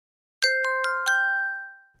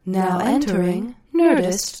Now entering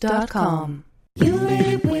Nerdist.com. You made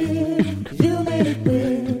it weird. You made it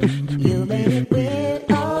weird. You made it weird.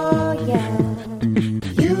 Oh yeah.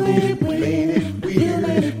 You made it weird. You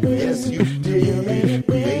made it weird. Yes, you did. You made it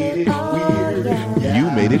weird. Oh yeah. You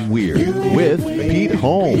Made It Weird with Pete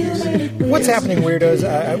Holmes. What's happening,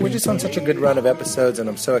 weirdos? We're just on such a good run of episodes, and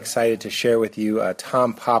I'm so excited to share with you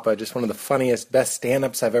Tom Papa, just one of the funniest, best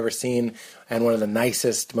stand-ups I've ever seen, and one of the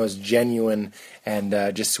nicest, most genuine, and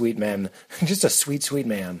just sweet men. Just a sweet, sweet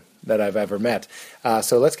man that I've ever met.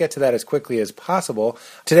 So let's get to that as quickly as possible.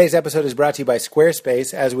 Today's episode is brought to you by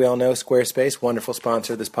Squarespace. As we all know, Squarespace, wonderful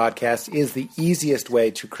sponsor of this podcast, is the easiest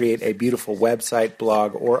way to create a beautiful website,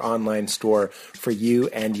 blog, or online store for you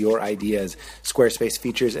and your ideas. Squarespace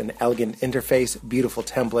features an elegant interface, beautiful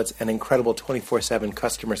templates, and incredible 24/7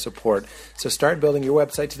 customer support. So start building your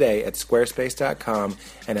website today at squarespace.com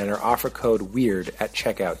and enter offer code WEIRD at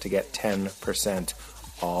checkout to get 10%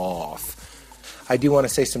 off. I do want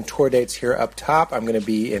to say some tour dates here up top. I'm going to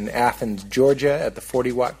be in Athens, Georgia at the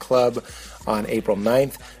 40 Watt Club on April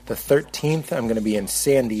 9th. The 13th, I'm going to be in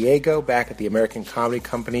San Diego back at the American Comedy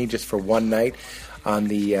Company just for one night. On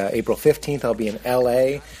the April 15th, I'll be in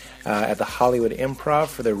LA at the Hollywood Improv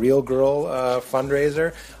for the Real Girl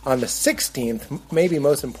fundraiser. On the 16th, maybe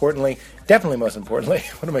most importantly, definitely most importantly,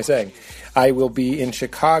 what am I saying? I will be in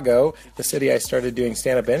Chicago, the city I started doing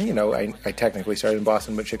stand-up in. You know, I technically started in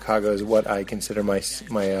Boston, but Chicago is what I consider my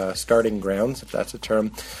starting grounds, if that's a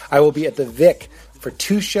term. I will be at the Vic for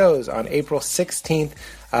 2 shows on April 16th.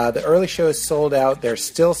 The early show is sold out. There's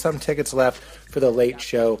still some tickets left for the late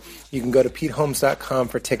show. You can go to PeteHolmes.com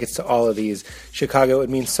for tickets to all of these. Chicago, it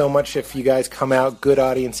means so much if you guys come out. Good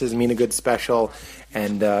audiences mean a good special.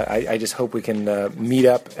 And I just hope we can meet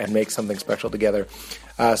up and make something special together.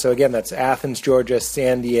 So again, that's Athens, Georgia,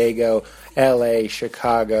 San Diego, LA,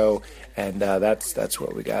 Chicago, and that's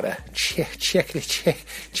what we gotta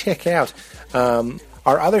check out.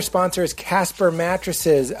 Our other sponsor is Casper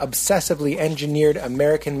Mattresses, obsessively engineered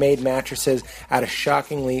American-made mattresses at a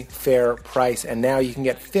shockingly fair price. And now you can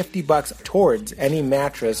get $50 towards any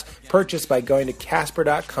mattress purchased by going to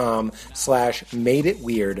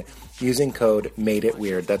casper.com/madeitweird using code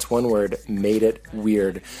MADEITWEIRD. That's one word,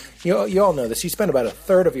 MADEITWEIRD. You all know this. You spend about a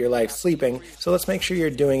third of your life sleeping, so let's make sure you're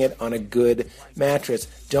doing it on a good mattress.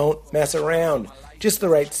 Don't mess around. Just the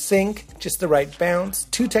right sink, just the right bounce.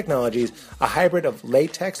 2 technologies, a hybrid of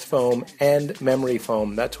latex foam and memory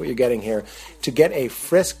foam. That's what you're getting here. To get a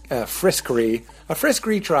risk-free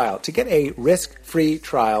trial, to get a risk-free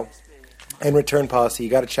trial and return policy,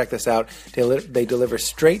 you got to check this out. They deliver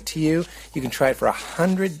straight to you. You can try it for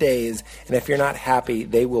 100 days, and if you're not happy,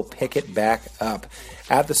 they will pick it back up.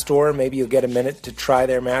 At the store, maybe you'll get a minute to try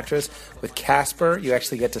their mattress. With Casper, you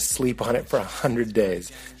actually get to sleep on it for 100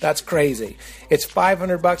 days. That's crazy. It's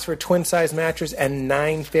 $500 for a twin-size mattress and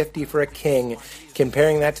 $950 for a king.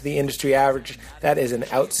 Comparing that to the industry average, that is an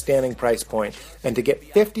outstanding price point. And to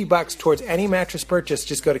get $50 towards any mattress purchase,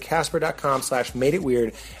 just go to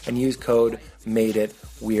casper.com/madeitweird and use code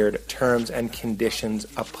MADEITWEIRD. Terms and conditions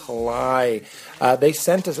apply. They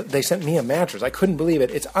sent me a mattress. I couldn't believe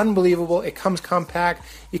it. It's unbelievable. It comes compact.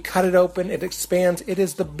 You cut it open. It expands. It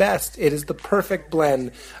is the best. It is the perfect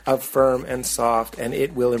blend of firm and soft, and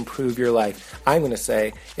it will improve your life. I'm going to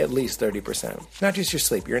say at least 30%. Not just your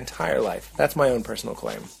sleep, your entire life. That's my own personal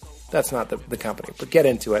claim. That's not the company, but get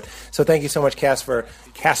into it. So thank you so much, Casper,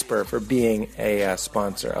 for being a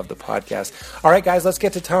sponsor of the podcast. All right, guys, let's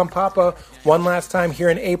get to Tom Papa. One last time here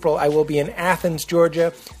in April, I will be in Athens,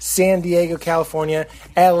 Georgia, San Diego, California,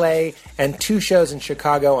 LA, and 2 shows in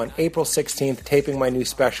Chicago on April 16th, taping my new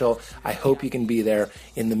special. I hope you can be there.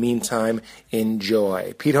 In the meantime,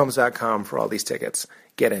 enjoy. PeteHolmes.com for all these tickets.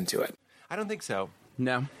 Get into it. I don't think so.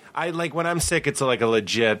 No. I like when I'm sick. It's like a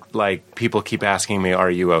legit like people keep asking me,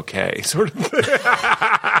 "Are you okay?" sort of.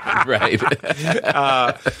 Right.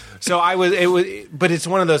 So but it's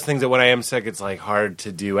one of those things that when I am sick, it's like hard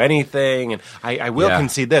to do anything. And I will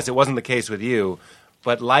concede this: it wasn't the case with you,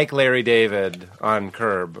 but like Larry David on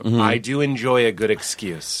Curb, I do enjoy a good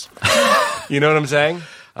excuse. You know what I'm saying?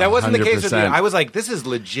 That wasn't the case with you. I was like, this is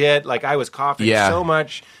legit. Like I was coughing so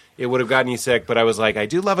much. It would have gotten you sick, but I was like, I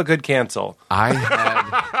do love a good cancel. I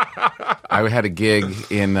had a gig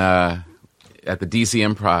in at the DC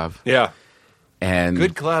Improv. Yeah. And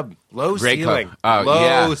good club. Low great ceiling. Club.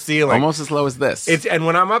 Low ceiling. Almost as low as this. And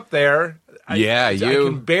when I'm up there, I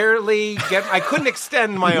can barely get. I couldn't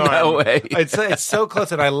extend my arm. No way. It's so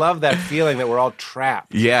close, and I love that feeling that we're all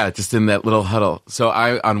trapped. Yeah, just in that little huddle. So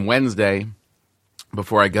on Wednesday,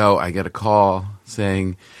 before I go, I get a call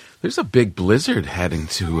saying, there's a big blizzard heading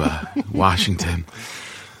to Washington.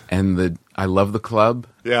 And I love the club.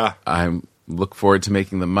 Yeah. I look forward to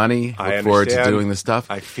making the money. I Look forward to understand. doing the stuff.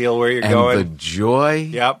 I feel where you're and going. the joy.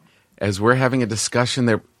 Yep. As we're having a discussion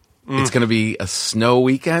there, it's going to be a snow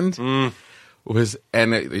weekend. And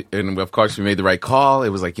of course we made the right call. It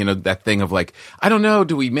was like, that thing of like, I don't know,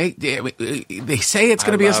 do we make, they say it's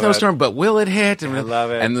going to be a love snowstorm, but will it hit? And I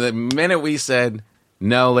love it. And the minute we said,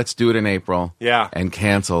 no, let's do it in April. Yeah. And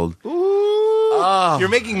canceled. You're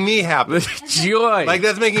making me happy. Joy. Like,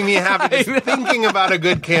 that's making me happy just thinking about a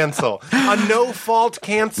good cancel. A no-fault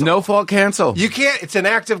cancel. No fault cancel. You can't. It's an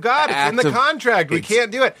act of God. It's in the contract. We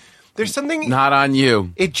can't do it. There's something. Not on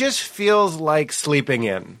you. It just feels like sleeping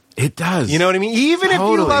in. It does. You know what I mean? Even if you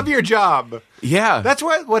Totally. love your job. Yeah. That's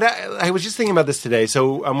what I was just thinking about this today.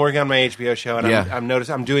 So I'm working on my HBO show, and Yeah. I'm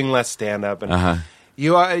noticing I'm doing less stand-up. And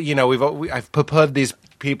I've put these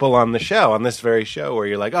people on the show, on this very show, where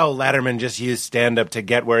you're like, oh, Letterman just used stand-up to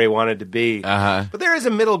get where he wanted to be. But there is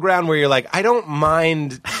a middle ground where you're like, I don't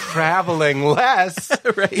mind traveling less.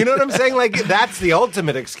 Right. You know what I'm saying? Like, that's the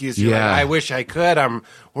ultimate excuse. You're Yeah. like, I wish I could.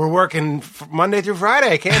 We're working Monday through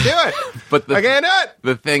Friday. I can't do it. But I can't do it.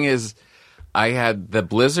 The thing is, I had the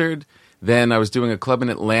blizzard. Then I was doing a club in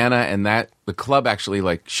Atlanta, and the club actually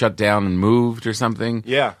like shut down and moved or something.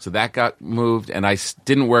 Yeah. So that got moved, and I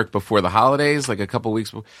didn't work before the holidays, like a couple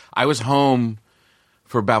weeks before. I was home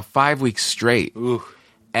for about 5 weeks straight. Ooh,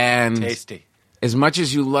 and tasty. As much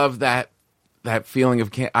as you love that feeling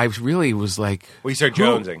of, I really was like, We start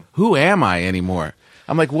jonesing. Who am I anymore?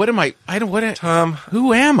 I'm like, what am I? Tom,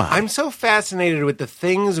 who am I? I'm so fascinated with the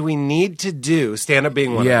things we need to do, stand-up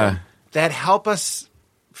being one of them, that help us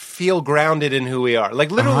feel grounded in who we are.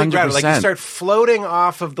 Like, literally 100%. grounded. Like, you start floating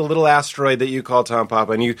off of the little asteroid that you call Tom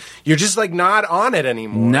Papa, and you're just, like, not on it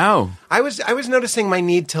anymore. No. I was noticing my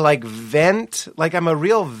need to, like, vent. Like, I'm a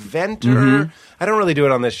real venter. Mm-hmm. I don't really do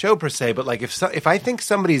it on this show, per se, but, like, if I think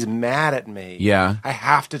somebody's mad at me, Yeah. I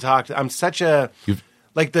have to talk to... I'm such a...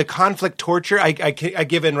 Like, the conflict torture, I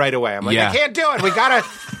give in right away. I'm like, Yeah. I can't do it. We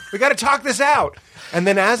gotta talk this out. And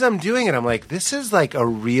then as I'm doing it, I'm like, this is like a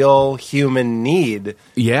real human need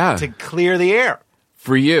to clear the air.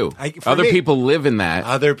 For you. For Other me. people live in that.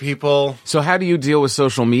 Other people... So how do you deal with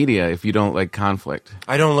social media if you don't like conflict?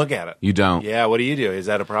 I don't look at it. You don't? Yeah, what do you do? Is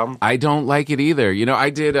that a problem? I don't like it either. I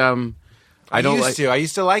did... I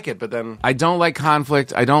used to like it, but then... I don't like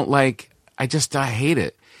conflict. I hate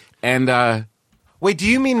it. And... Wait, do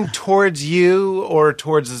you mean towards you or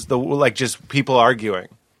towards just people arguing?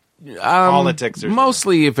 Politics or something?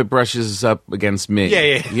 Mostly if it brushes up against me.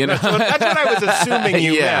 Yeah. You know? That's what I was assuming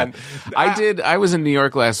you meant. I was in New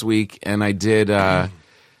York last week, and I did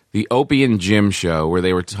the Opie and Jim show where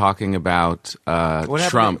they were talking about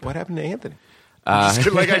Trump. What happened to Anthony?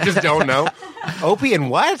 I just don't know. Opie and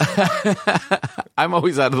what? I'm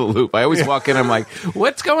always out of the loop. I always walk in, I'm like,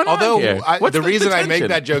 what's going on here? What's the reason I make tension?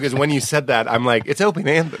 that joke is when you said that, I'm like, it's Opie and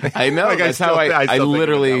Anthony. I know. Like, that's how I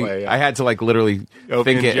literally, I had to like literally Opie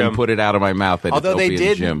think and it Jim. and put it out of my mouth. That Although it's Opie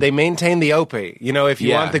and Jim. they maintained the Opie. If you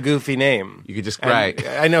Yeah. want the goofy name. You could just And cry.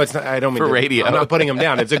 I know it's not, I don't mean For to- radio. I'm not putting them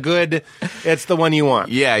down. It's it's the one you want.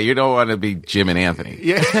 Yeah, you don't want to be Jim and Anthony.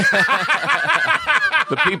 Yeah.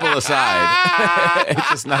 The people aside, it's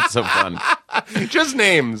just not so fun. Just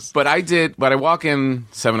names. But I walk in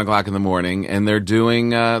 7:00 in the morning, and they're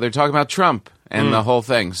talking about Trump and the whole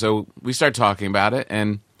thing. So we start talking about it,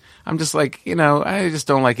 and I'm just like, I just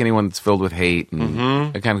don't like anyone that's filled with hate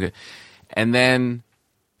and and then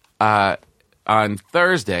on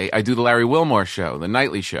Thursday I do the Larry Wilmore show, the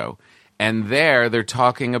nightly show, and they're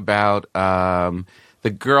talking about the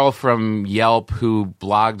girl from Yelp who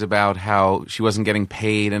blogged about how she wasn't getting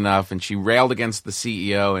paid enough, and she railed against the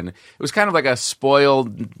CEO, and it was kind of like a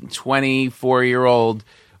spoiled 24-year-old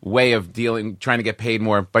way of trying to get paid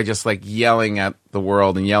more by just like yelling at the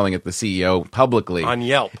world and yelling at the CEO publicly. On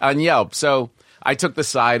Yelp. On Yelp. So I took the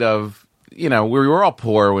side of, we were all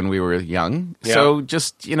poor when we were young. Yeah. So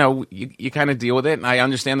just, you kind of deal with it, and I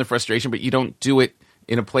understand the frustration, but you don't do it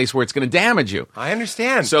in a place where it's going to damage you. I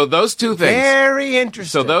understand. So those two things. Very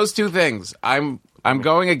interesting. So those two things. I'm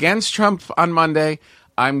going against Trump on Monday.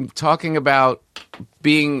 I'm talking about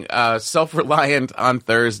being self-reliant on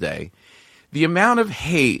Thursday. The amount of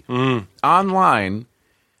hate online,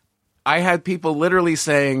 I had people literally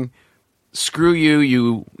saying, "Screw you,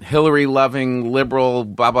 you Hillary-loving liberal,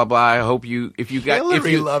 blah blah blah. I hope if you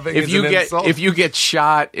get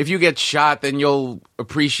shot, then you'll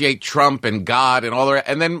appreciate Trump and God and all that."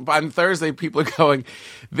 And then on Thursday, people are going,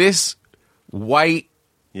 "This white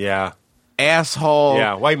asshole.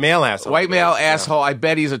 Yeah, white male asshole. White male Yeah. asshole. I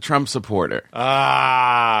bet he's a Trump supporter.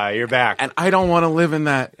 You're back. And I don't want to live in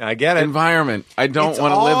that I get it. environment. I don't It's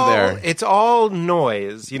want to all- live there. It's all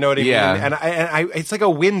noise, you know what I Yeah. mean? And I, it's like a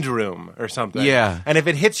wind room or something. Yeah. And if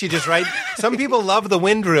it hits you just right, some people love the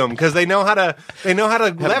wind room because they know how to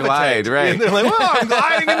levitate. glide, right. And they're like, "Whoa, I'm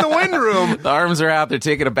gliding in the wind room." The arms are out. They're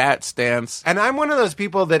taking a bat stance. And I'm one of those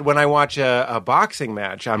people that when I watch a boxing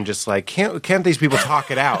match, I'm just like, can't these people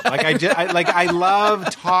talk it out? Like I love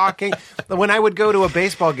talking. When I would go to a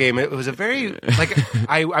baseball game, it was a very like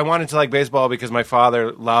I wanted to like baseball because my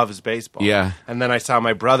father loves baseball. Yeah. And then I saw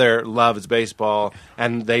my brother loves baseball,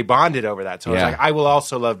 and they bonded over that. So I was Yeah. like, I will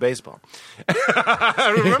also love baseball.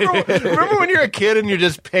 remember when you're a kid and you're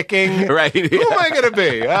just picking? Right. Who am I going to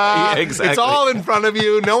be? Exactly. It's all in front of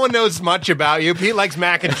you. No one knows much about you. Pete likes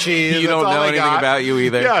mac and cheese. You don't That's all know I anything got. about you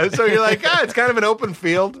either. Yeah, so you're like, it's kind of an open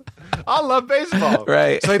field. I'll love baseball.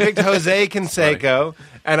 Right. So I picked Jose Canseco,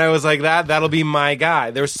 and I was like, that'll be my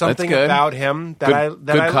guy. There was something good. about him that I Good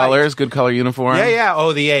liked. colors, good color uniform. Yeah.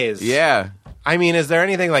 Oh, the A's. Yeah. I mean, is there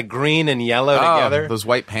anything like green and yellow together? Those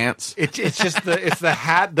white pants. It's just the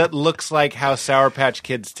hat that looks like how Sour Patch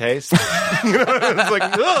Kids taste. You know, it's like,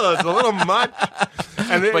 ugh, it's a little much.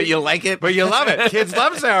 But you like it? But you love it. Kids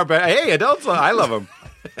love Sour Patch. Hey, adults love. I love them.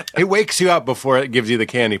 It wakes you up before it gives you the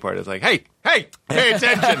candy part. It's like, hey, pay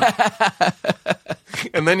attention.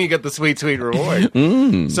 And then you get the sweet reward.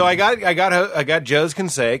 So I got Joe's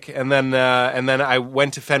Canseco, and then I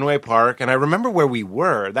went to Fenway Park, and I remember where we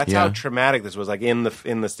were. That's how Yeah. traumatic this was, like in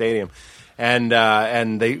the stadium. And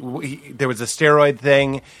there was a steroid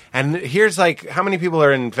thing. And here's like, how many people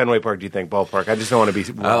are in Fenway Park? Do you think ballpark? I just don't want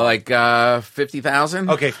to be Like 50,000?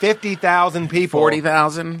 Okay, 50,000 people.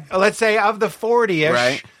 40,000? Let's say of the 40-ish,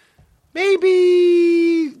 Right.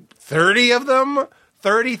 maybe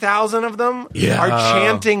 30,000 of them Yeah. are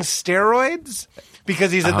chanting steroids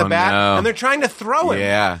because he's at the Oh, bat, no. and they're trying to throw him.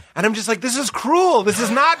 Yeah. And I'm just like, this is cruel. This is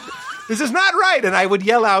not right. And I would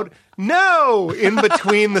yell out, no, in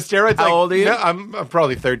between the steroids. How like, old are you? No, I'm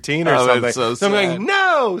probably 13 or Oh, something. that's so I'm sad. going,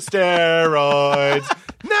 no steroids.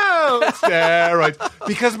 No steroids.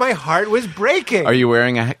 Because my heart was breaking. Are you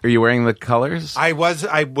wearing the colors? I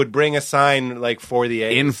would bring a sign like for the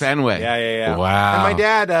A's. In Fenway? Yeah. Wow. And my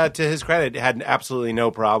dad, to his credit, had absolutely no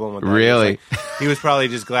problem with that. Really? He was probably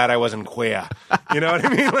just glad I wasn't queer. You know what I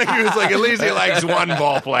mean? Like he was like, at least he likes one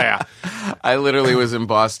ball player. I literally was in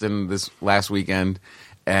Boston this last weekend,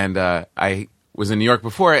 and I was in New York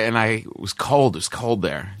before, and it was cold. It was cold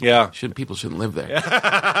there. Yeah. People shouldn't live there.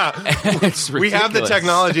 It's We have the ridiculous.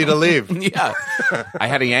 technology to leave. Yeah. I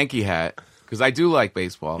had a Yankee hat because I do like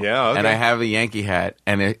baseball. Yeah, okay. And I have a Yankee hat,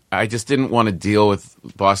 and I just didn't want to deal with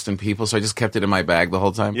Boston people, so I just kept it in my bag the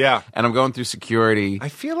whole time. Yeah. And I'm going through security. I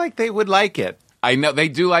feel like they would like it. I know they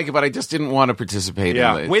do like it, but I just didn't want to participate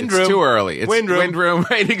Yeah. in it. Wind It's room. too early. It's Wind room.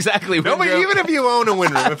 right? Exactly. No, wind but room. even if you own a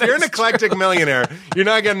wind room, if you're an eclectic millionaire, you're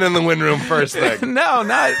not getting in the wind room first thing. No,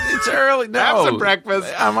 not. It's early. No. Have some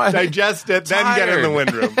breakfast, I'm digest it, then get in the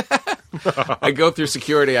wind room. I go through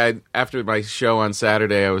security. After my show on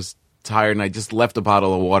Saturday, I was tired and I just left a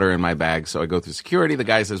bottle of water in my bag. So I go through security. The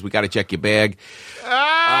guy says, "We got to check your bag."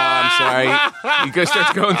 I'm sorry. He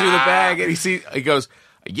starts going through the bag and he goes,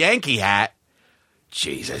 "A Yankee hat."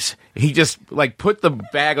 Jesus. He just put the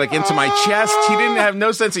bag into my chest. He didn't have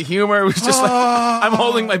no sense of humor. It was just I'm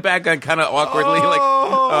holding my bag on kind of awkwardly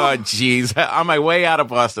oh jeez. On my way out of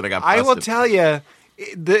Boston, I got busted. I will tell you,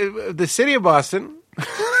 the city of Boston.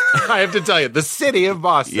 I have to tell you, the city of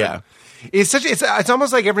Boston. Yeah. It's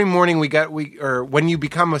almost like every morning or when you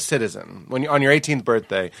become a citizen, when you're on your 18th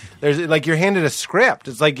birthday, there's you're handed a script.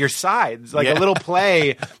 It's like your sides, a little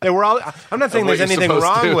play that we're all. I'm not saying Of what there's you're anything supposed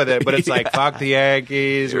wrong to. with it, but it's like fuck the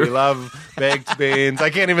Yankees. We love baked beans.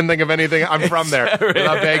 I can't even think of anything. I'm from there. We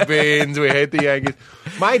love baked beans. We hate the Yankees.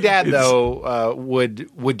 My dad though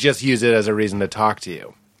would just use it as a reason to talk to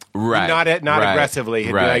you. Right. Not aggressively.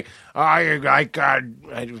 He'd Right. be like,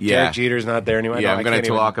 Derek Jeter's not there anymore. Yeah, No, I'm I going can't to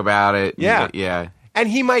even- talk about it. Yeah. Yeah. And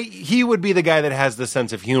he would be the guy that has the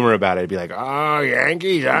sense of humor about it. He'd be like, oh,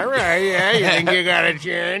 Yankees, all right, yeah, you think you got a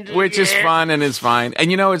chance? Which is fun and it's fine.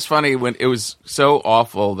 And it's funny when it was so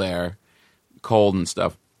awful there, cold and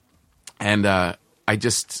stuff. And I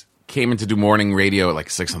just came in to do morning radio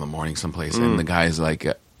at 6 a.m. someplace. And the guy's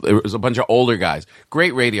it was a bunch of older guys.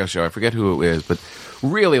 Great radio show. I forget who it is, but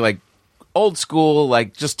really old school,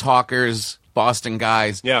 just talkers, Boston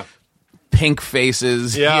guys. Yeah. Pink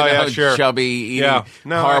faces, sure. chubby, eating Yeah.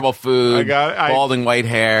 No, horrible food, I got it. balding white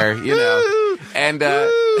hair, and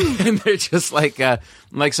and they're just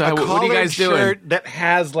I'm like, so a what are you guys doing? shirt that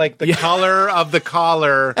has like the color of the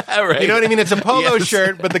collar. Right. You know what I mean? It's a polo Yes.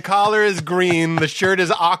 shirt, but the collar is green, the shirt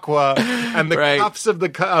is aqua, and the Right. cuffs of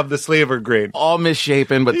the sleeve are green. All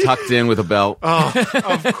misshapen, but tucked in with a belt. Oh,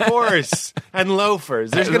 of course. And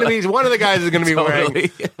loafers. There's going to be one of the guys is going to be Totally.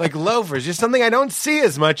 wearing like loafers. Just something I don't see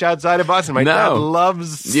as much outside of Boston. My No. dad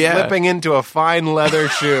loves Yeah. slipping into a fine leather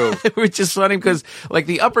shoe. Which is funny because, like,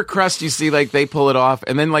 the upper crust, you see, like, they pull it off,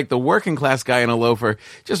 and then, like, the working class guy in a loafer,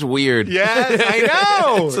 just weird. Yes, I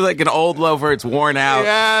know. It's like an old loafer, it's worn out.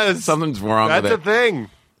 Yes. Something's wrong That's with a it. thing.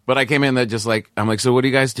 But I came in there just like, I'm like, so what are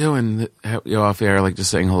you guys doing? Off air, like, just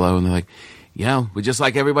saying hello, and they're like, yeah, we're just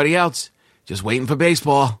like everybody else, just waiting for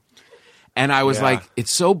baseball. And I was Yeah. like,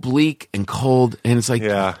 it's so bleak and cold, and it's like,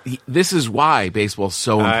 Yeah. this is why baseball's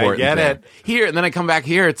so I important. get there. it. Here, and then I come back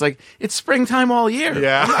here, it's like, it's springtime all year.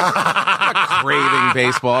 Yeah. I'm not craving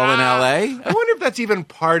baseball in LA. I wonder if that's even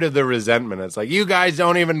part of the resentment. It's like you guys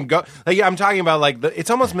don't even go. Like I'm talking about, like it's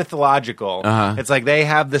almost mythological. It's like they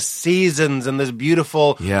have the seasons and this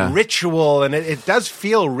beautiful Yeah. ritual, and it does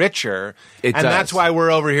feel richer. It and does. that's why we're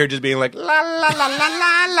over here just being like la la la la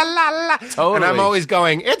la la la la. Totally. And I'm always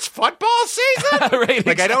going, it's football season. Right,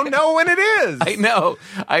 Like I don't know when it is. I know.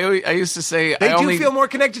 I used to say They I do only feel more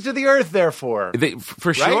connected to the earth, therefore.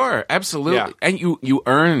 for sure, absolutely. Yeah. And you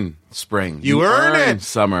earn spring. You earn it.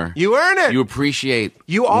 Summer. You earn it. You appreciate.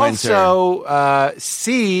 You winter. also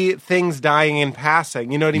see things dying in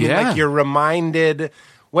passing. You know what I mean? Yeah. Like you're reminded.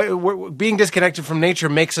 Being disconnected from nature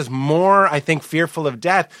makes us more, I think, fearful of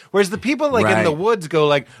death. Whereas the people like in Right. the woods go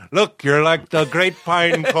like, "Look, you're like the great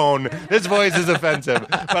pine cone." This voice is offensive,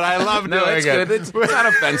 but I love No, doing it's it. good. It's not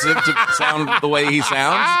offensive to sound the way he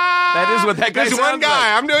sounds. That is what that guy There's sounds one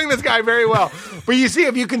guy. I'm doing this guy very well. But you see,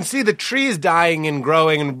 if you can see the trees dying and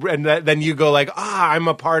growing, and then you go like, I'm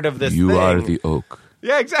a part of this You thing. are the oak.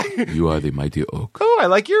 Yeah, exactly. You are the mighty oak. Oh, I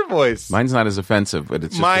like your voice. Mine's not as offensive, but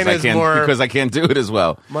it's just Mine because is more- because I can't do it as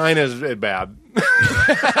well. Mine is bad.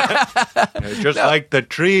 Just like the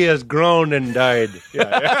tree has grown and died. Yeah.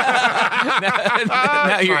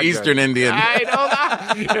 Now you're not Eastern good. Indian. I know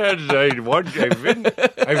that. Yes, I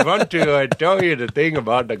want to tell you the thing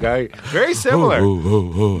about the guy. Very similar.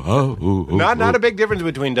 Not a big difference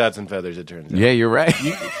between dots and feathers, it turns out. Yeah, you're right.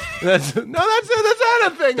 That's not a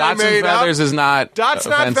thing Dots I made and feathers up. is not Dots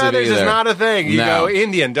not offensive feathers is either. not a thing. You No. go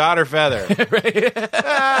Indian, dot or feather.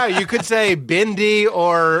 You could say bindi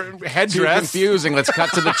or Too headdress. confusing. Let's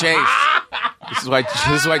cut to the chase. This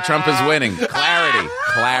is why Trump is winning.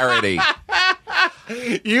 Clarity.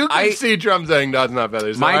 You can see Trump saying dots not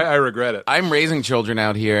feathers. So I regret it. I'm raising children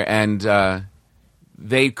out here, and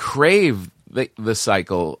they crave the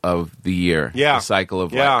cycle of the year. Yeah. The cycle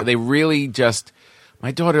of Yeah. life. They really just.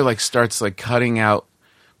 My daughter starts cutting out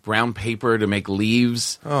brown paper to make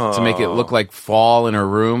leaves to make it look like fall in her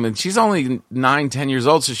room, and she's only 9-10 years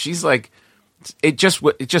old, so she's like. It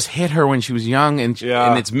just hit her when she was young, and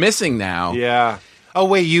it's missing now. Yeah. Oh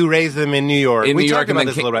wait, you raised them in New York. In We New York, talked and about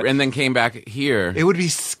then, this a little bit. and then came back here. It would be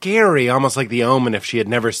scary, almost like The Omen, if she had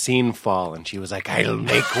never seen fall and she was like, "I'll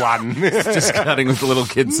make one." Just cutting with the little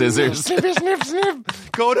kid scissors. Sniff, sniff,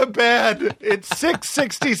 sniff. Go to bed. It's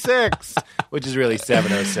 6:66, which is really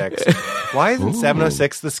 7:06. Why isn't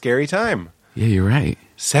 7:06 the scary time? Yeah, you're right.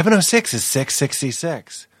 7:06 is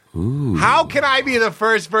 6:66. How can I be the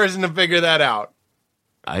first person to figure that out?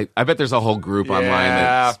 I bet there's a whole group online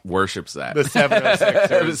that worships that. The 706.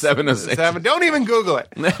 The 706. Don't even Google it.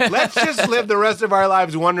 Let's just live the rest of our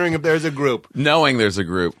lives wondering if there's a group. Knowing there's a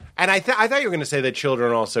group. And I thought you were going to say that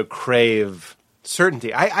children also crave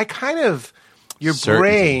certainty. I kind of your Certainty.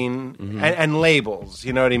 brain and labels.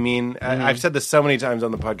 You know what I mean? I've said this so many times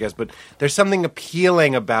on the podcast, but there's something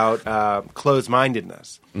appealing about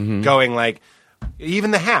closed-mindedness. Going like. Even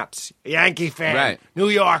the hats. Yankee fan. Right. New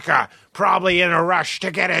Yorker. Probably in a rush to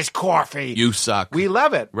get his coffee. You suck. We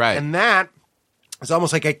love it. Right. And that is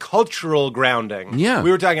almost like a cultural grounding. Yeah. We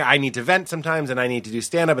were talking, I need to vent sometimes and I need to do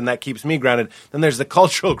stand-up and that keeps me grounded. Then there's the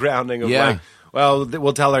cultural grounding of Yeah.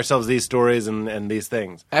 we'll tell ourselves these stories and these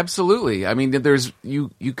things. Absolutely. I mean, there's you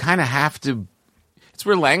kind of have to. It's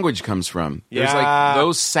where language comes from. There's Yeah.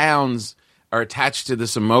 those sounds are attached to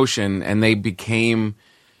this emotion, and they became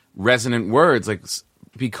resonant words,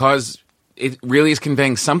 because it really is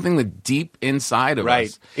conveying something that deep inside of Right.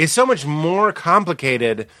 us. It's so much more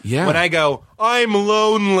complicated Yeah. when I go, I'm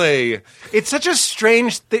lonely. It's such a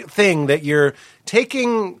strange thing that you're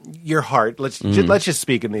taking your heart. Let's just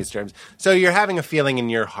speak in these terms. So you're having a feeling in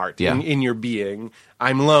your heart, Yeah. in your being.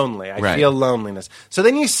 I'm lonely. I Right. feel loneliness. So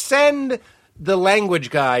then you send the language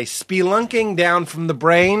guy spelunking down from the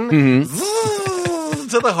brain.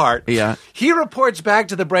 to the heart. Yeah. He reports back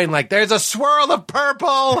to the brain like, there's a swirl of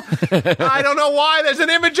purple. I don't know why. There's an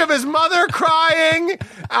image of his mother crying.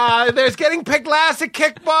 There's getting picked last at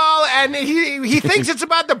kickball, and he thinks it's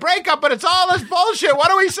about the breakup, but it's all this bullshit. What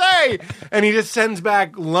do we say? And he just sends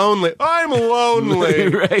back lonely. I'm lonely.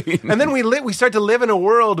 Right. And then we start to live in a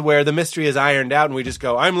world where the mystery is ironed out, and we just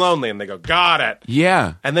go, I'm lonely. And they go, got it.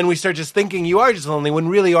 Yeah. And then we start just thinking you are just lonely when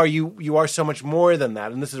really you are so much more than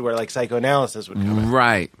that. And this is where like psychoanalysis would come in.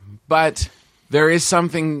 Right. But there is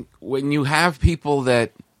something when you have people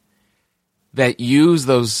that use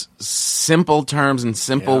those simple terms and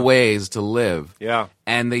simple ways to live. Yeah.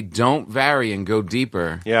 And they don't vary and go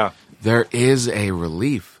deeper. Yeah. There is a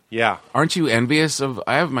relief. Yeah. Aren't you envious of?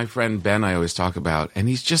 I have my friend Ben I always talk about, and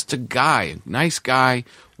he's just a guy, nice guy,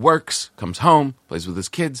 works, comes home, plays with his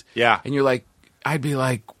kids. Yeah. And you're like, I'd be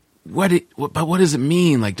like, but what does it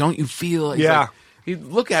mean? Like, don't you feel? He's Yeah. like, he'd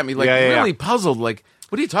look at me like Yeah. really puzzled, like,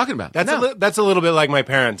 what are you talking about? That's a little bit like my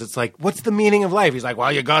parents. It's like, what's the meaning of life? He's like,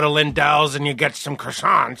 well, you go to Lindell's and you get some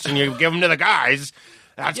croissants and you give them to the guys.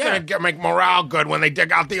 That's going to make morale good when they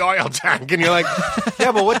dig out the oil tank. And you're like,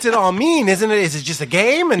 yeah, but what's it all mean? Is it just a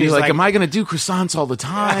game? And You're he's like, am I going to do croissants all the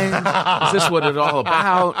time? Is this what it's all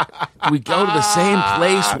about? Do we go to the same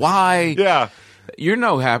place? Why? Yeah.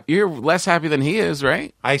 You're less happy than he is,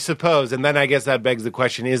 right? I suppose. And then I guess that begs the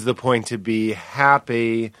question, is the point to be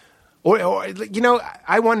happy? Or you know,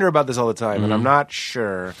 I wonder about this all the time, and I'm not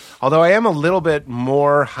sure. Although I am a little bit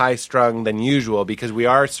more high-strung than usual because we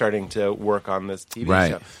are starting to work on this TV Right.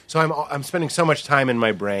 show. So I'm spending so much time in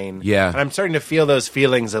my brain. Yeah. And I'm starting to feel those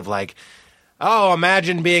feelings of like, oh,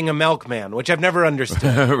 imagine being a milkman, which I've never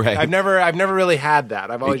understood. Right. I've never really had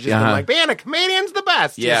that. I've always just been like, being a comedian's the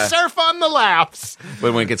best. Yeah. You surf on the laughs.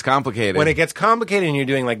 But when it gets complicated. When it gets complicated and you're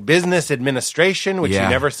doing like business administration, which Yeah. you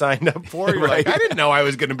never signed up for, you're Right. like, I didn't know I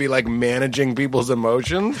was going to be like managing people's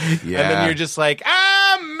emotions. Yeah. And then you're just like,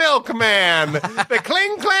 milkman, the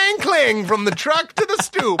cling, clang, cling from the truck to the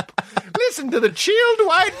stoop. Listen to the chilled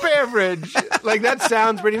white beverage. Like that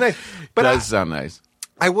sounds pretty nice. But does sound nice.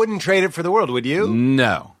 I wouldn't trade it for the world, would you?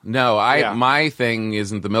 No. Yeah. My thing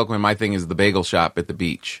isn't the milkman. My thing is the bagel shop at the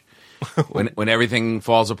beach. when everything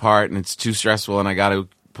falls apart and it's too stressful and I got to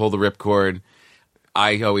pull the ripcord,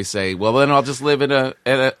 I always say, well, then I'll just live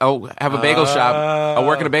I'll have a bagel shop. I'll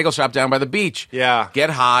work in a bagel shop down by the beach. Yeah. Get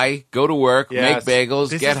high, go to work, Yes. make bagels,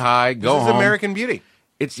 This get is- high, go This home. is American Beauty.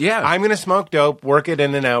 It's I'm going to smoke dope, work at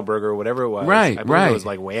In-N-Out Burger, whatever it was. Right, I believe right. It was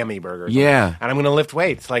like Whammy Burger. or something. Yeah. And I'm going to lift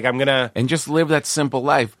weights. Like I'm going to... and just live that simple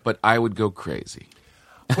life, but I would go crazy.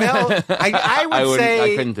 Well, I would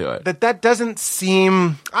say I couldn't do it. that doesn't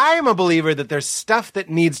seem... I am a believer that there's stuff that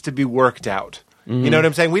needs to be worked out. You know what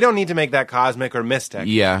I'm saying? We don't need to make that cosmic or mystic.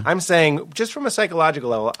 Yeah. I'm saying, just from a psychological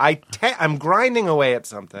level, I'm grinding away at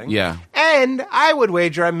something. Yeah. And I would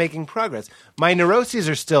wager I'm making progress. My neuroses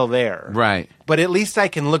are still there. Right. But at least I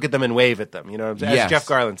can look at them and wave at them. You know, as Yes. Jeff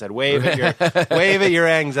Garland said, wave at your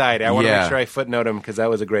anxiety. I want to Yeah. make sure I footnote him because that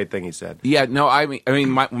was a great thing he said. Yeah, no, I mean,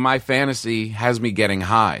 my fantasy has me getting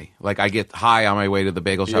high. Like I get high on my way to the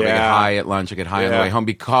bagel shop. I get Yeah. high at lunch. I get high on the Yeah. way home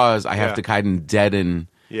because I have Yeah. to kind of deaden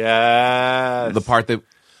Yes. the part that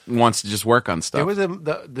wants to just work on stuff. There was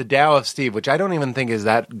the Tao of Steve, which I don't even think is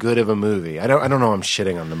that good of a movie. I don't know. I'm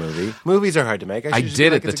shitting on the movie. Movies are hard to make. I should just did be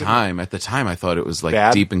at like, the it's a good time. At the time, I thought it was like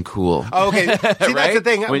Bad? deep and cool. movie. Okay, see that's the Right?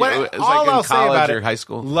 thing. When- What- it was all like in I'll say about college it, or high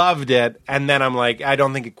school? loved it, and then I'm like, I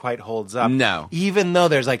don't think it quite holds up. No. even though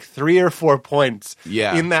there's like 3 or 4 points.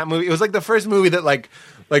 Yeah. in that movie, it was like the first movie that like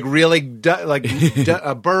really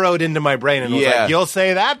burrowed into my brain and was Yeah. like, you'll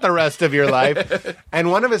say that the rest of your life. And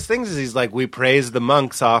one of his things is he's like, we praise the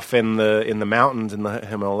monks off in the mountains in the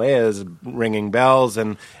Himalayas, ringing bells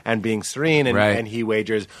and being serene, and, Right. and he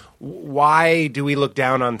wagers, why do we look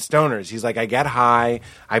down on stoners? He's like, I get high,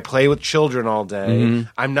 I play with children all day, Mm-hmm.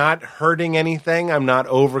 I'm not hurting anything, I'm not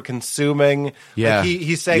over consuming. Yeah. Like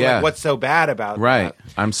he's saying, Yeah. like, what's so bad about Right.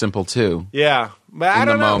 that? I'm simple too. Yeah, but I in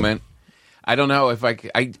don't the know. moment. I don't know if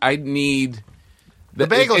I need The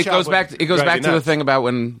bagel it shop goes would back. It goes drive back you to the nuts. thing about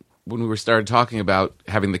when we started talking about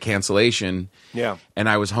having the cancellation. Yeah. And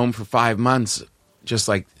I was home for 5 months, just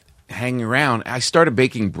like hanging around. I started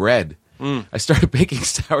baking bread. I started baking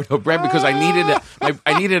sourdough bread because I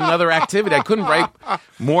needed another activity. I couldn't write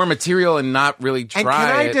more material and not really try And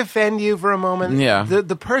can I it. defend you for a moment? Yeah.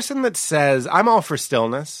 The person that says, I'm all for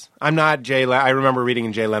stillness. I'm not Jay Leno. I remember reading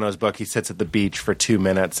in Jay Leno's book, he sits at the beach for 2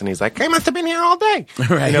 minutes and he's like, I must have been here all day.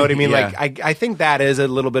 Right. You know what I mean? Yeah. Like, I think that is a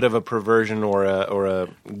little bit of a perversion or a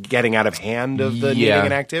getting out of hand of the Yeah. needing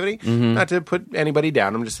an activity. Not to put anybody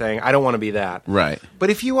down. I'm just saying, I don't want to be that. Right.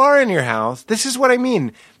 But if you are in your house, this is what I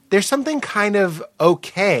mean. there's something kind of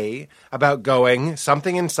okay about going,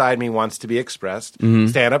 something inside me wants to be expressed,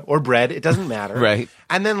 stand-up or bread, it doesn't matter. Right.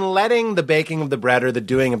 And then letting the baking of the bread or the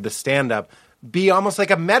doing of the stand-up be almost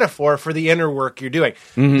like a metaphor for the inner work you're doing.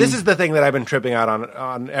 This is the thing that I've been tripping out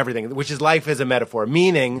on everything, which is life is a metaphor,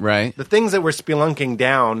 meaning the things that we're spelunking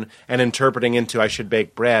down and interpreting into I should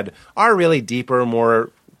bake bread are really deeper,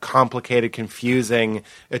 more complicated, confusing,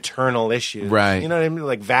 eternal issues. Right. You know what I mean?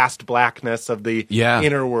 Like vast blackness of the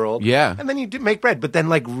inner world. Yeah. And then you do make bread, but then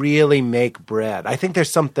like really make bread. I think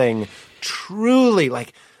there's something truly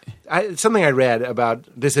like something I read about,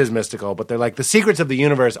 this is mystical, but they're like the secrets of the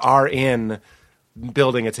universe are in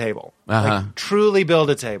building a table. Like truly build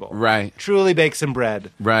a table. Right. Truly bake some bread.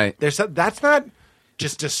 Right. That's not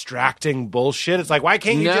just distracting bullshit. It's like, why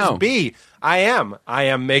can't you No. just be? I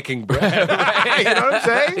am making bread. You know what I'm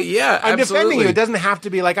saying? Yeah, I'm defending absolutely. you. It doesn't have to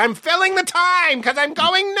be like, I'm filling the time because I'm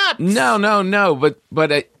going nuts. No.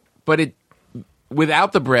 But it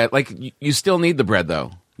without the bread, like you still need the bread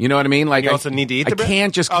though. You know what I mean? Like You also need to eat the bread? I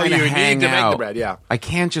can't just Oh, kind of you need hang to make the out. bread, yeah. I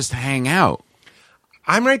can't just hang out.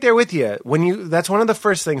 I'm right there with you. That's one of the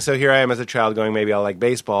first things. So here I am as a child going, maybe I'll like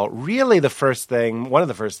baseball. Really, one of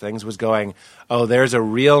the first things was going, oh, there's a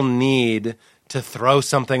real need to throw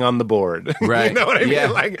something on the board. Right. You know what I mean? Yeah.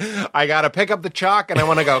 Like, I got to pick up the chalk and I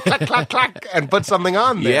want to go clack, clack, clack and put something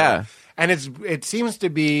on there. Yeah. And it seems to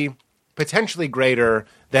be potentially greater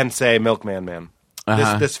than, say, Milkman Man.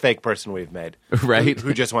 This fake person we've made. Right.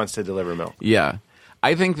 Who just wants to deliver milk. Yeah.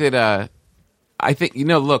 I think that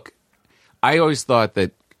look, I always thought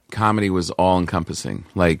that comedy was all encompassing.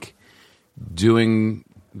 Like doing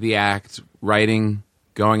the act, writing,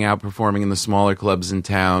 going out performing in the smaller clubs in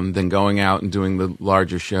town, then going out and doing the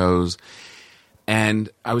larger shows. And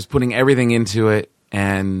I was putting everything into it,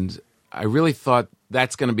 and I really thought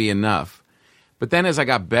that's going to be enough. But then as I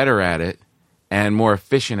got better at it and more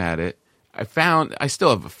efficient at it, I found I still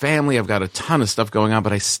have a family. I've got a ton of stuff going on,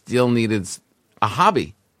 but I still needed a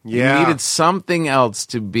hobby. Yeah. You needed something else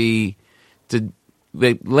they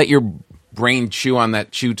let your brain chew on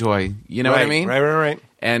that chew toy. You know what I mean? Right.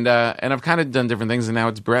 And I've kind of done different things, and now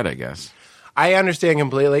it's bread, I guess. I understand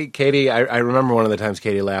completely. Katie, I remember one of the times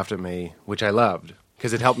Katie laughed at me, which I loved,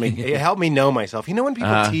 because it helped me know myself. You know when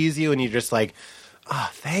people tease you and you're just like, oh,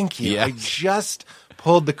 thank you. Yeah. I just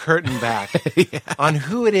pulled the curtain back on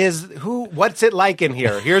who it is, what's it like in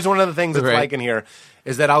here. Here's one of the things it's Right. like in here,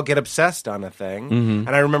 is that I'll get obsessed on a thing. And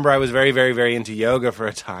I remember I was very, very, very into yoga for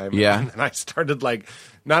a time. Yeah. And I started like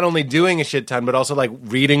not only doing a shit ton, but also like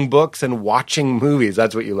reading books and watching movies.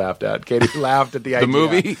 That's what you laughed at. Katie laughed at the idea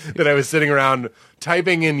movie? that I was sitting around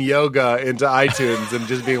typing in yoga into iTunes and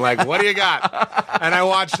just being like, what do you got? And I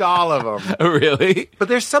watched all of them. Really? But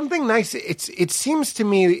there's something nice. It seems to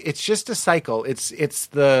me it's just a cycle. It's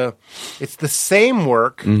the same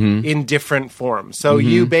work in different forms. So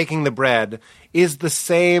you baking the bread is the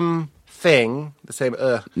same thing,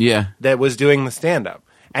 that was doing the stand-up.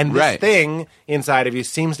 And this Right. thing inside of you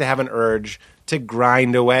seems to have an urge to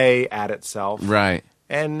grind away at itself. Right.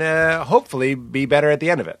 And hopefully be better at the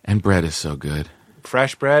end of it. And bread is so good.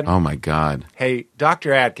 Fresh bread. Oh, my God. Hey,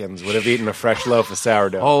 Dr. Atkins would have eaten a fresh loaf of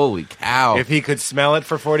sourdough. Holy cow. If he could smell it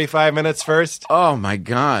for 45 minutes first, Oh, my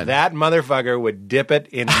God. that motherfucker would dip it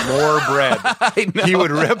in more bread. I know. He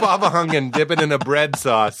would rip off a hunk and dip it in a bread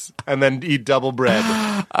sauce and then eat double bread.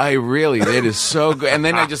 It is so good. And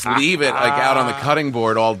then I just leave it like out on the cutting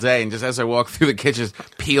board all day, and just as I walk through the kitchen,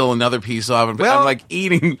 peel another piece off, and Well- I'm like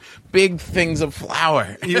eating big things of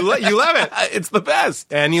flour. You love it. It's the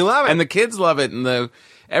best. And you love it. And the kids love it, and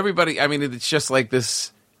everybody, I mean, it's just like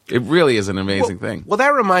this. It really is an amazing thing. Well,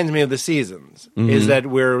 that reminds me of the seasons, is that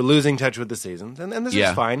we're losing touch with the seasons. And this Yeah.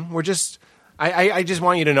 is fine. We're just... I just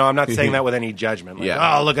want you to know I'm not saying that with any judgment. Like,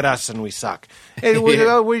 Yeah. oh, look at us and we suck.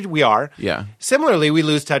 We are. Yeah. Similarly, we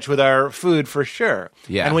lose touch with our food for sure.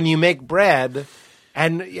 Yeah. And when you make bread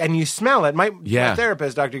and you smell it, my Yeah.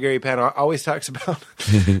 therapist, Dr. Gary Penn, always talks about,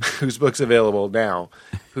 whose book's available now,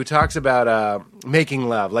 who talks about making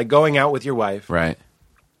love, like going out with your wife. Right.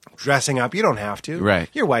 Dressing up, you don't have to. Right.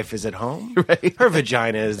 Your wife is at home. Right. Her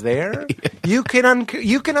vagina is there. You can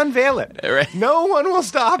unveil it. Right. No one will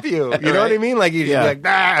stop you. You know what I mean? Like you Yeah. be like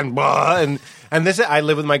and blah, and this. I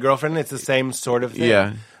live with my girlfriend. It's the same sort of thing.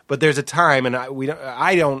 Yeah. But there's a time, and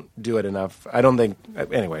I don't do it enough. I don't think.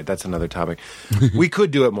 Anyway, that's another topic. We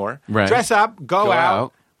could do it more. Right. Dress up, go out,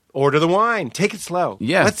 out. order the wine, take it slow.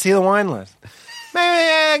 Yeah. Let's see the wine list.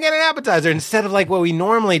 Maybe get an appetizer instead of like what we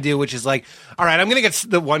normally do, which is like, all right, I'm going to get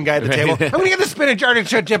the one guy at the table. I'm going to get the spinach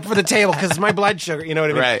artichoke chip for the table because it's my blood sugar. You know what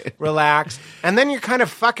I mean? Right. Relax. And then you're kind of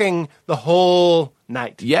fucking the whole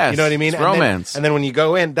night. Yes, you know what I mean? it's romance. And then when you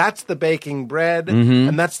go in, that's the baking bread,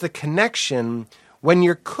 and that's the connection. When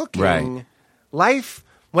you're cooking, Right. life.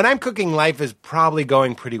 When I'm cooking, life is probably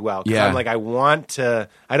going pretty well. 'Cause Yeah. I'm like, I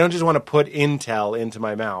don't just want to put intel into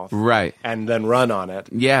my mouth. Right. And then run on it.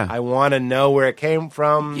 Yeah. I want to know where it came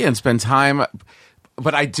from. Yeah, and spend time.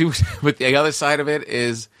 But I do. But the other side of it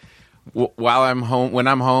is, while I'm home, when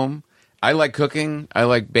I'm home, I like cooking. I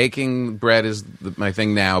like baking. Bread is my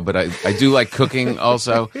thing now, but I do like cooking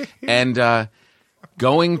also. And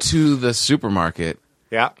going to the supermarket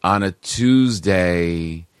Yeah. on a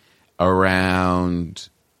Tuesday around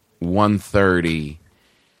 1:30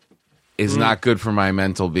 is not good for my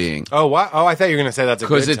mental being. Oh, what? Oh, I thought you were going to say that's a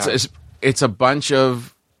good Because time. it's a bunch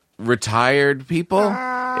of retired people.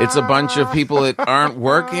 It's a bunch of people that aren't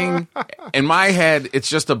working. In my head, it's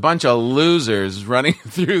just a bunch of losers running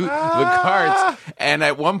through the carts. And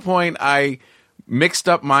at one point, I mixed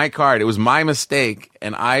up my card. It was my mistake.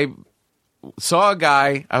 And I saw a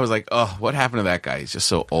guy. I was like, oh, what happened to that guy? He's just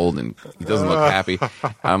so old and he doesn't look happy.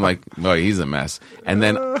 I'm like, boy, he's a mess. And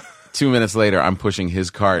then 2 minutes later, I'm pushing his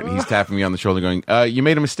cart. And he's tapping me on the shoulder going, you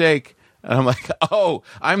made a mistake. And I'm like, oh,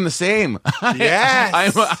 I'm the same.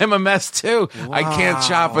 Yes. I'm a mess too. I can't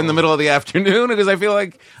shop in the middle of the afternoon because I feel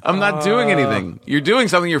like I'm not doing anything. You're doing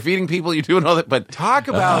something. You're feeding people. You're doing all that. But Talk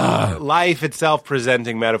about life itself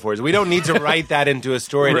presenting metaphors. We don't need to write that into a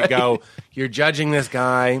story to go, you're judging this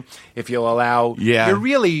guy. If you'll allow,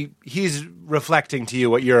 he's reflecting to you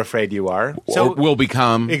what you're afraid you are. or will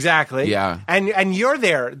become. Exactly. Yeah. And you're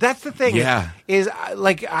there. That's the thing. Yeah. Is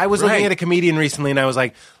like I was looking Right. at a comedian recently and I was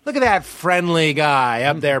like, look at that friendly guy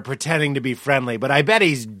up there pretending to be friendly, but I bet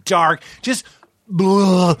he's dark. Just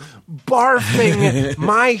barfing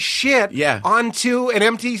my shit onto an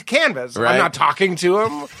empty canvas. Right. I'm not talking to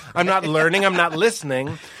him. I'm not learning. I'm not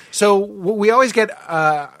listening. So we always get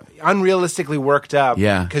unrealistically worked up.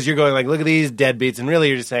 Yeah. Because you're going like, look at these deadbeats. And really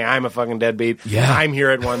you're just saying, I'm a fucking deadbeat. Yeah. I'm here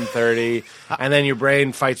at 1:30. And then your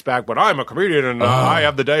brain fights back, but I'm a comedian and I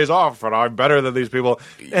have the days off and I'm better than these people.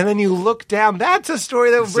 And then you look down. That's a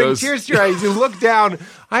story that will bring tears to your eyes. You look down.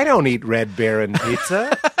 I don't eat Red Baron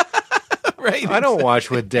pizza. Right. I don't watch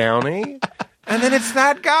with Downey. And then it's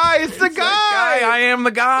that guy. It's the guy. I am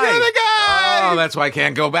the guy. You're the guy. Oh, that's why I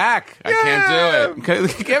can't go back. I can't do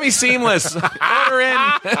it. Get me seamless. Order in.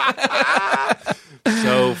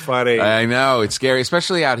 So funny. I know. It's scary,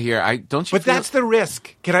 especially out here. Don't you But feel- that's the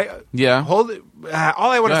risk. Can I hold it?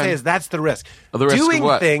 All I want to Go say ahead. is that's the risk. Oh, the risk of Doing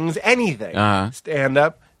what? things, anything. Uh-huh. Stand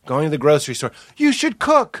up, going to the grocery store. You should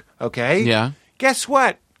cook, okay? Yeah. Guess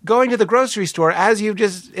what? Going to the grocery store, as you've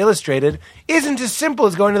just illustrated, isn't as simple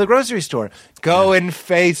as going to the grocery store. Go and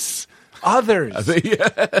face others.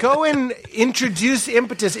 Go and introduce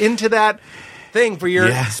impetus into that thing for your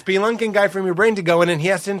spelunking guy from your brain to go in, and he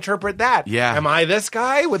has to interpret that. Yeah. Am I this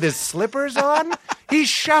guy with his slippers on? He's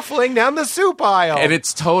shuffling down the soup aisle. And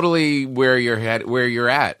it's totally where you're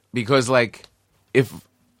at, because like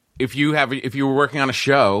if you were working on a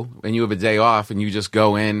show and you have a day off and you just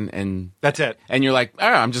go in and that's it, and you're like,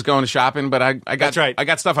 I'm just going shopping, but I got That's right. I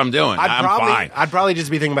got stuff I'm doing. I'm fine. I'd probably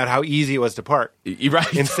just be thinking about how easy it was to park.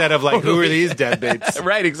 Right. Instead of like, who are these deadbeats?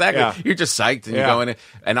 Right, exactly. Yeah. You're just psyched and Yeah. you go in,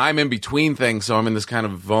 and I'm in between things, so I'm in this kind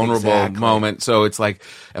of vulnerable moment. So it's like,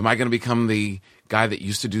 am I going to become the guy that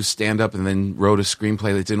used to do stand-up and then wrote a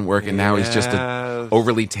screenplay that didn't work, and now he's just a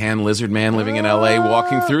overly tan lizard man living in L.A.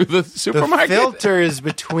 walking through the supermarket? The filters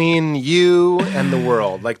between you and the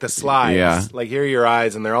world, like the slides. Yeah. Like here are your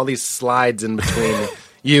eyes, and there are all these slides in between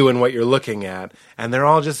you and what you're looking at, and they're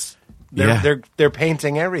all just they're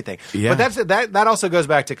painting everything. Yeah. But that also goes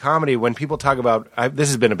back to comedy when people talk about. This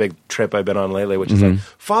has been a big trip I've been on lately, which is like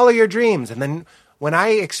follow your dreams, and then when I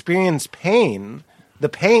experience pain. The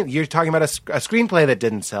pain, you're talking about a screenplay that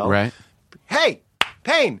didn't sell. Right. Hey,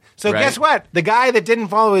 pain. So Right. guess what? The guy that didn't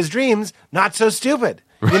follow his dreams, not so stupid.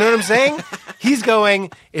 You know what I'm saying? He's going,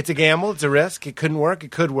 it's a gamble, it's a risk, it couldn't work, it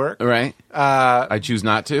could work. Right. I choose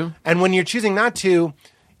not to. And when you're choosing not to,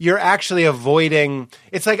 you're actually avoiding.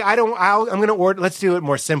 It's like I'm going to order. Let's do it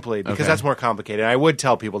more simply because Okay. that's more complicated. I would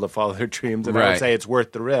tell people to follow their dreams, and I Right. would say it's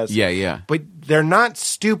worth the risk. Yeah. But they're not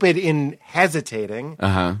stupid in hesitating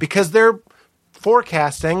Uh-huh. because they're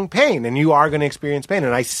forecasting pain, and you are going to experience pain.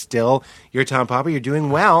 And you're Tom Papa, you're doing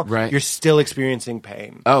well. Right. You're still experiencing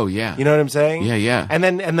pain. Oh, yeah. You know what I'm saying? Yeah. And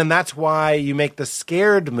then that's why you make the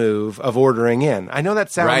scared move of ordering in. I know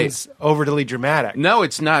that sounds overly dramatic. No,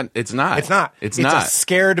 it's not. It's not. It's not. It's a not.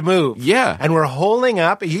 scared move. Yeah. And we're holding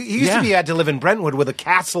up. You used to be had to live in Brentwood with a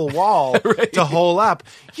castle wall to hole up.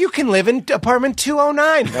 You can live in apartment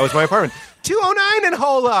 209. That was my apartment. 209 and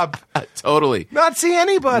hole up. Totally. Not see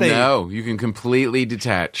anybody. No, you can completely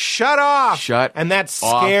detach. Shut off. Shut And that's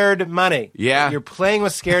off. scared money. Yeah. You're playing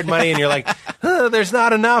with scared money and you're like, there's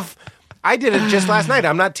not enough. I did it just last night.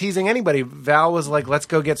 I'm not teasing anybody. Val was like, let's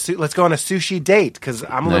go on a sushi date because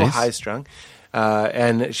I'm a little Nice. high strung.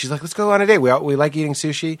 And she's like, let's go on a date. We like eating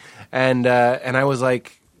sushi. And I was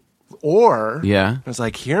like, Yeah. I was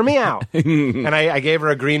like, hear me out. And I gave her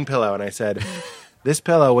a green pillow and I said, this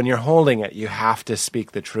pillow, when you're holding it, you have to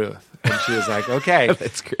speak the truth. And she was like, okay.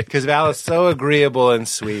 That's great. Because Val is so agreeable and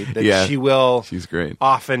sweet that Yeah. she will She's great.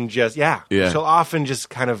 often just, Yeah. she'll often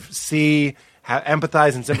just kind of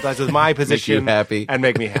empathize and sympathize with my position. happy. And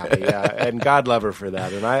make me happy, yeah. And God love her for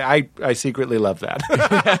that. And I secretly love that.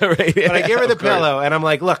 Right. But I gave her the pillow and I'm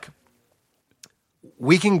like, look,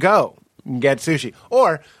 we can go and get sushi.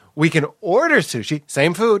 Or we can order sushi,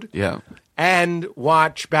 same food. Yeah. And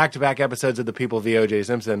watch back-to-back episodes of The People v. O.J.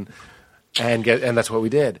 Simpson, and that's what we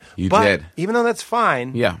did. You but did. Even though that's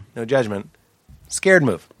fine, Yeah. no judgment. Scared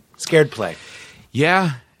move, scared play.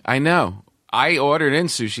 Yeah, I know. I ordered in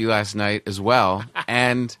sushi last night as well,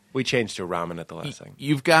 and We changed to ramen at the last thing.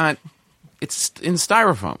 you've got it's in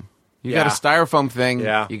styrofoam. You got a Yeah. styrofoam thing.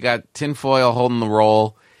 Yeah. You got tinfoil holding the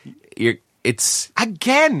roll. It's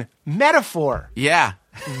Again, metaphor, yeah,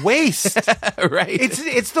 waste. right.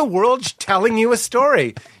 It's the world telling you a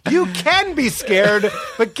story. You can be scared,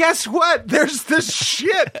 but guess what? There's this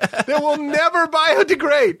shit that will never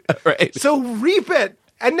biodegrade. Right. So reap it.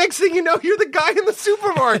 And next thing you know, you're the guy in the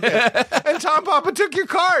supermarket, and Tom Papa took your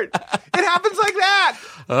cart. It happens like that.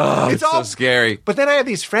 oh, it's so scary. But then I have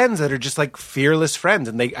these friends that are just like fearless friends,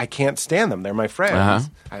 and I can't stand them. They're my friends.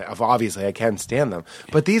 Obviously, I can stand them.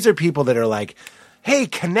 But these are people that are like, hey,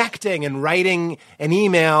 connecting and writing an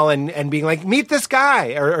email and being like, meet this guy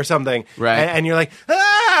or something. Right. And you're like,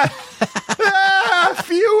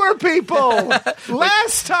 fewer people.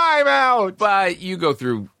 Last time out. But you go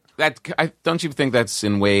through that. Don't you think that's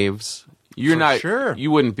in waves? You're For not sure.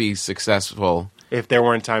 You wouldn't be successful. If there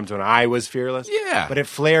weren't times when I was fearless. Yeah. But it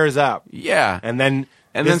flares up. Yeah, And then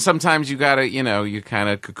sometimes you gotta, you kind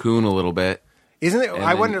of cocoon a little bit. Isn't it?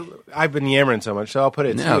 I then- wonder. I've been yammering so much, so I'll put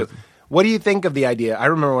it No. to you. What do you think of the idea? I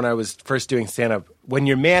remember when I was first doing stand up, when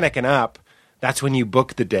you're mannequin up, that's when you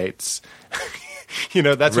book the dates.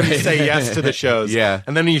 That's when you say yes to the shows. Yeah.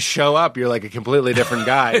 And then when you show up, you're like a completely different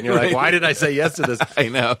guy. And you're like, why did I say yes to this? I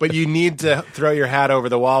know. But you need to throw your hat over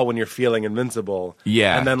the wall when you're feeling invincible.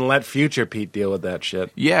 Yeah. And then let future Pete deal with that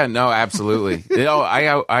shit. Yeah, no, absolutely.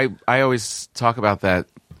 I always talk about that.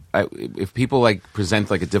 If people like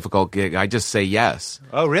present like a difficult gig, I just say yes.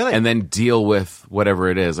 Oh, really? And then deal with whatever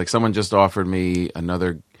it is. Like someone just offered me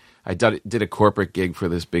another. I did a corporate gig for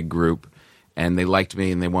this big group, and they liked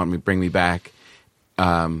me and they want me to bring me back.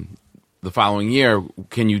 The following year,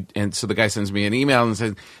 can you? And so the guy sends me an email and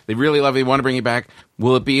says they really love you, want to bring you back.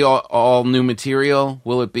 Will it be all new material?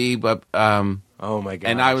 Will it be? But oh my god!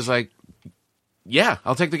 and I was like, yeah,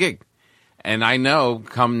 I'll take the gig. And I know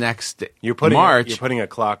come next March, you're putting a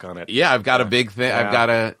clock on it. yeah, I've got a big thing. Yeah. I've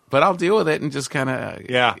got but I'll deal with it and just kind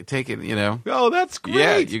of take it. Oh, that's great.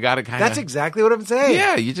 Yeah, you got to kind of. That's exactly what I'm saying.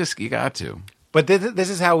 Yeah, you got to. But this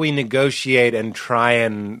is how we negotiate and try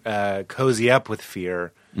and cozy up with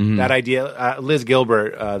fear. Mm-hmm. That idea, Liz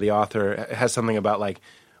Gilbert, the author, has something about like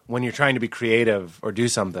when you're trying to be creative or do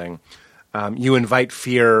something, you invite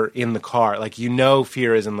fear in the car. Like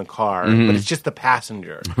fear is in the car, but it's just the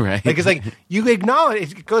passenger. Right. Like it's like you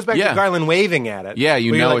acknowledge. It goes back Yeah. to Garland waving at it. Yeah,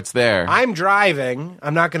 you where you're know like, it's there. I'm driving.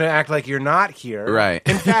 I'm not going to act like you're not here. Right.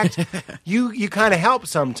 In fact, you kind of help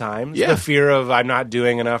sometimes. Yeah. The fear of I'm not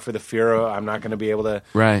doing enough, or the fear of I'm not going to be able to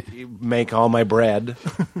Right. make all my bread.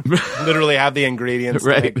 Literally have the ingredients to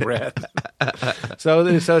Right. make bread. So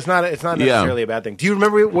it's not necessarily a bad thing. Do you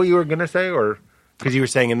remember what you were going to say, or because you were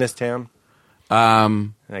saying in this town?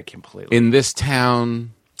 I completely. In this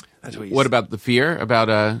town, That's what you what said. about the fear about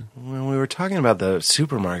When we were talking about the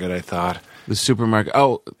supermarket, I thought. the supermarket?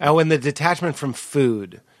 Oh, Oh, and the detachment from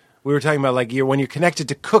food. We were talking about like when you're connected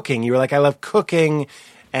to cooking. You were like, I love cooking.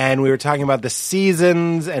 And we were talking about the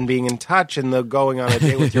seasons and being in touch and the going on a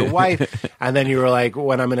date with your wife. And then you were like,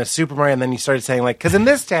 when I'm in a supermarket. And then you started saying like, because in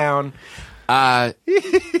this town.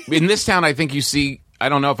 in this town, I think you see. I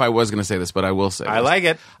don't know if I was going to say this, but I will say. I this. like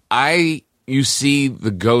it. You see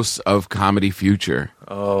the ghosts of Comedy Future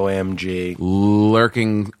OMG.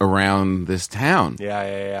 lurking around this town.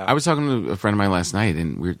 Yeah. I was talking to a friend of mine last night,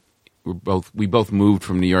 and we both moved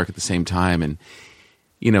from New York at the same time, and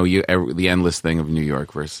the endless thing of New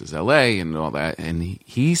York versus L.A. and all that. And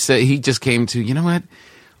he said he just came to what,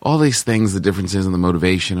 all these things, the differences and the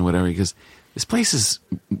motivation and whatever. Because this place is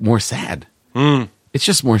more sad. it's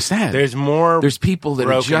just more sad. There's more. There's people that are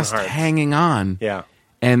broken just hearts. hanging on. Yeah.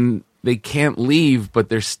 And they can't leave, but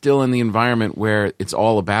they're still in the environment where it's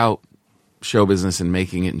all about show business and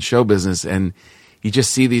making it in show business. And you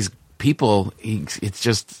just see these people. It's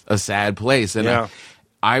just a sad place. And Yeah.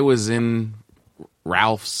 I was in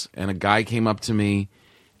Ralph's, and a guy came up to me.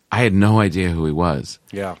 I had no idea who he was.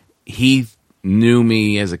 Yeah. He knew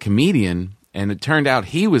me as a comedian, and it turned out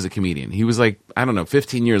he was a comedian. He was like, I don't know,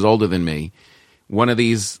 15 years older than me. One of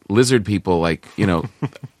these lizard people, like, you know,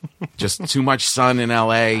 just too much sun in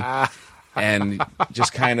LA. And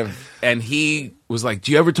just kind of, and he was like,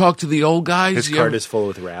 "Do you ever talk to the old guys?" His cart is full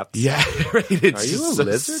with rats. Yeah, right. It's Are you just a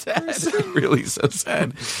lizard sad. Really so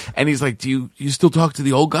sad. And he's like, "Do you still talk to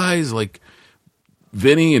the old guys like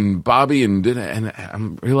Vinny and Bobby?" And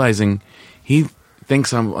I'm realizing he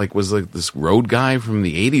thinks I'm like was like this road guy from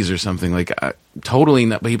the '80s or something. Like totally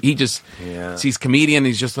not. But he just sees comedian.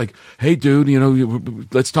 He's just like, "Hey, dude, you know,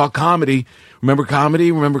 let's talk comedy. Remember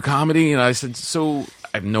comedy? Remember comedy?" And I said, "So."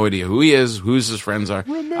 I have no idea who he is, who his friends are.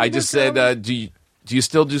 I just said, do you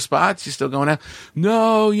still do spots? You still going out?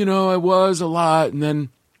 No, you know, I was a lot. And then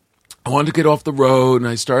I wanted to get off the road, and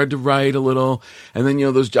I started to write a little. And then, you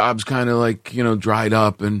know, those jobs kind of like, you know, dried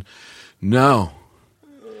up. And no.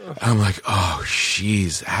 I'm like, oh,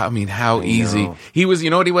 jeez. How easy. know. He was, you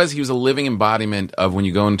know what he was? He was a living embodiment of when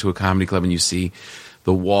you go into a comedy club and you see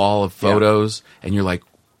the wall of photos, and you're like,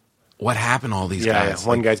 what happened to all these guys?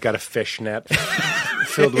 One guy's got a fishnet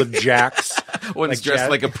filled with jacks. One's like dressed jazz-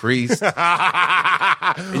 like a priest.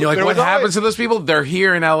 And you're like, There what was happens to those people? They're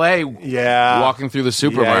here in L.A. Walking through the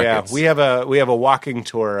supermarkets. Yeah. We have a walking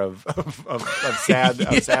tour of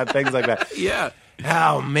sad sad things like that. Yeah.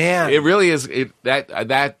 Oh man, It really is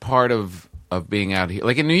that part of being out here.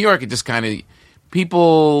 Like in New York, it just kind of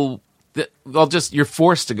people they'll just you're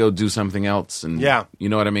forced to go do something else, and you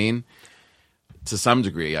know what I mean. To some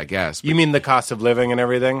degree, I guess. You mean the cost of living and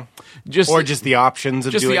everything, or just the options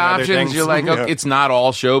of just doing the other options. things? You're like, okay, it's not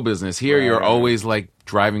all show business. Here, you're Right. always like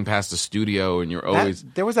driving past a studio, and you're always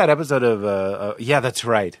There was that episode of that's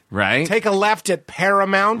right. right. Take a left at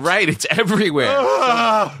Paramount. Right, it's everywhere.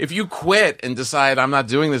 So if you quit and decide I'm not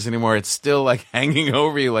doing this anymore, it's still like hanging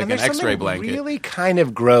over you like And an there's X-ray something blanket. really kind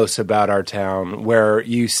of gross about our town, where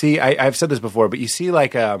you see. I've said this before, but you see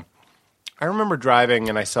like a. I remember driving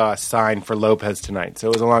and I saw a sign for Lopez Tonight. So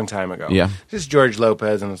it was a long time ago. Yeah. This is George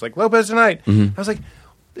Lopez, and it's like, Lopez Tonight. Mm-hmm. I was like,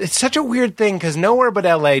 it's such a weird thing because nowhere but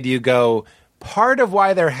LA do you go, part of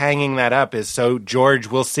why they're hanging that up is so George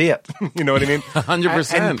will see it. You know what I mean?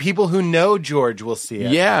 100%. And people who know George will see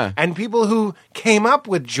it. Yeah. And people who came up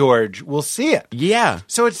with George will see it. Yeah.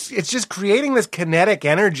 So it's just creating this kinetic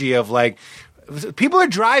energy of like, people are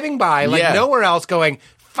driving by like Yeah. nowhere else going,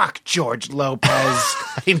 fuck George Lopez.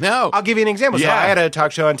 I know. I'll give you an example. So Yeah. I had a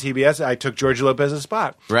talk show on TBS. I took George Lopez's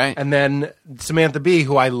spot. Right. And then Samantha Bee,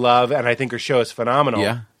 who I love and I think her show is phenomenal.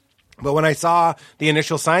 Yeah. But when I saw the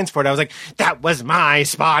initial signs for it, I was like, that was my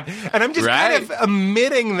spot. And I'm just kind Right. of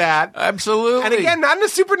emitting that. Absolutely. And again, not in a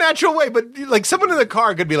supernatural way, but like someone in the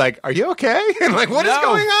car could be like, are you okay? And like, what is No,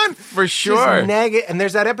 going on? for Just sure. And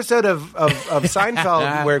there's that episode of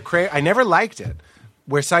Seinfeld where I never liked it.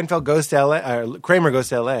 Where Seinfeld goes to LA, Kramer goes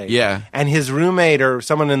to LA. Yeah. And his roommate or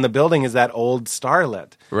someone in the building is that old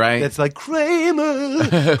starlet. Right. It's like, Kramer,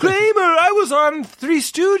 I was on Three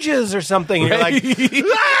Stooges or something. And you're like,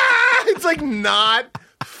 ah! It's like not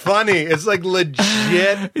funny. It's like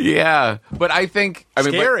legit. Yeah, but I think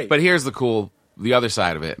Scary. But here's the other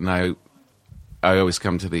side of it, and I always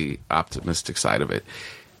come to the optimistic side of it.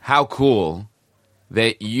 How cool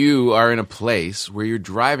that you are in a place where you're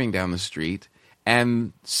driving down the street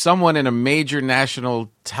and someone in a major national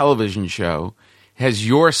television show has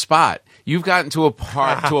your spot. You've gotten to a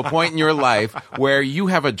point in your life where you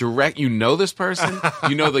have a direct. You know this person.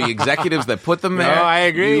 You know the executives that put them there. No, I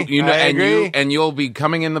agree. You know, I agree. and you'll be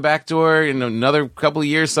coming in the back door in another couple of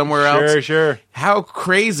years somewhere else. Sure. How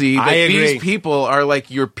crazy that I agree. these people are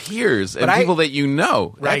like your peers and But people that you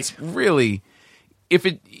know. Right. That's really, if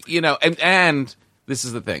it, you know, and this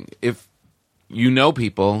is the thing. If you know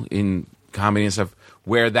people in comedy and stuff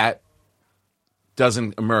where that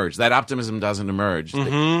doesn't emerge, that optimism doesn't emerge.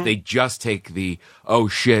 They just take the, oh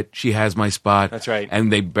shit, she has my spot. That's right.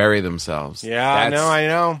 And they bury themselves. Yeah, I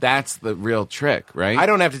know. That's the real trick, right? I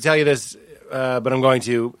don't have to tell you this, but I'm going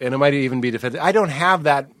to, and it might even be defensive. I don't have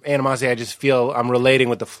that animosity. I just feel I'm relating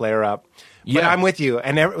with the flare up. But Yeah. I'm with you.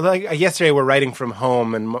 And like yesterday, we're writing from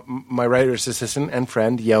home, and my writer's assistant and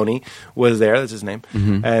friend Yoni was there. That's his name.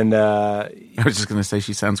 And I was just going to say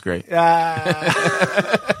she sounds great.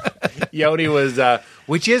 Yoni was,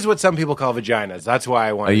 which is what some people call vaginas. That's why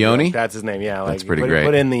I wanted A Yoni? That's his name. Yeah, That's pretty put, great.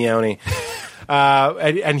 Put in the Yoni.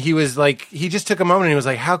 And he was like, he just took a moment and he was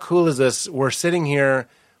like, how cool is this? We're sitting here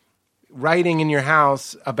writing in your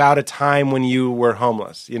house about a time when you were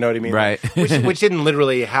homeless. You know what I mean? Right. Which didn't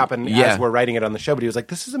literally happen Yeah. as we're writing it on the show, but he was like,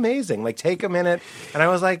 this is amazing. Like, take a minute. And I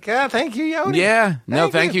was like, thank you, Yoni. Yeah. No,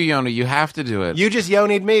 thank you, Yoni. You have to do it. You just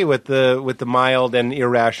Yoni'd me with the mild and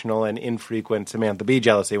irrational and infrequent Samantha Bee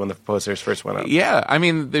jealousy when the posters first went up. Yeah, I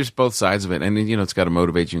mean, there's both sides of it, and it's got to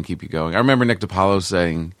motivate you and keep you going. I remember Nick DiPaolo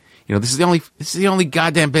saying, this is the only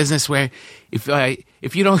goddamn business where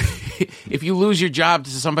if you lose your job to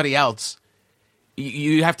somebody else,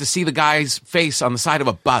 you have to see the guy's face on the side of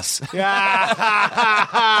a bus.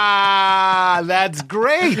 That's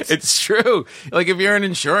great. It's true. Like, if you're in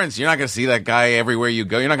insurance, you're not going to see that guy everywhere you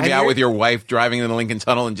go. You're not going to be out with your wife driving in the Lincoln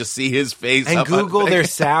Tunnel and just see his face. And Google their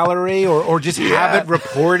salary or just have it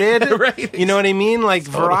reported. Right. You know what I mean? Like,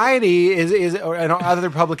 Variety and other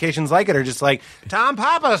publications like it are just like, Tom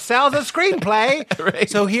Papa sells a screenplay. Right.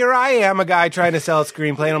 So here I am, a guy trying to sell a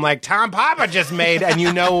screenplay, and I'm like, Tom Papa just made, and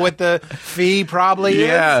you know what the fee probably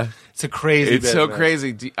is? It's a crazy It's so business.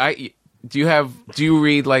 crazy. Do you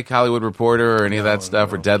read like Hollywood Reporter or any of that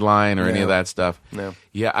stuff or Deadline or any of that stuff? No.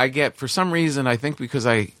 Yeah, I get, for some reason, I think because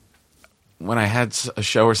when I had a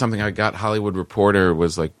show or something, I got Hollywood Reporter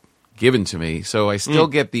was like given to me. So I still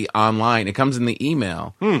get the online. It comes in the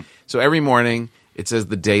email. So every morning it says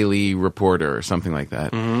the Daily Reporter or something like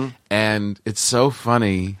that. And it's so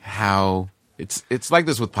funny how it's like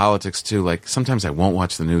this with politics too. Like, sometimes I won't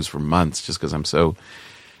watch the news for months just because I'm so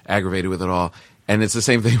aggravated with it all. And it's the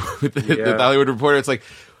same thing with the Hollywood Reporter. It's like,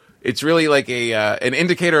 it's really like an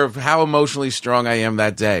indicator of how emotionally strong I am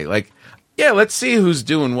that day. Like, yeah, let's see who's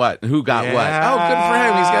doing what and who got what. Oh, good for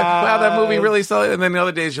him. He's got, wow, that movie really solid. And then the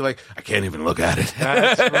other days you're like, I can't even look at it.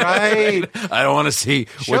 That's right. I don't want to see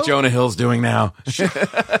what Jonah Hill's doing now.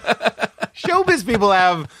 Showbiz people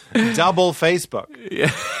have double Facebook.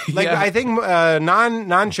 Like, I think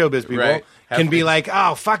non-showbiz people Right. can be like,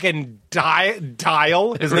 oh, fucking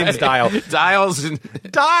Dial. His name's Dial. Dial's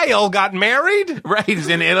Dial got married? right. He's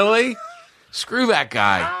in Italy. Screw that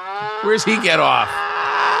guy. Where's he get off?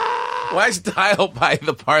 Why is Dial by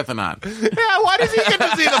the Parthenon? Yeah, why does he get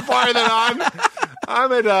to see the Parthenon?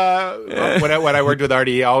 I'm at when I worked with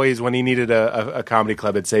Artie, he always, when he needed a comedy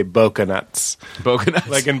club, it'd say Boca Nuts. Boca Nuts.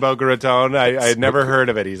 Like in Boca Raton. I had never heard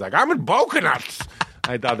of it. He's like, I'm in Boca Nuts.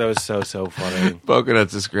 I thought that was so funny. Boca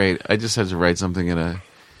Nuts is great. I just had to write something in a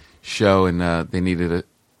show, and they needed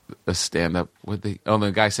a stand-up.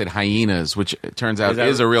 The guy said Hyenas, which it turns out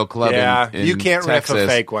is a real club in you can't Texas. riff a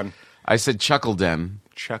fake one. I said Chuckle Den.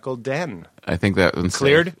 Chuckle Den. I think that one's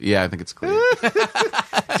Cleared? safe. Yeah, I think it's cleared.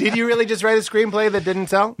 Did you really just write a screenplay that didn't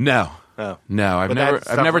sell? No. Oh. No, I've But never that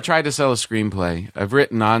stuff- never tried to sell a screenplay. I've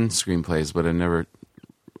written non-screenplays, but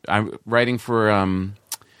I'm writing for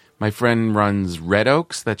my friend runs Red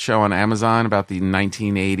Oaks, that show on Amazon about the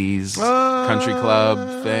 1980s country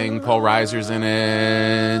club thing. Paul Reiser's in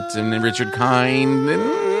it, and then Richard Kind.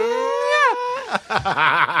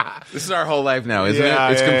 This is our whole life now, isn't Yeah,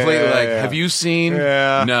 it? It's yeah, completely yeah, like, yeah. have you seen?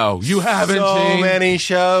 Yeah. No, you haven't So seen. many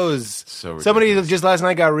shows. So Somebody ridiculous. just last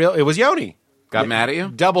night got real. It was Yoni. Got mad at you?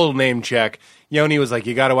 Double name check. Yoni was like,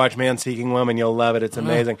 you got to watch Man Seeking Woman. You'll love it. It's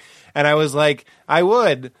amazing. And I was like, I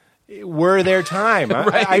would. Were there time.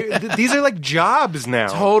 These are like jobs now.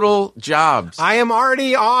 Total jobs. I am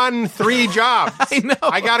already on 3 jobs. I know.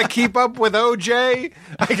 I got to keep up with OJ.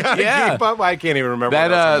 I got to keep up. I can't even remember what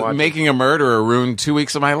else I'm That watching. Making a Murderer ruined 2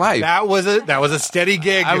 weeks of my life. That was a steady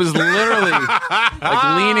gig. I was literally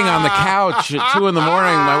like leaning on the couch at 2 a.m.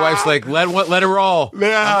 My wife's like, let it roll.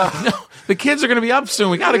 Yeah. No, the kids are going to be up soon.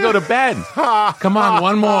 We got to go to bed. Come on,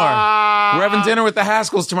 one more. We're having dinner with the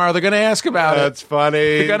Haskells tomorrow. They're going to ask about That's funny.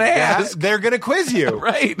 They're going to ask. They're going to quiz you.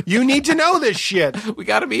 Right. You need to know this shit. We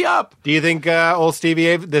got to be up. Do you think old Stevie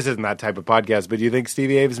Aves, this isn't that type of podcast, but do you think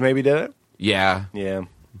Stevie Aves maybe did it? Yeah. Yeah.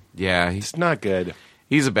 Yeah. It's not good.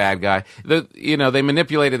 He's a bad guy. They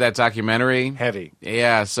manipulated that documentary. Heavy.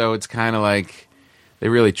 Yeah, so it's kind of like they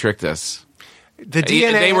really tricked us. The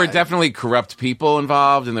DNA. They were definitely corrupt people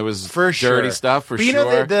involved, and there was for sure. dirty stuff, for but sure. you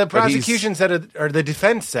know, the But he's- prosecution said it, or the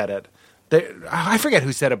defense said it. I forget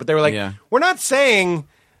who said it, but they were like, Yeah. we're not saying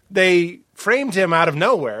they framed him out of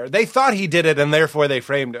nowhere. They thought he did it, and therefore they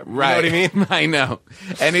framed him. Right. You know what I mean? I know.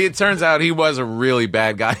 And it turns out he was a really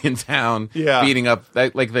bad guy in town. Yeah. Beating up,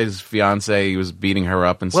 like his fiance, he was beating her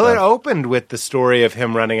up and Well, it stuff. opened with the story of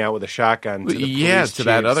him running out with a shotgun to the police to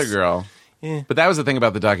that chiefs. other girl. Yeah. But that was the thing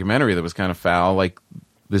about the documentary that was kind of foul. Like,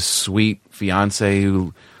 this sweet fiance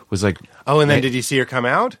who was like, Oh, and then did you see her come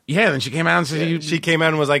out? yeah. Then she came out and said, She came out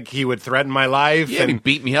and was like, he would threaten my life. yeah, and he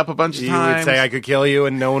beat me up a bunch of he times. would say I could kill you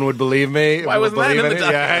and no one would believe me. Why wasn't that believe in the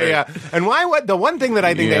it. Yeah. And what the one thing that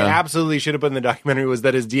I think they Yeah. absolutely should have put in the documentary was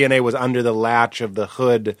that his DNA was under the latch of the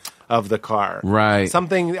hood of the car. Right.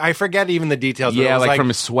 Something, I forget even the details. but Yeah, it was like from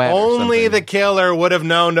his sweat or Only something. the killer would have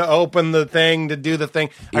known to open the thing, to do the thing.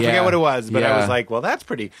 I Yeah. forget what it was, but I Yeah. was like, well, that's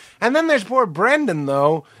pretty. And then there's poor Brendan,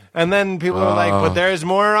 though. And then people are like, but there's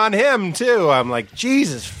more on him, too. I'm like,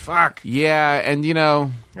 Jesus, fuck. yeah, and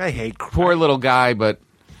I hate poor little guy, but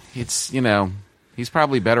it's he's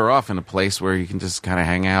probably better off in a place where you can just kind of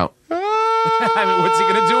hang out. I mean, what's he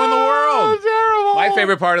going to do in the world? Terrible. My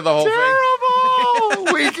favorite part of the whole thing.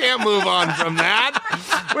 Terrible. We can't move on from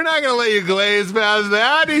that. We're not going to let you glaze past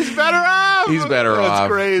that. He's better off. He's better off.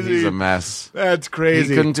 That's crazy. He's a mess. That's He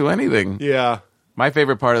crazy. couldn't do anything. Yeah. My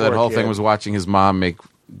favorite part of that Poor whole kid. thing was watching his mom make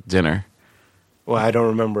dinner. Well, I don't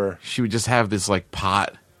remember. She would just have this like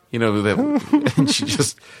pot, that, and she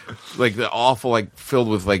just like the awful like filled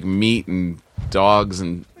with like meat and dogs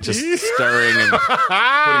and just stirring and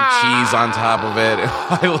putting cheese on top of it.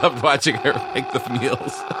 I loved watching her make the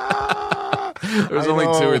meals. There was I only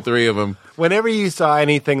know. 2 or 3 of them. Whenever you saw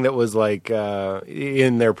anything that was like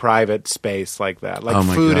in their private space like that, like Oh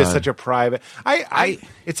my food is God. such a private.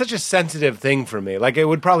 It's such a sensitive thing for me. Like it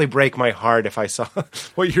would probably break my heart if I saw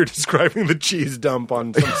what you're describing, the cheese dump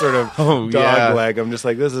on some sort of dog yeah. leg. I'm just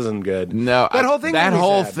like, this isn't good. No, that whole thing. That made me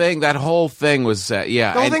whole sad. thing. That whole thing was sad.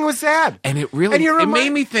 Yeah, The whole thing was sad, and it really And you're it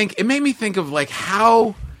made me think. It made me think of like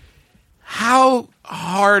how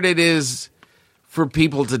hard it is for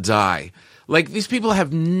people to die. Like these people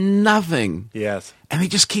have nothing. Yes. And they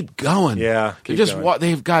just keep going. Yeah, They keep just going.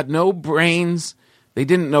 they've got no brains. They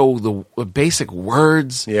didn't know the basic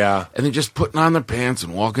words. Yeah. And they're just putting on their pants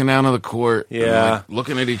and walking down to the court. and, Yeah. like,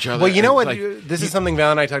 looking at each other. Well, you know and, what? like, This is something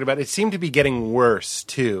Val and I talked about. It seemed to be getting worse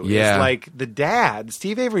too. Yeah. It's like the dad,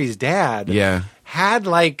 Steve Avery's dad, Yeah. had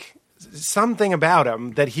like something about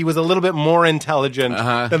him that he was a little bit more intelligent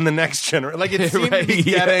than the next generation. Like it seemed to be Right,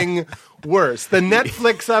 yeah. getting worse. The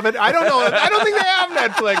Netflix of it, I don't know. I don't think they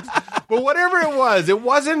have Netflix. But whatever it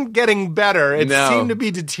wasn't getting better. It No. seemed to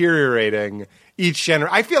be deteriorating each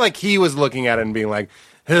generation. I feel like he was looking at it and being like,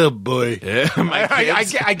 oh boy.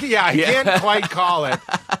 I can't quite call it,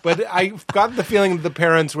 but I got the feeling that the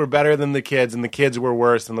parents were better than the kids, and the kids were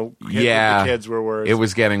worse, and the kids were worse. It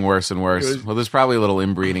was getting worse and worse. It was- Well, there's probably a little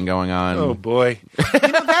inbreeding going on. Oh boy,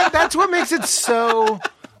 that's what makes it so.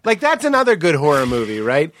 Like that's another good horror movie,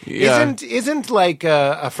 right? Yeah. Isn't like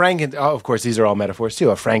a Franken? Oh, of course, these are all metaphors too.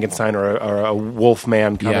 A Frankenstein or a wolf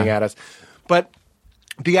man coming Yeah. at us, but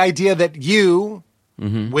the idea that you.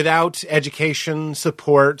 Mm-hmm. Without education,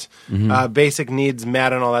 support, basic needs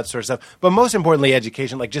met, and all that sort of stuff. But most importantly,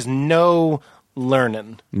 education, like just no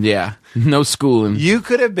learning. Yeah. No schooling. You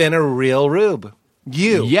could have been a real Rube.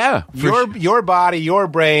 You. Yeah, for Your body, your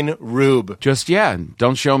brain, Rube. Just,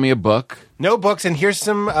 don't show me a book. No books, and here's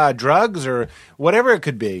some drugs or whatever it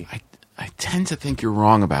could be. I tend to think you're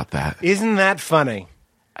wrong about that. Isn't that funny?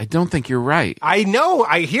 I don't think you're right. I know,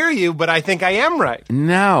 I hear you, but I think I am right.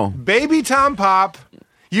 No. Baby Tom Pop,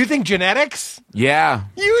 you think genetics? Yeah,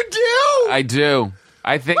 You do? I do.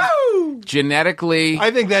 I think Woo! genetically,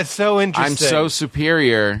 I think that's so I'm interesting. so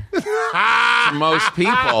superior to most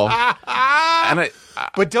people. And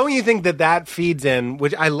But don't you think that feeds in?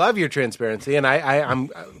 Which I love your transparency, and I'm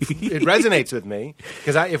it resonates with me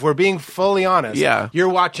because if we're being fully honest, Yeah. you're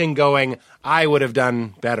watching, going, I would have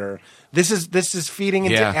done better. This is feeding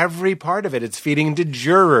into Yeah. every part of it. It's feeding into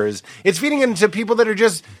jurors. It's feeding into people that are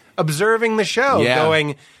just observing the show, Yeah.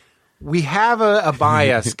 going. We have a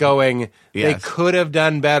bias going, they Yes. could have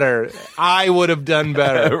done better. I would have done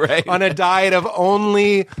better. Right. On a diet of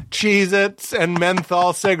only Cheez-Its and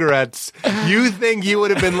menthol cigarettes. You think you would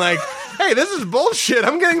have been like, hey, this is bullshit.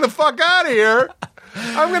 I'm getting the fuck out of here.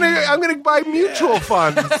 I'm gonna buy mutual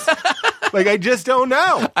funds. Like, I just don't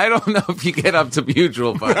know. I don't know if you get up to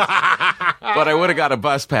mutual funds, but I would have got a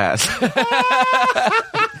bus pass.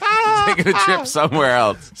 Taking a trip somewhere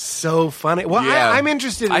else. So funny. Well, Yeah. I'm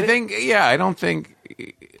interested in I don't think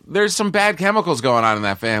there's some bad chemicals going on in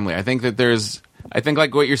that family. I think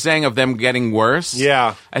like what you're saying of them getting worse.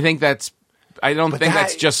 Yeah. I think I don't think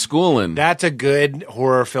that's just schooling. That's a good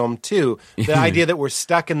horror film too. The idea that we're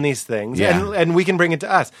stuck in these things, Yeah. and we can bring it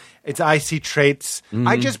to us. It's I see traits.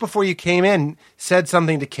 I just before you came in said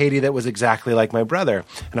something to Katie that was exactly like my brother,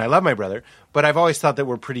 and I love my brother, but I've always thought that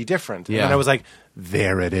we're pretty different. Yeah. And I was like,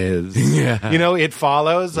 there it is. Yeah. You know, it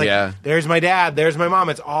follows. Like, Yeah. there's my dad. There's my mom.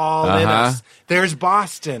 It's all in Uh-huh. us. There's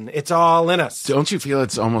Boston. It's all in us. Don't you feel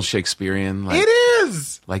it's almost Shakespearean? Like, It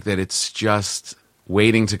is. like that it's just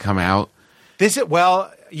waiting to come out.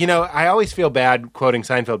 I always feel bad quoting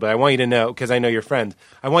Seinfeld, but I want you to know, because I know you're friends,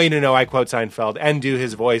 I want you to know I quote Seinfeld and do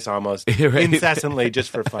his voice almost incessantly just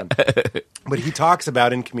for fun. But he talks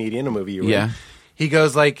about in Comedian, a movie you read, he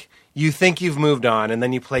goes like, you think you've moved on, and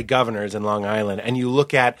then you play governors in Long Island, and you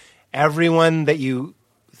look at everyone that you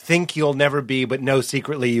think you'll never be, but know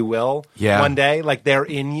secretly you will one day, like they're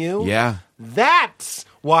in you. Yeah. That's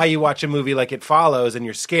why you watch a movie like It Follows and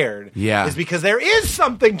you're scared. Yeah. Is because there is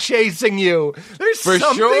something chasing you. There's For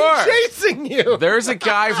something sure. chasing you. There's a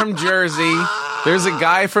guy from Jersey. There's a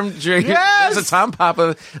guy from Jersey. Yes. There's a Tom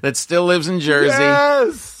Papa that still lives in Jersey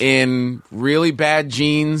Yes. in really bad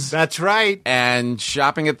jeans That's right. and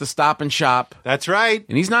shopping at the Stop and Shop. That's right.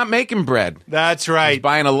 And he's not making bread. That's He's right.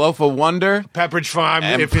 buying a loaf of Wonder. Pepperidge Farm,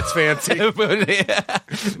 if it's fancy.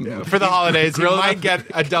 For the holidays, you Grilling might up- get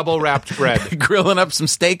a double wrapped bread. Grilling up some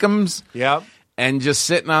steakums Yep. and just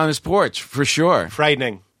sitting on his porch for sure.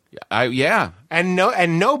 Frightening. Yeah. And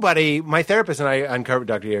nobody, my therapist and I uncovered,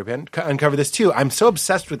 Dr. Yerpin, uncover this too. I'm so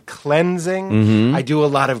obsessed with cleansing. Mm-hmm. I do a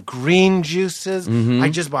lot of green juices. I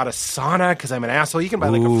just bought a sauna because I'm an asshole. You can buy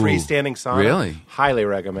like a freestanding sauna. Really? Highly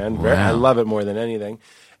recommend. Wow. I love it more than anything.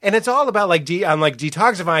 And it's all about like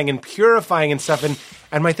detoxifying and purifying and stuff.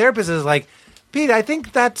 And my therapist is like, Pete, I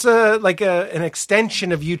think that's an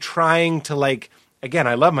extension of you trying to like, again,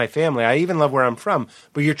 I love my family. I even love where I'm from.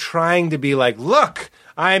 But you're trying to be like, look,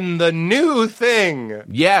 I'm the new thing.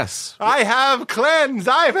 Yes. I have cleansed.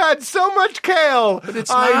 I've had so much kale. But it's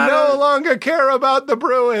I not no longer care about the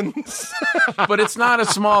Bruins. But it's not a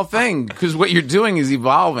small thing because what you're doing is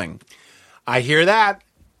evolving. I hear that.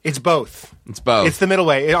 It's both. It's both. It's the middle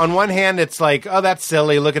way. On one hand, it's like, oh, that's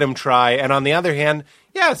silly. Look at him try. And on the other hand,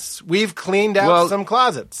 yes, we've cleaned out some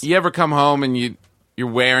closets. You ever come home and you're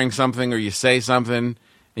wearing something or you say something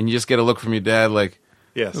and you just get a look from your dad like,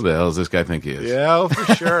 Yes. who the hell does this guy think he is? Yeah,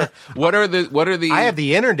 for sure. What are the I have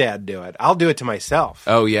the inner dad do it. I'll do it to myself.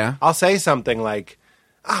 Oh yeah? I'll say something like,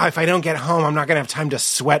 if I don't get home, I'm not going to have time to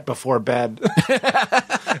sweat before bed.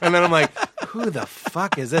 And then I'm like, who the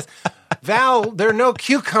fuck is this? Val, there are no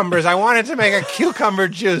cucumbers. I wanted to make a cucumber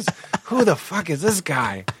juice. Who the fuck is this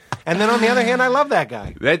guy? And then on the other hand, I love that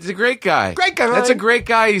guy. That's a great guy. Great guy. That's a great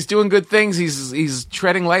guy. He's doing good things. He's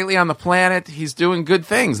treading lightly on the planet. He's doing good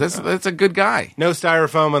things. That's a good guy. No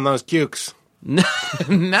styrofoam on those cukes.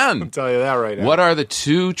 None. I'll tell you that right now. What are the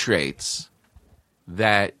two traits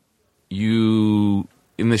that you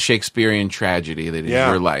in the Shakespearean tragedy that is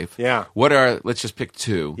your life? Yeah. What are? Let's just pick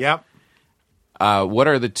two. Yep. What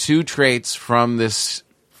are the two traits from this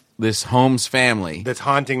Holmes family That's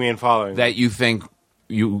haunting me and following me. that you think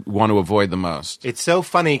you want to avoid the most? It's so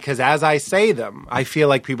funny because as I say them, I feel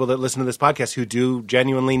like people that listen to this podcast who do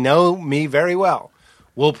genuinely know me very well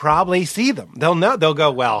will probably see them. They'll know. They'll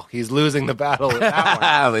go, well, he's losing the battle with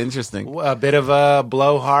that one. Interesting. A bit of a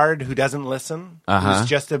blowhard who doesn't listen. Who's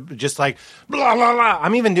just like blah blah blah.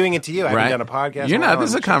 I'm even doing it to you. I haven't Right. done a podcast. You're not. on This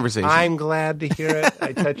is a conversation. I'm glad to hear it.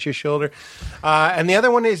 I touch your shoulder. And the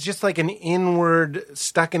other one is just like an inward,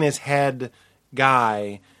 stuck in his head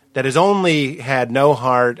guy that has only had no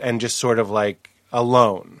heart and just sort of like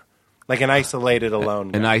alone, like an isolated alone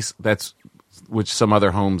guy. That's which some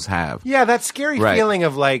other homes have. Yeah, that scary Right. feeling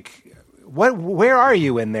of like, where are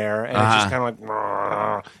you in there? And it's just kind of like,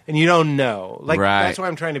 "Rrr," and you don't know. Like Right. that's why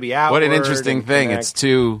I'm trying to be outward. What an interesting and thing. connect. It's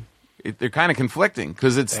two. They're kind of conflicting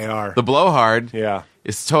because it's They are. the blowhard. Yeah,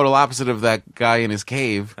 It's total opposite of that guy in his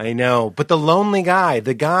cave. I know. But the lonely guy,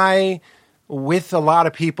 the guy with a lot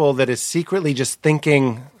of people that is secretly just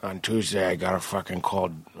thinking, on Tuesday I gotta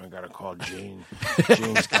call Gene.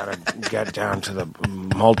 Gene's gotta get down to the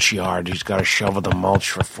mulch yard. He's gotta shovel the mulch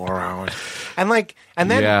for 4 hours. And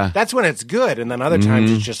then Yeah. that's when it's good. And then other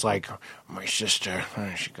times it's just like, my sister,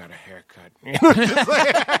 she got a haircut. You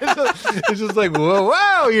know, it's just like,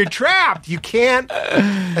 whoa, you're trapped. You can't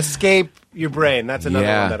escape your brain. That's another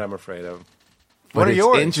Yeah. one that I'm afraid of. But What are it's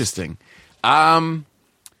yours? Interesting.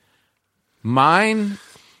 Mine,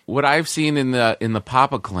 what I've seen in the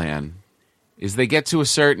Papa clan is they get to a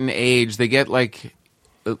certain age, they get like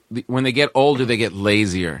when they get older, they get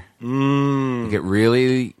lazier. They get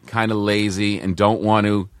really kind of lazy and don't want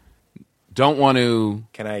to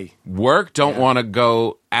Can I? work, don't want to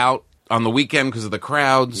go out on the weekend because of the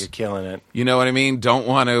crowds. You're killing it. You know what I mean? Don't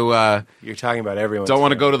want to You're talking about everyone. don't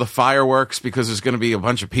want to go to the fireworks because there's going to be a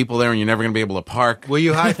bunch of people there and you're never going to be able to park. Will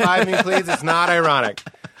you high five me, please? It's not ironic.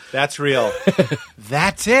 That's real.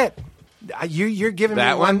 That's it. You're giving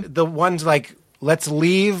That me one? the ones like, let's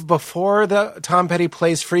leave before the Tom Petty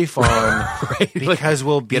plays Freeform because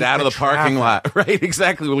we'll Get out of the parking lot. Right,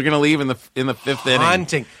 exactly. We're going to leave in the fifth inning.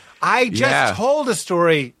 Haunting. I just told a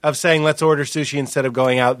story of saying let's order sushi instead of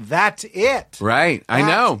going out. That's it. Right. I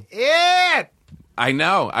know. It. I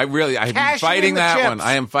know. I'm Cash fighting in the that chips. one.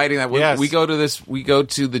 I am fighting that one. Yes. We go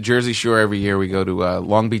to the Jersey Shore every year. We go to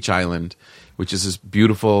Long Beach Island, which is this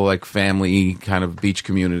beautiful, like, family kind of beach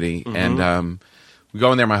community. And we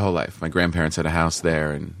go in there my whole life. My grandparents had a house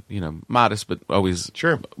there, and, modest, but always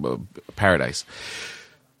paradise.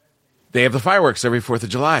 They have the fireworks every 4th of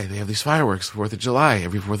July. They have these fireworks, 4th of July.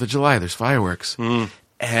 Every 4th of July, there's fireworks.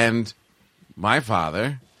 And my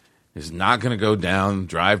father is not going to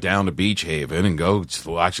drive down to Beach Haven and go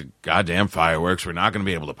watch a goddamn fireworks. We're not going to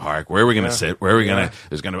be able to park. Where are we going to sit? Where are we going to?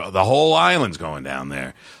 There's going to the whole island's going down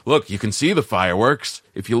there. Look, you can see the fireworks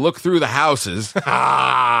if you look through the houses. 5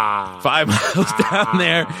 miles down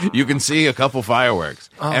there, you can see a couple fireworks.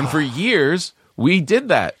 And for years, we did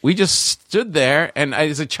that. We just stood there, and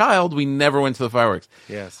as a child, we never went to the fireworks.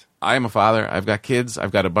 Yes. I am a father. I've got kids.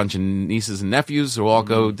 I've got a bunch of nieces and nephews who all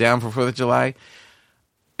go down for 4th of July.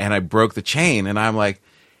 And I broke the chain, and I'm like,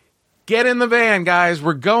 get in the van, guys.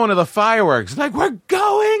 We're going to the fireworks. Like, we're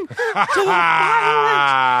going to the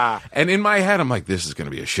fireworks. And in my head, I'm like, this is going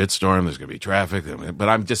to be a shitstorm. There's going to be traffic. But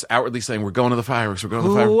I'm just outwardly saying, we're going to the fireworks. We're going to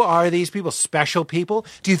the fireworks. Who are these people? Special people?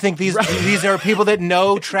 Do you think these are people that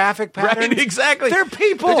know traffic patterns? Right, exactly. They're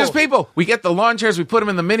people. They're just people. We get the lawn chairs. We put them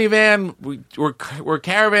in the minivan. We're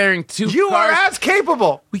caravaning 2 You cars. are as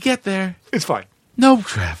capable. We get there. It's fine. No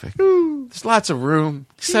traffic. There's lots of room.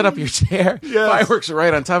 Set up your chair. Yes. Fireworks are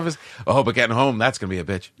right on top of us. Oh, but getting home, that's going to be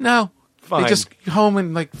a bitch. No. Fine. They just home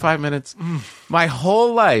in like 5 minutes. My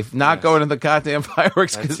whole life not going to the goddamn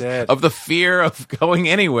fireworks because it. of the fear of going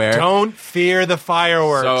anywhere. Don't fear the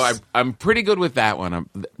fireworks. So I'm pretty good with that one.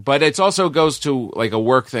 But it also goes to like a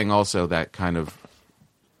work thing also, that kind of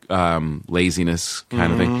laziness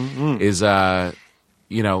kind of thing is, the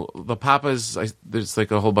papas, there's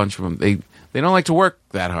like a whole bunch of them. They don't like to work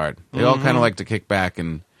that hard. They all kind of like to kick back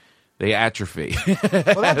and they atrophy. Well,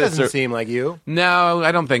 that doesn't seem like you. No,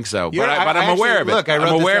 I don't think so. But I'm I aware actually- of it. look, I wrote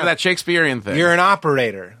I'm this aware down. of that Shakespearean thing. You're an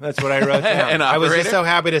operator. That's what I wrote down. An I was just operator? so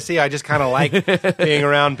happy to see. I just kind of like being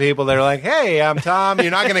around people that are like, hey, I'm Tom. You're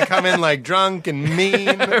not going to come in like drunk and mean.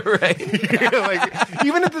 Right. Like,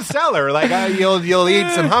 even at the cellar, like you'll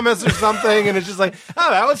eat some hummus or something, and it's just like, oh,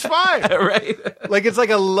 that was fine. Right. Like it's like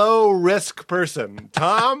a low risk person.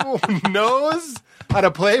 Tom knows how to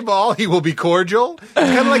play ball. He will be cordial. It's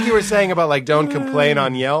kind of like you were saying about like don't complain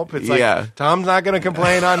on Yelp. It's like Tom's not going to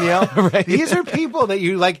complain on Yelp. Right. These are people that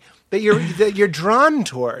you like that you're drawn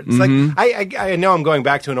towards. Like I know I'm going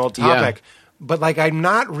back to an old topic. But like I'm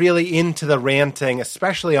not really into the ranting,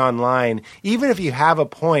 especially online, even if you have a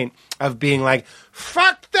point of being like,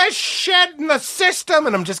 fuck this shit in the system.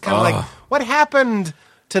 And I'm just kind of like, what happened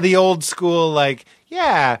to the old school, like,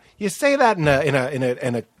 yeah, you say that in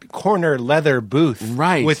a corner leather booth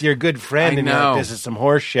Right. with your good friend, I and you're know. like, this is some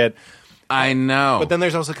horse shit. I know. But then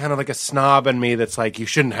there's also kind of like a snob in me that's like, you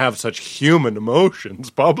shouldn't have such human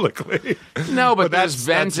emotions publicly. No, but that's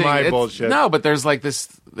there's venting. my bullshit. No, but there's like this.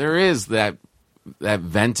 There is that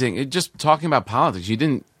venting. Just talking about politics. You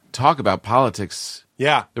didn't talk about politics.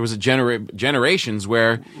 Yeah. There was a generations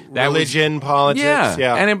where that Religion, politics.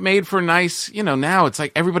 Yeah. and it made for nice. Now it's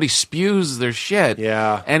like everybody spews their shit.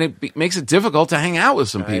 Yeah. and it makes it difficult to hang out with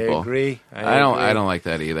some people. I agree. I don't like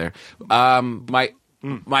that either.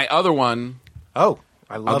 My other one. Oh,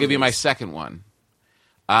 I love I'll give you my these. second one.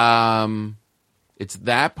 It's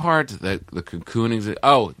that part that the cocooning.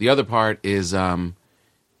 Oh, the other part is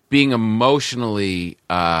being emotionally,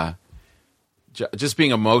 just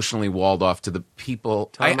being emotionally walled off to the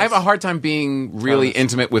people. I have a hard time being really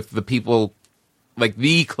intimate with the people, like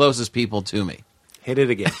the closest people to me. Hit it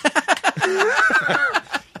again.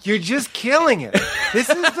 You're just killing it. This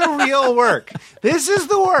is the real work. This is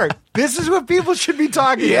the work. This is what people should be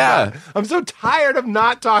talking about. I'm so tired of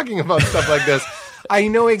not talking about stuff like this. I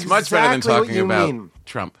know exactly Much better than what talking you about mean.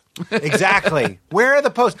 Trump. Exactly. Where are the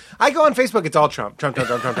posts? I go on Facebook. It's all Trump. Trump.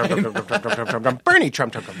 Bernie.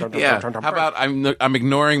 Trump. Yeah. How about I'm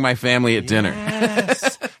ignoring my family at dinner?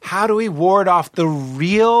 Yes. How do we ward off the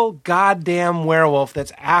real goddamn werewolf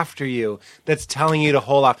that's after you, that's telling you to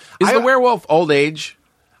hold off? Is the werewolf old age?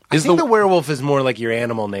 I think the werewolf is more like your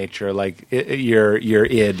animal nature, like your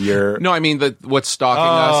id. No, I mean what's stalking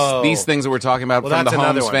us. These things that we're talking about from the that's another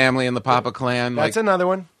Holmes one. family and the Papa clan. That's another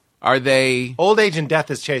one. Are they Old age and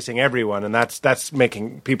death is chasing everyone, and that's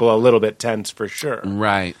making people a little bit tense for sure.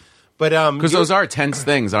 right? But Because those are tense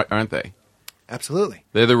things, aren't they? absolutely.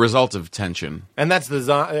 They're the result of tension. And that's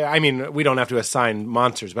I mean, we don't have to assign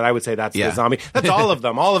monsters, but I would say that's Yeah. the zombie. That's all of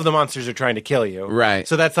them. All of the monsters are trying to kill you. Right.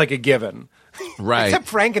 So that's like a given. Right. Except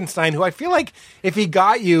Frankenstein, who I feel like if he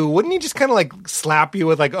got you, wouldn't he just kind of like slap you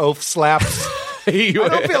with like oaf slaps? I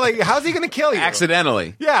don't feel like, how's he going to kill you?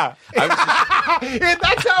 Accidentally. Yeah.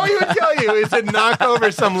 That's how he would kill you, is to knock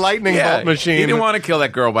over some lightning bolt machine. He didn't want to kill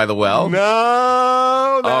that girl by the well.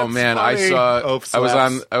 No. That's Oh man, funny. Oaf I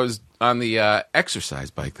slaps. was on the exercise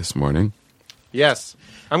bike this morning. Yes.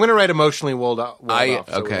 I'm going to write emotionally walled off so we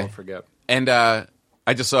okay. won't forget. And I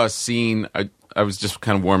just saw a scene. I was just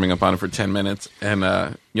kind of warming up on it for 10 minutes,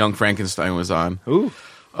 and Young Frankenstein was on. Ooh.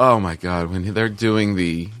 Oh my God!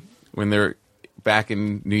 When they're back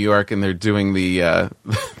in New York and they're doing the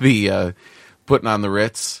putting on the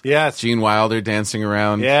Ritz. Yes. Gene Wilder dancing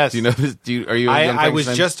around. Yes. Do you know this? Are you? A Young I was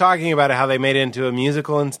Frankenstein? just talking about how they made it into a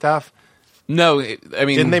musical and stuff. No, I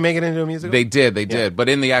mean, Didn't they make it into a musical? They did. But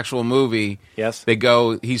in the actual movie, Yes.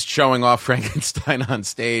 he's showing off Frankenstein on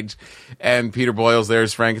stage, and Peter Boyle's there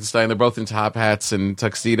as Frankenstein. They're both in top hats and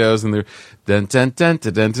tuxedos, and they're dun dun dun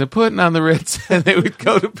dun dun, dun putting on the Ritz, and they would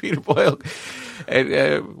go to Peter Boyle,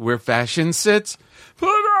 and where fashion sits. Put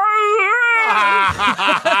on the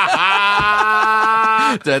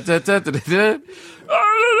Ritz. Dun, dun, dun, dun, dun.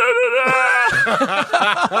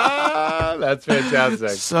 That's fantastic.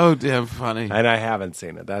 So damn funny. And I haven't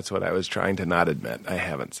seen it. That's what I was trying to not admit. I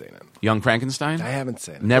haven't seen it. Young Frankenstein? I haven't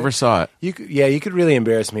seen it. Never saw it. You could really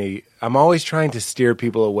embarrass me. I'm always trying to steer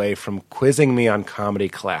people away from quizzing me on comedy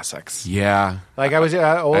classics. Yeah. Like I was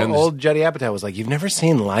old Judd Apatow was like, "You've never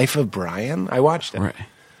seen Life of Brian?" I watched it, Right.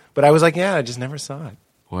 but I was like, "Yeah, I just never saw it."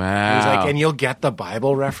 Wow. He was like, "And you'll get the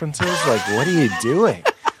Bible references? Like, what are you doing?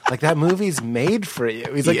 Like that movie's made for you."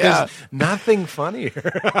 He's like, Yeah. "There's nothing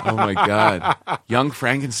funnier." Oh my God. Young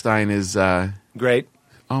Frankenstein is Great.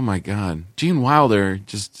 oh my God. Gene Wilder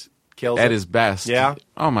just Kills at it. his best. Yeah.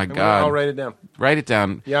 Oh my God. I'll write it down. Write it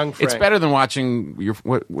down. Young It's Frank. better than watching your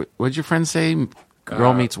what'd your friend say?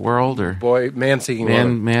 Girl Meets World or Boy, man seeking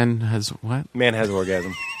woman. Man has what? Man has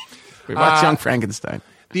orgasm. Watch Young Frankenstein.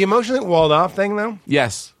 The emotionally walled off thing, though,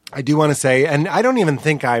 Yes. I do want to say, and I don't even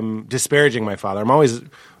think I'm disparaging my father. I'm always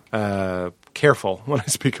careful when I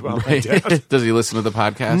speak about my dad. Does he listen to the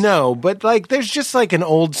podcast? No, but like, there's just like an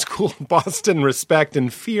old school Boston respect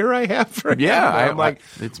and fear I have for him. Yeah, I'm like,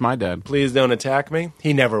 it's my dad. please don't attack me.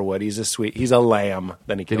 He never would. He's a lamb.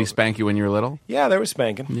 Then he Did he kills it. spank you when you were little? Yeah, there was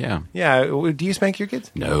spanking. Yeah. Yeah. Do you spank your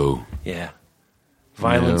kids? No. Yeah.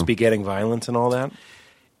 Violence No. begetting violence and all that.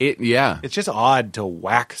 Yeah. It's just odd to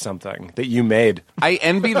whack something that you made. I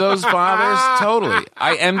envy those fathers totally.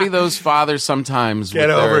 I envy those fathers sometimes. Get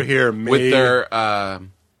with over their, here, with me.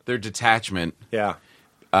 their detachment. Yeah.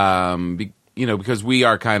 Because we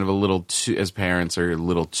are kind of a little too, as parents, are a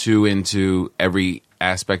little too into every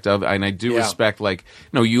aspect of it. And I do Yeah. respect, like,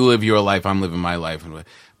 no, you live your life, I'm living my life,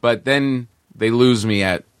 but then they lose me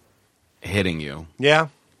at hitting you. Yeah.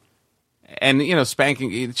 And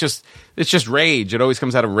spanking, it's just rage. It always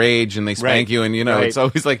comes out of rage, and they spank Right. you, and Right. it's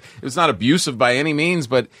always like, it's not abusive by any means,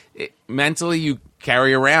 but mentally you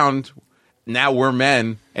carry around. Now we're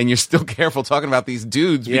men, and you're still careful talking about these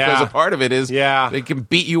dudes because Yeah. a part of it is they can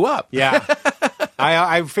beat you up. Yeah.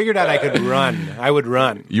 I figured out I could run. I would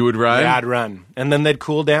run. You would run? Yeah, I'd run. And then they'd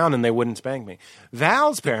cool down and they wouldn't spank me.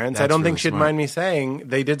 Val's parents, I That's don't think really she'd smart. mind me saying,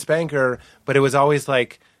 they did spank her, but it was always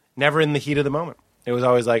like never in the heat of the moment. It was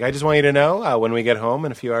always like, I just want you to know when we get home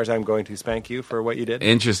in a few hours, I'm going to spank you for what you did.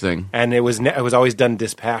 Interesting. And it was always done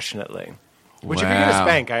dispassionately. Which if you're going to Wow.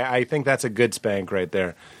 spank, I think that's a good spank right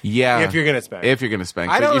there. Yeah. If you're going to spank. If you're going to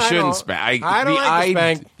spank. I But don't- you I shouldn't don't- spank. I don't like to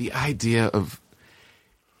spank. The idea of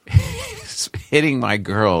hitting my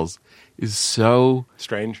girls is so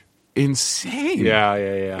Strange. insane. Yeah.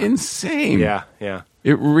 Insane. Yeah.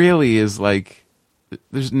 It really is like,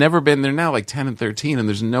 there's never been, they're now like 10 and 13, and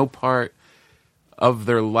there's no part of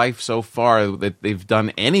their life so far that they've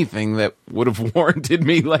done anything that would have warranted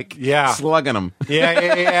me slugging them.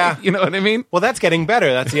 Yeah. You know what I mean? Well, that's getting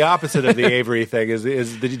better. That's the opposite of the Avery thing. Is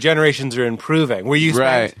the generations are improving? Were you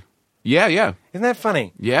spanked? Right. Yeah. Isn't that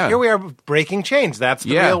funny? Yeah. Here we are breaking chains. That's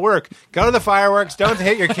the Yeah. real work. Go to the fireworks. Don't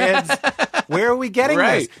hit your kids. Where are we getting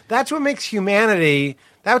Right. this? That's what makes humanity.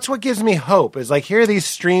 That's what gives me hope. Is like, here are these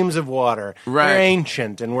streams of water. Right. We're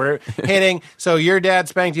ancient and we're hitting. So your dad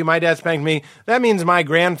spanked you. My dad spanked me. That means my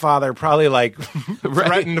grandfather probably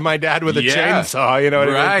threatened my dad with a Yeah. chainsaw. You know what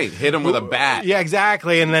I mean? Right. Hit him with a bat. Yeah,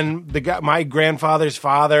 exactly. And then my grandfather's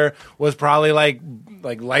father was probably like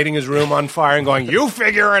like lighting his room on fire and going, "You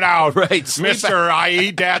figure it out, Right, sleep Mister? I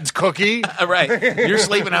eat Dad's cookie." Right. You're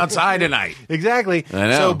sleeping outside tonight. Exactly. I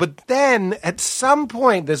know. So, but then at some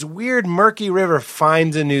point, this weird murky river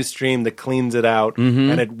finds a new stream that cleans it out,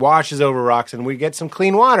 and it washes over rocks, and we get some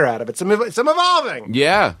clean water out of it. Some evolving.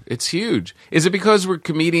 Yeah, it's huge. Is it because we're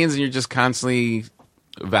comedians and you're just constantly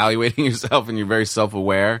evaluating yourself and you're very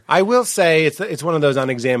self-aware? I will say it's one of those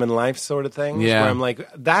unexamined life sort of things. Yeah. Where I'm like,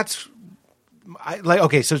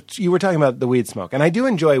 okay, so you were talking about the weed smoke, and I do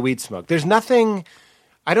enjoy weed smoke. There's nothing.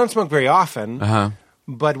 I don't smoke very often.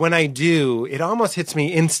 But when I do, it almost hits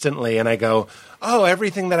me instantly, and I go, "Oh,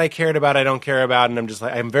 everything that I cared about, I don't care about," and I'm just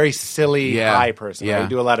like, I'm a very silly high person. Yeah. I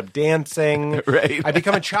do a lot of dancing. Right. I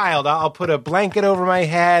become a child. I'll put a blanket over my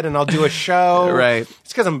head, and I'll do a show. Right.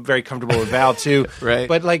 It's because I'm very comfortable with Val too. Right.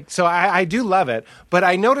 But so I do love it. But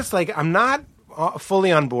I notice I'm not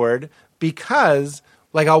fully on board because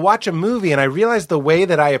I'll watch a movie, and I realize the way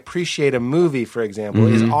that I appreciate a movie, for example,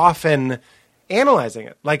 is often analyzing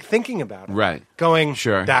it, thinking about it. Right. Going,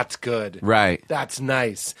 Sure. That's good. Right. That's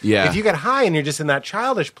nice. Yeah. If you get high and you're just in that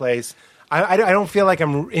childish place, I don't feel like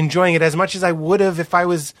I'm enjoying it as much as I would have if I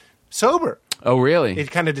was sober. Oh, really?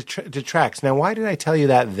 It kind of detracts. Now, why did I tell you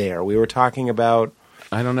that there? We were talking about...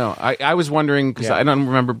 I don't know. I was wondering, because I don't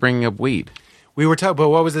remember bringing up weed. We were talking, but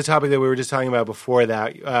what was the topic that we were just talking about before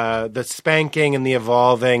that? The spanking and the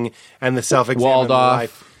evolving and the self-examining Walled off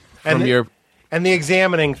life. from your... And the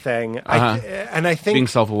examining thing. And I think... Being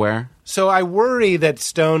self-aware? So I worry that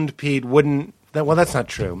Stoned Pete wouldn't... Well, that's not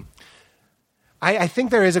true. I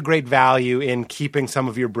think there is a great value in keeping some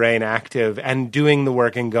of your brain active and doing the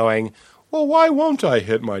work and going, well, why won't I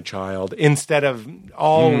hit my child? Instead of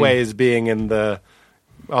always being in the...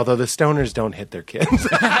 Although the stoners don't hit their kids.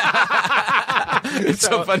 It's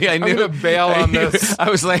so funny. I knew. I'm going to bail on this. I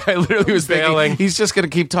literally was bailing. thinking, he's just going to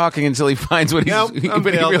keep talking until he finds what he's... Nope, I'm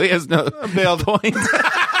but he bailed. really has no point.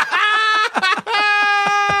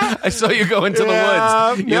 I saw you go into the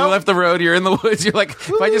woods. You left the road. You're in the woods. You're like,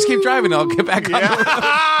 if I just keep driving, I'll get back on the road.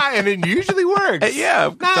 And it usually works.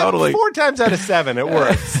 Yeah, totally. 4 times out of 7, it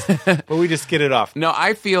works. But we just get it off. No,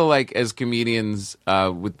 I feel like as comedians,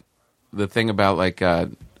 with the thing about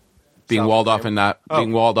being walled off and not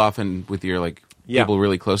being walled off and with your people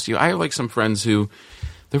really close to you. I have some friends who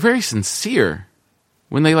they're very sincere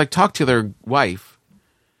when they talk to their wife.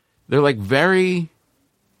 They're very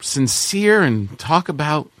sincere and talk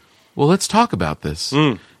about, well, let's talk about this.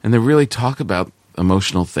 And they really talk about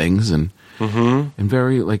emotional things and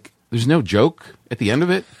very there's no joke at the end of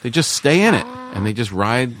it. They just stay in it and they just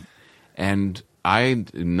ride. And I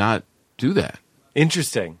do not do that.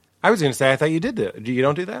 Interesting. I was going to say, I thought you did that. You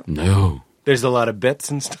don't do that? No. There's a lot of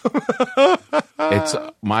bits and stuff. It's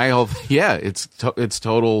my whole... Yeah, it's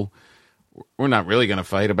total... We're not really going to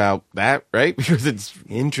fight about that, right? Because it's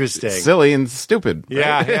interesting, silly and stupid.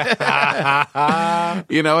 Right? Yeah.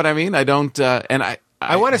 You know what I mean? I don't... and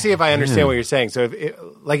I want to see if I understand what you're saying. So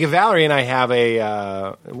if Valerie and I have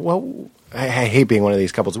I hate being one of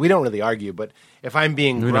these couples. We don't really argue, but if I'm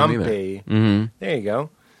being grumpy... There you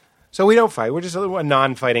go. So we don't fight. We're just a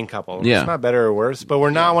non-fighting couple. Yeah. It's not better or worse, but we're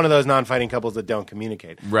not one of those non-fighting couples that don't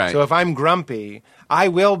communicate. Right. So if I'm grumpy, I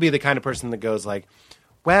will be the kind of person that goes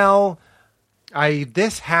well,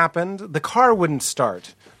 this happened. The car wouldn't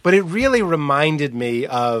start, but it really reminded me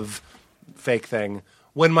of fake thing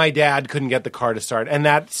when my dad couldn't get the car to start, and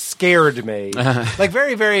that scared me.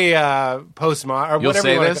 Very, very postmodern or You'll whatever.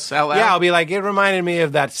 say you wanna this out loud? Yeah, I'll be like, it reminded me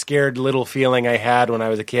of that scared little feeling I had when I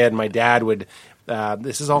was a kid. My dad would.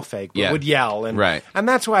 This is all fake, but would yell. And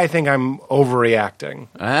that's why I think I'm overreacting.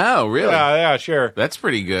 Oh, really? Yeah, sure. That's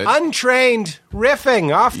pretty good. Untrained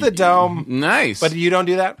riffing off the dome. Nice. But you don't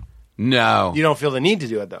do that? No. You don't feel the need to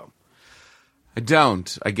do it, though? I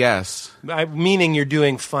don't, I guess. Meaning you're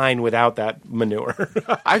doing fine without that manure.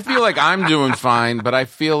 I feel like I'm doing fine, but I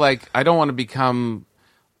feel like I don't want to become...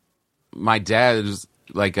 My dad is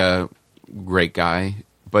a great guy,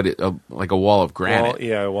 but like a wall of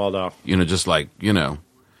granite. Walled off. Just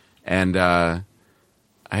and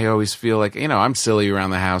I always feel like, I'm silly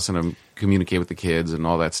around the house and I communicate with the kids and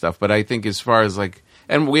all that stuff. But I think as far as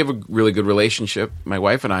and we have a really good relationship, my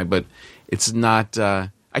wife and I, but it's not, I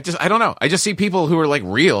don't know. I just see people who are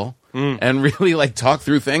real and really talk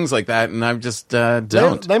through things like that. And I just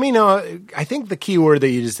don't. Let me know. I think the key word that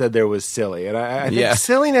you just said there was silly. And I think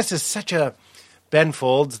silliness is such a... Ben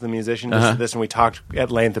Folds, the musician, just did this, and we talked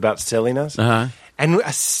at length about silliness. And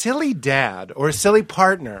a silly dad or a silly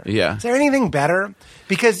partner. Yeah. Is there anything better?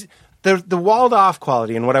 Because the walled off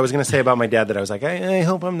quality, and what I was going to say about my dad that I was like, I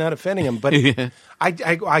hope I'm not offending him. But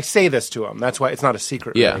I say this to him. That's why it's not a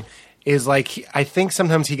secret. Yeah. Really. is like, I think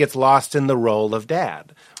sometimes he gets lost in the role of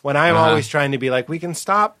dad. When I'm always trying to be like, we can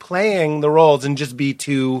stop playing the roles and just be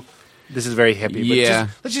two. This is very hippie, but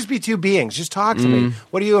let's just be two beings. Just talk to me.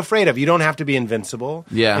 What are you afraid of? You don't have to be invincible,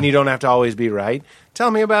 and you don't have to always be right.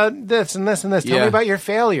 Tell me about this and this and this. Tell me about your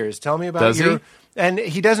failures. Tell me about Does he? And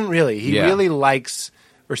he doesn't really. He really likes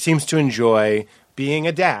or seems to enjoy being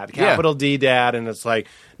a dad, capital D dad, and it's like,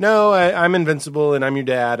 no, I'm invincible and I'm your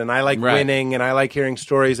dad, and I like winning, and I like hearing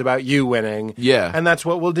stories about you winning. Yeah. And that's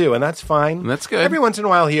what we'll do, and that's fine. That's good. Every once in a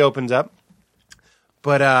while he opens up.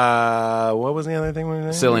 But what was the other thing we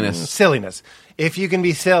were saying? Silliness. If you can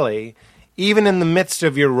be silly, even in the midst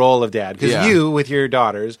of your role of dad, because you, with your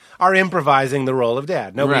daughters, are improvising the role of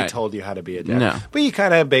dad. Nobody told you how to be a dad. No. But you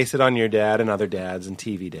kind of base it on your dad and other dads and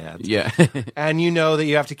TV dads. Yeah. And you know that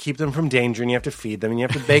you have to keep them from danger, and you have to feed them, and you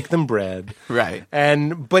have to bake them bread. Right.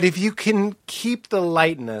 But if you can keep the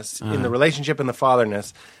lightness in the relationship and the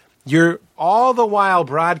fatherness, you're all the while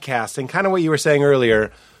broadcasting, kind of what you were saying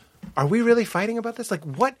earlier. Are we really fighting about this? Like,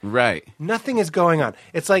 what? Right. Nothing is going on.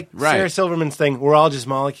 It's like Sarah Silverman's thing, we're all just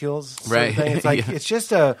molecules. Right. Thing. It's like, it's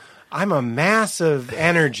just I'm a mass of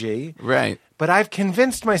energy. Right. But I've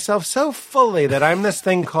convinced myself so fully that I'm this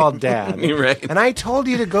thing called dad. Right. And I told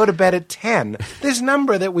you to go to bed at 10. This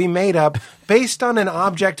number that we made up based on an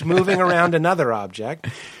object moving around another object.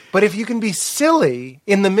 But if you can be silly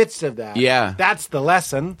in the midst of that, that's the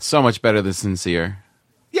lesson. So much better than sincere.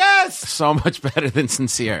 Yes! So much better than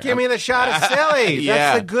sincere. Give me the shot of silly.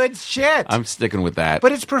 That's the good shit. I'm sticking with that.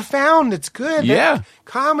 But it's profound. It's good. Yeah.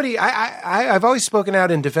 Comedy. I've always spoken out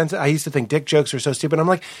in defense. I used to think dick jokes were so stupid. I'm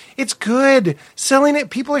like, it's good. Silly.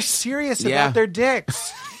 People are serious about their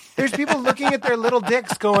dicks. There's people looking at their little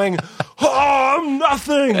dicks going, oh, I'm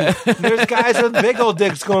nothing. And there's guys with big old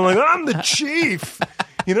dicks going like, I'm the chief.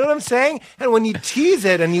 You know what I'm saying? And when you tease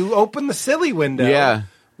it and you open the silly window,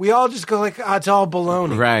 we all just go like, it's all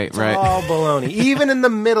baloney. Right, it's all baloney. Even in the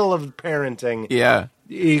middle of parenting,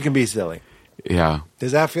 you can be silly. Yeah.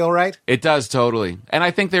 Does that feel right? It does, totally. And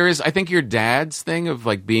I think your dad's thing of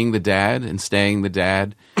like being the dad and staying the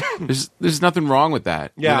dad, there's nothing wrong with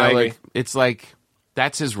that. Yeah, I agree. Like, it's like,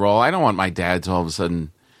 that's his role. I don't want my dad to all of a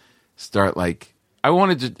sudden start like, I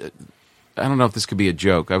wanted to, I don't know if this could be a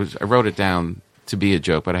joke. I wrote it down to be a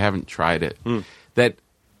joke, but I haven't tried it. That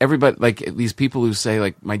everybody, like these people who say,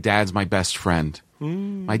 like, my dad's my best friend.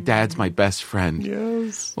 My dad's my best friend.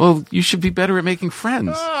 Yes. Well, you should be better at making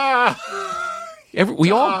friends.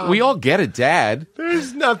 We all get a dad.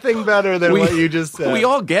 There's nothing better than what you just said. We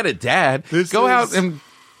all get a dad. Go out and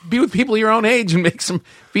be with people your own age and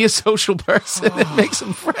be a social person and make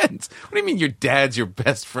some friends. What do you mean your dad's your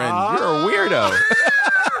best friend? You're a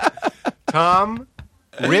weirdo. Tom,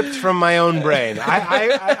 ripped from my own brain.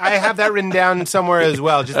 I have that written down somewhere as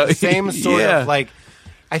well. Just the same sort of like,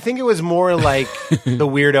 I think it was more like the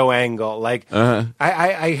weirdo angle. Like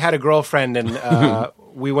I had a girlfriend and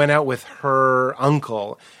we went out with her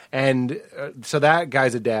uncle. And so that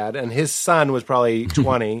guy's a dad, and his son was probably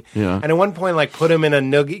 20. And at one point, like, put him in a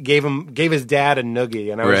noogie, gave his dad a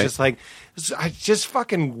noogie, and I was just like, it just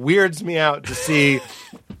fucking weirds me out to see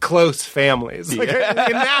close families like, in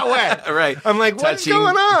that way. Right. I'm like, what's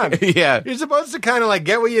going on? You're supposed to kind of like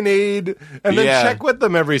get what you need, and then check with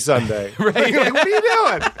them every Sunday. Right. Like, what are you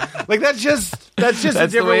doing? Like that's just a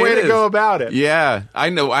different way to go about it. Yeah, I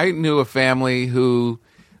knew a family who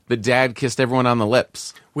the dad kissed everyone on the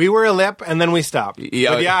lips. We were a lip, and then we stopped.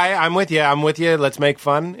 Yeah, but I'm with you. I'm with you. Let's make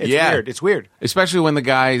fun. It's weird. It's weird. Especially when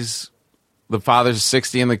the father's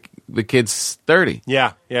 60 and the kid's 30.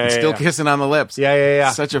 Still kissing on the lips. Yeah.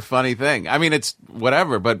 It's such a funny thing. I mean, it's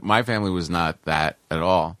whatever, but my family was not that at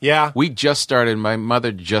all. Yeah. My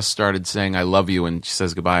mother just started saying, I love you, and she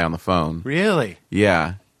says goodbye on the phone. Really?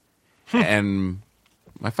 Yeah. And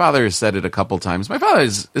my father has said it a couple times. My father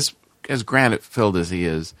is as granite-filled as he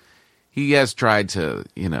is. He has tried to,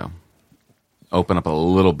 open up a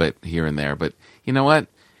little bit here and there, but you know what?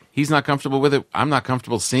 He's not comfortable with it. I'm not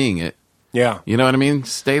comfortable seeing it. Yeah. You know what I mean?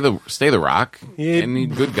 Stay the rock. And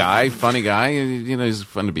he's a good guy, funny guy. He's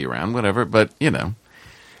fun to be around, whatever. But, a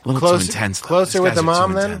little too intense. Closer with the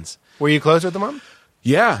mom then? Were you close with the mom?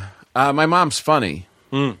 Yeah. My mom's funny.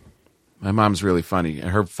 My mom's really funny.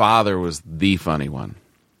 Her father was the funny one.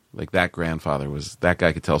 Like that grandfather that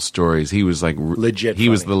guy could tell stories. He was like legit. He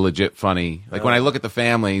was the legit funny. Like when I look at the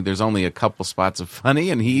family, there's only a couple spots of funny,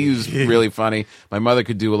 and he was really funny. My mother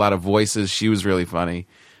could do a lot of voices. She was really funny.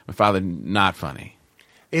 My father, not funny.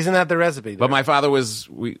 Isn't that the recipe? But my father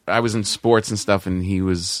I was in sports and stuff, and he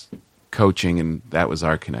was coaching, and that was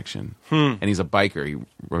our connection. And he's a biker. He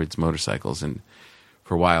rides motorcycles, and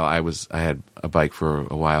for a while I had a bike for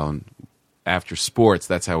a while, and after sports,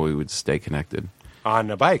 that's how we would stay connected On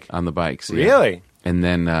the bike. on the bikes. yeah. Really? And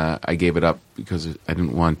then I gave it up because I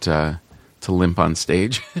didn't want to limp on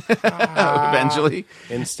stage eventually.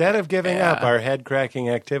 Instead of giving up our head-cracking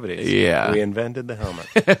activities, Yeah. we invented the helmet.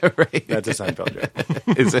 Right. That's a Seinfeld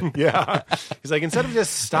joke. Is it? Yeah. He's like, instead of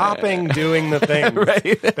just stopping doing the things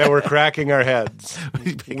that were cracking our heads,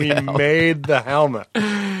 we made the helmet.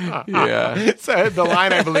 Yeah. So the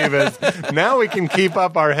line, I believe, is, now we can keep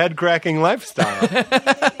up our head-cracking lifestyle.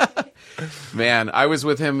 Man, I was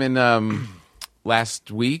with him in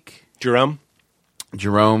last week. Jerome?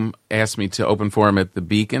 Jerome asked me to open for him at the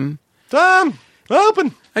Beacon. Tom,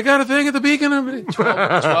 open. I got a thing at the Beacon.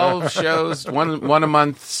 12 shows, one a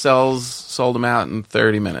month, sold them out in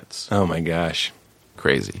 30 minutes. Oh, my gosh.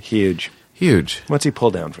 Crazy. Huge. Huge. What's he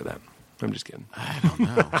pull down for that? I'm just kidding. I don't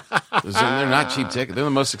know. They're not cheap tickets. They're the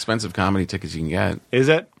most expensive comedy tickets you can get, Is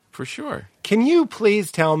it? for sure. Can you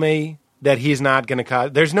please tell me that he's not going to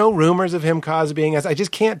cause... There's no rumors of him Cosbying us. I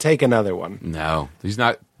just can't take another one. No, he's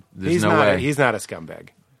not. There's He's no not. way. He's not a scumbag.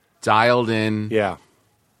 Dialed in. Yeah.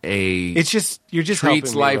 It's just you're just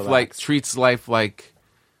treats helping me relax. treats life like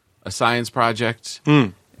a science project,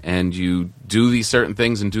 and you do these certain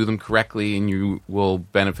things and do them correctly, and you will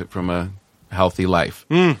benefit from a healthy life.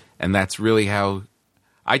 And that's really how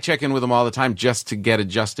I check in with him all the time, just to get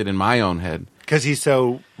adjusted in my own head. Because he's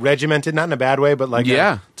so regimented, not in a bad way, but like,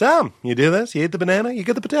 Yeah. Tom, you do this, you eat the banana, you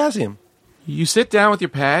get the potassium. You sit down with your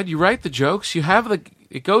pad, you write the jokes,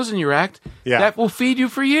 it goes in your act. Yeah. That will feed you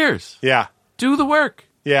for years. Yeah. Do the work.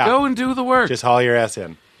 Yeah. Go and do the work. Just haul your ass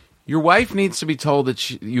in. Your wife needs to be told that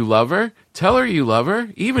you love her. Tell her you love her.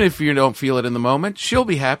 Even if you don't feel it in the moment, she'll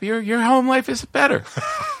be happier. Your home life is better.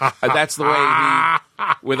 That's the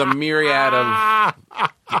way with a myriad of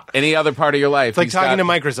any other part of your life. It's like talking to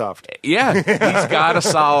Microsoft. Yeah. He's got to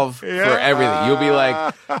solve for everything. You'll be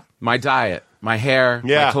like, my diet, my hair,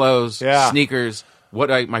 Yeah. my clothes, Yeah. sneakers,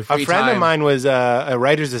 my free A friend time. of mine was a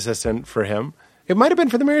writer's assistant for him. It might have been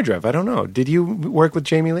for the Marriage Rev. I don't know. Did you work with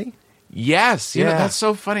Jamie Lee? Yes, you know, Yeah. that's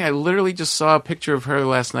so funny. I literally just saw a picture of her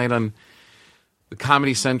last night on the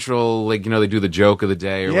Comedy Central. Like, they do the joke of the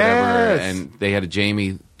day or whatever, Yes. and they had a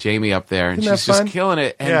Jamie up there, and Isn't that she's just fun? killing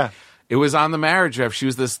it. And Yeah. it was on the Marriage Rep. She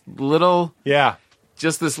was this little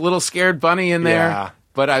scared bunny in there. Yeah.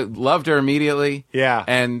 But I loved her immediately. Yeah.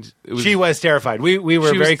 And it was, She was terrified. We were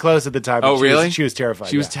She was- very close at the time. but Oh, really? She was terrified.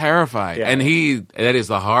 She was yeah. terrified. Yeah. And that is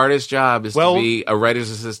the hardest job, is Well- to be a writer's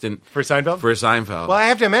assistant For Seinfeld? For Seinfeld. Well, I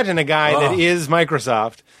have to imagine a guy that is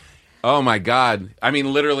Microsoft. Oh my God. I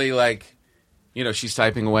mean, literally, like, she's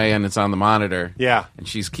typing away and it's on the monitor. Yeah. And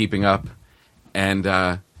she's keeping up.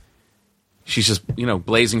 And she's just,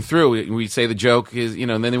 blazing through. We say the joke is,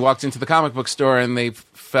 and then they walked into the comic book store and they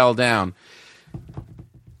fell down.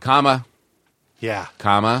 Comma, Yeah.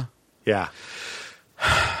 comma, Yeah.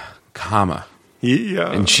 comma.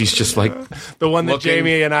 Yeah. And she's just like, The one that looking,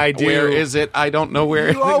 Jamie and I do. Where is it? I don't know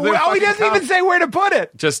where. Oh, the he fucking doesn't even say where to put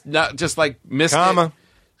it. Just like missed Comma.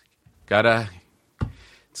 it.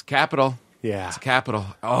 It's capital. Yeah. It's capital.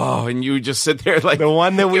 Oh, and you just sit there like, The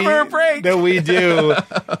one that give her a break. that we do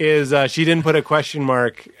is she didn't put a question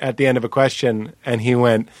mark at the end of a question, and he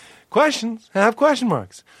went, questions have question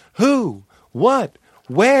marks. Who, what,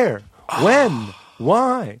 where, when,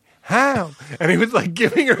 why, how? And he was like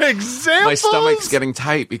giving her examples. My stomach's getting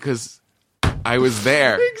tight because I was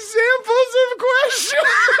there. examples of questions.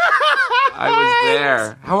 I was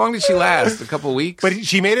there. How long did she last? A couple weeks? But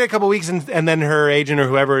she made it a couple weeks, and then her agent or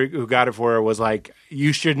whoever who got it for her was like,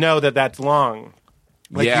 you should know that that's long.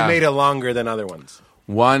 Like, Yeah. you made it longer than other ones.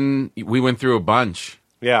 we went through a bunch.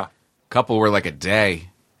 Yeah. Couple were like a day.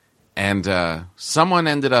 And someone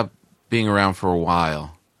ended up being around for a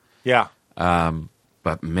while. Yeah.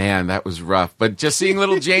 But man, that was rough. But just seeing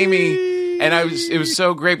little Jamie, and it was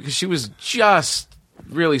so great because she was just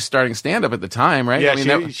really starting stand-up at the time, right? Yeah,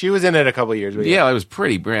 I mean, she was in it a couple years. But yeah, it was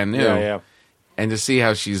pretty brand new. Yeah, yeah. And to see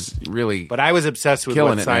how she's really... But I was obsessed with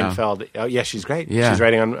Killing what it now. Seinfeld... Oh, yeah, she's great. Yeah. She's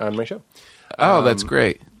writing on my show. Oh, that's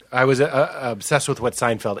great. I was obsessed with what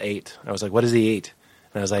Seinfeld ate. I was like, what does he eat?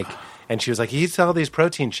 And I was like... And she was like, he eats all these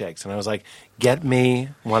protein shakes. And I was like, get me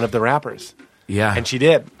one of the wrappers. Yeah. And she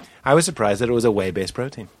did. I was surprised that it was a whey-based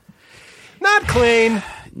protein. Not clean.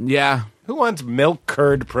 Yeah. Who wants milk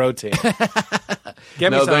curd protein?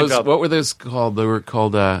 Get me No, Seinfeld. what were those called? They were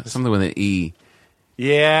called something with an E.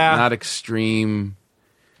 Yeah. Not extreme.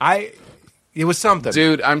 It was something.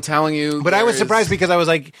 Dude, I'm telling you. But I was there surprised is- because I was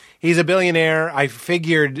like, he's a billionaire. I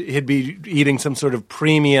figured he'd be eating some sort of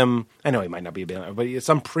premium. I know he might not be a billionaire, but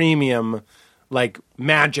some premium, like,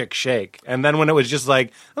 magic shake. And then when it was just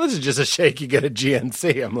like, oh, this is just a shake you get at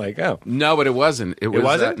GNC, I'm like, oh. No, but it wasn't. It was,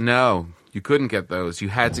 wasn't? No. You couldn't get those. You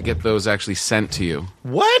had to get those actually sent to you.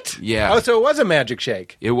 What? Yeah. Oh, so it was a magic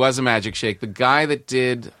shake. It was a magic shake. The guy that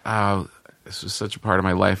did, this was such a part of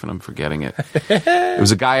my life, and I'm forgetting it. It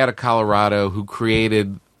was a guy out of Colorado who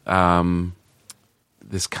created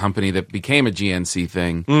this company that became a GNC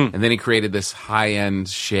thing, and then he created this high-end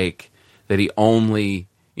shake that he only,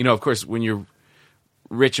 of course, when you're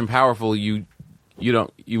rich and powerful, you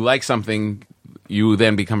like something. You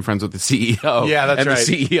then become friends with the CEO. Yeah, that's right. And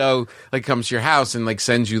the CEO comes to your house and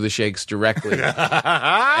sends you the shakes directly. and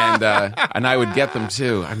I would get them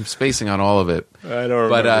too. I'm spacing on all of it. I don't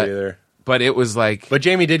remember either. But it was like, But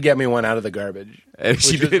Jamie did get me one out of the garbage, which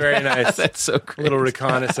she was did. very nice. That's so great. Little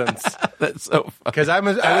reconnaissance. That's so fun. Because I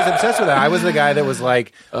was obsessed with that. I was the guy that was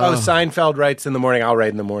like, Seinfeld writes in the morning, I'll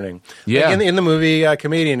write in the morning. Yeah. Like in the movie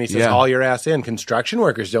Comedian, he says, Yeah. haul your ass in. Construction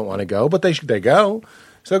workers don't want to go, but they go.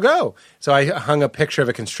 So go. So I hung a picture of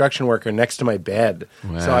a construction worker next to my bed,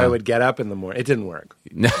 so I would get up in the morning. It didn't work.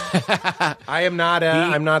 I am not.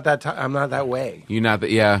 I'm not that. I'm not that way. You're not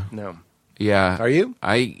that. Yeah. No. Yeah. Are you?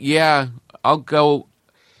 I'll go.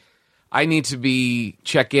 I need to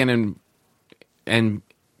check in and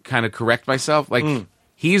kind of correct myself.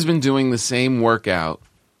 He's been doing the same workout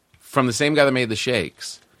from the same guy that made the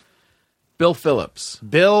shakes. Bill Phillips.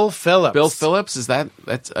 Bill Phillips.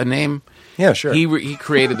 That's a name? Yeah, sure. He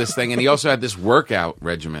created this thing, and he also had this workout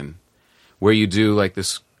regimen where you do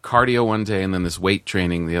this cardio one day and then this weight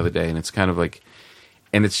training the other day, and it's kind of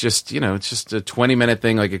and it's just it's just a 20-minute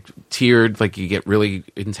thing, a tiered, you get really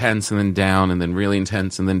intense and then down, and then really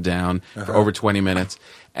intense and then down for over 20 minutes,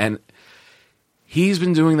 and he's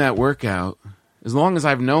been doing that workout as long as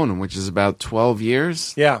I've known him, which is about 12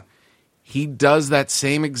 years. Yeah. He does that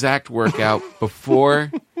same exact workout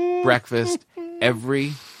before breakfast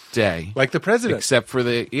every day, Like the president. except for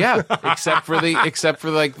the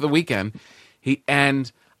weekend.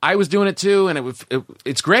 And I was doing it too, and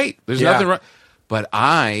it's great. There's nothing wrong, but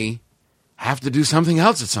I have to do something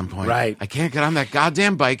else at some point. Right. I can't get on that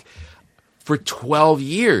goddamn bike for 12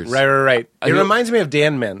 years. Right. It reminds me of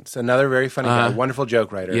Dan Mintz, another very funny guy, wonderful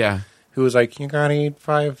joke writer. Yeah. Who was like, you gotta eat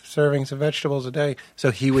 5 servings of vegetables a day.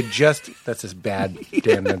 So he would just, that's this bad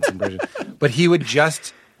Dan Mintz impression, but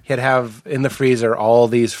he'd have in the freezer all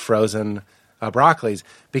these frozen broccolis,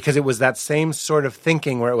 because it was that same sort of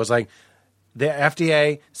thinking where it was like, the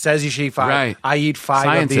FDA says you should eat 5. Right. I eat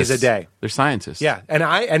 5 of these a day. They're scientists. Yeah,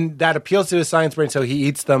 and that appeals to his science brain, so he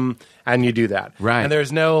eats them, and you do that. Right. And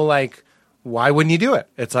there's no why wouldn't you do it?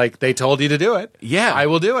 It's like, they told you to do it. Yeah. I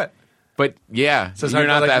will do it. But yeah, So you're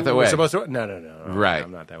not that we're way. Supposed to, no. Right.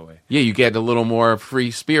 I'm not that way. Yeah, you get a little more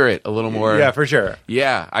free spirit, a little more. Yeah, for sure.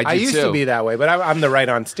 Yeah, I used too. to be that way, but I'm the right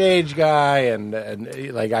on stage guy, and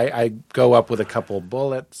I go up with a couple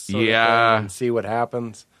bullets, sort of Yeah. thing, and see what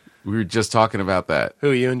happens. We were just talking about that.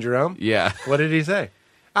 Who, you and Jerome? Yeah. What did he say?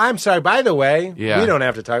 I'm sorry. By the way, Yeah. we don't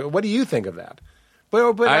have to talk. What do you think of that?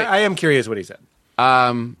 But I am curious what he said.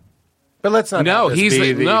 But let's not. No, have this he's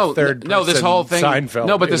be the third no. This person whole thing. Seinfeld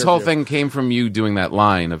No, but this whole interview. thing came from you doing that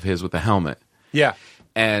line of his with the helmet, Yeah,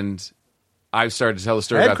 and I started to tell the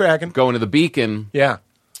story Head about cracking. going to the Beacon, yeah.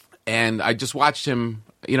 and I just watched him.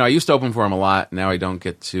 I used to open for him a lot. Now I don't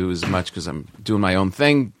get to as much because I'm doing my own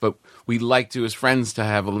thing. But we like to, as friends, to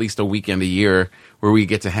have at least a weekend a year where we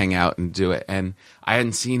get to hang out and do it. And I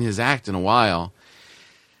hadn't seen his act in a while.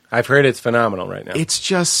 I've heard it's phenomenal right now. It's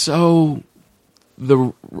just so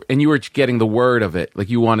and you were getting the word of it,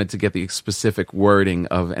 you wanted to get the specific wording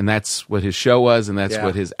of, and that's what his show was, and that's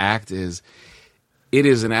what his act is. It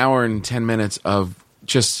is an hour and 10 minutes of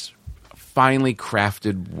just finely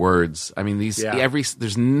crafted words. I mean,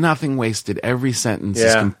 there's nothing wasted. Every sentence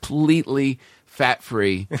is completely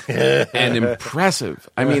fat-free and impressive.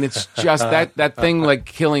 I mean, it's just that thing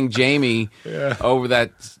killing Jamie over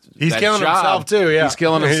that. He's that killing job. himself too. Yeah, He's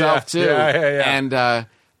killing himself too. Yeah. And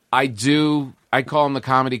I call him the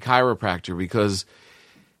comedy chiropractor, because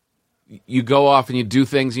you go off and you do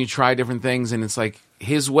things and you try different things, and it's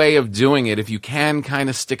his way of doing it, if you can kind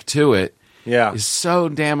of stick to it, is so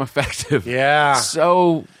damn effective. Yeah.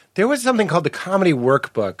 So there was something called the Comedy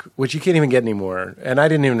Workbook, which you can't even get anymore, and I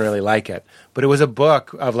didn't even really like it. But it was a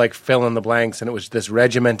book of fill in the blanks, and it was this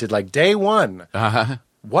regimented day one.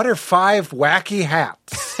 What are 5 wacky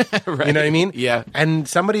hats? Right. You know what I mean? Yeah. And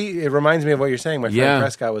it reminds me of what you're saying. My friend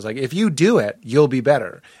Prescott was like, if you do it, you'll be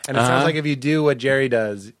better. And it sounds like if you do what Jerry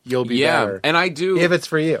does, you'll be better. And I do. If it's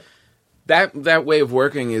for you. That way of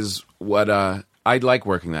working is what I like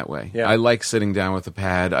working that way. Yeah. I like sitting down with a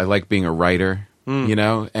pad. I like being a writer,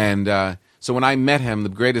 And so when I met him, the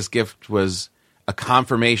greatest gift was a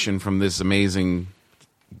confirmation from this amazing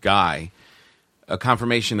guy, a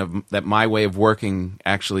confirmation of that my way of working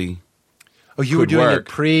actually Oh, you were could doing work. it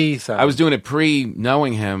pre-Seinfeld. I was doing it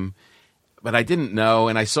pre-knowing him, but I didn't know,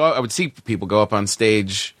 and I would see people go up on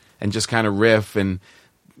stage and just kind of riff, and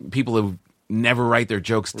people who never write their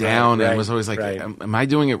jokes down, and right, it was always like, right. am I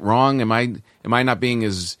doing it wrong? Am I not being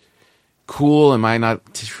as cool? Am I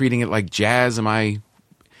not treating it like jazz?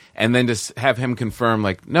 And then just have him confirm,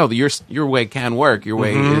 like, no, your way can work. Your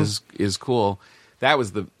way is cool. That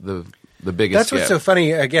was the biggest. That's what's so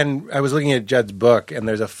funny. Again, I was looking at Judd's book, and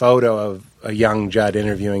there's a photo of a young Judd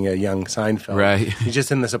interviewing a young Seinfeld. Right. He's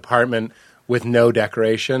just in this apartment with no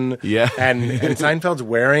decoration. Yeah. And Seinfeld's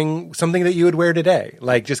wearing something that you would wear today,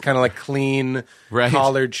 like just kind of like clean Right.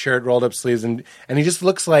 collared shirt, rolled up sleeves, and he just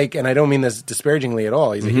looks like, and I don't mean this disparagingly at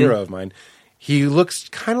all. He's a hero of mine. He looks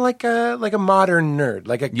kind of like a modern nerd,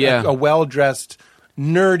 like a well dressed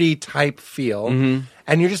nerdy type feel.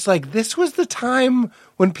 And you're just like, this was the time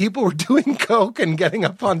when people were doing coke and getting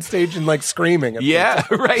up on stage and like screaming. At Yeah,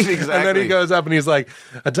 people. right, exactly. And then he goes up and he's like,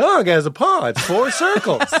 a dog has a paw. It's 4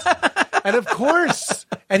 circles. And of course,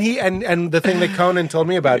 and the thing that Conan told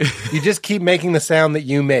me about, you just keep making the sound that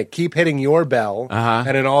you make. Keep hitting your bell,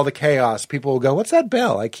 and in all the chaos, people will go, "What's that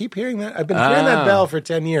bell? I keep hearing that. I've been hearing that bell for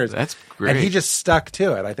 10 years." That's great. And he just stuck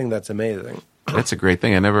to it. I think that's amazing. That's a great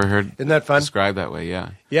thing. I never heard Isn't that fun? described that way.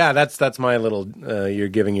 Yeah, Yeah, that's my little. You're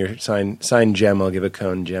giving your sign gem. I'll give a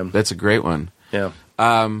cone gem. that's a great one. Yeah.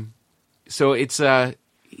 So it's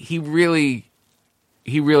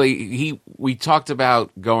we talked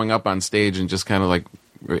about going up on stage and just kind of like,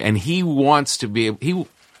 and he wants to be,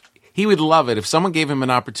 he would love it if someone gave him an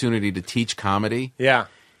opportunity to teach comedy. Yeah.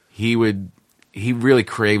 He really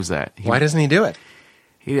craves that. Why doesn't he do it?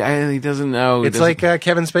 He doesn't know. It's like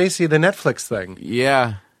Kevin Spacey, the Netflix thing.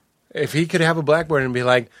 Yeah. If he could have a blackboard and be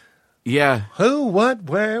like, Yeah. who, what,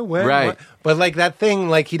 where, Right. what? But like that thing,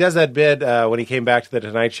 like he does that bit when he came back to the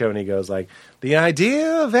Tonight Show and he goes like, the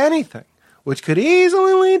idea of anything which could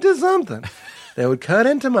easily lead to something that would cut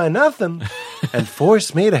into my nothing and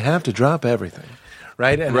force me to have to drop everything.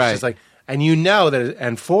 Right? And Right. it's just like, and you know that,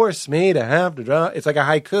 and force me to have to drop, it's like a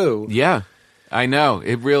haiku. Yeah. I know.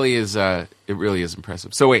 It really is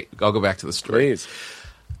impressive. So wait, I'll go back to the story. Please.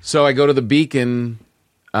 So I go to the Beacon.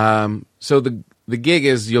 So the gig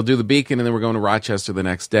is you'll do the Beacon and then we're going to Rochester the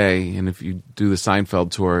next day. And if you do the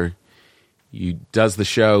Seinfeld tour, does the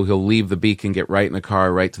show, he'll leave the Beacon, get right in the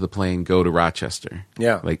car, right to the plane, go to Rochester.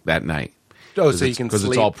 Yeah. Like that night. Oh, so you can because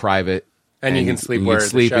sleep. it's all private. And you can sleep you where can the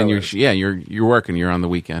sleep show and is. you're working. You're on the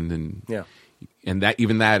weekend and Yeah.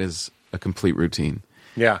 that is a complete routine.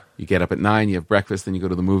 Yeah. You get up at 9, you have breakfast, then you go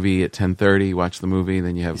to the movie at 10:30, watch the movie,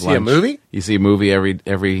 then you have see lunch. a movie? You see a movie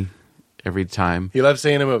every time. He loves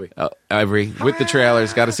seeing a movie. With the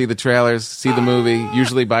trailers, got to see the trailers, see the movie,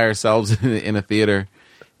 usually by ourselves in a theater,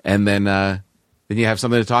 and then you have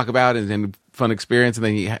something to talk about and then fun experience, and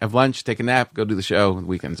then you have lunch, take a nap, go do the show, and the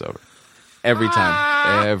weekend's over. Every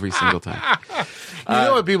time, every single time. You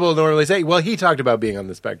know what people normally say? Well, he talked about being on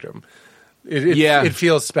the spectrum. It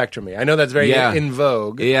feels spectrumy. I know that's very Yeah. in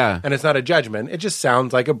vogue. Yeah. And it's not a judgment. It just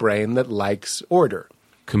sounds like a brain that likes order.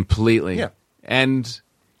 Completely. Yeah. And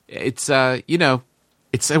it's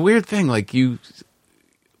it's a weird thing.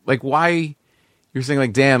 Why you're saying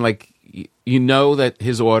like Dan, you know that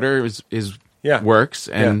his order is Yeah. works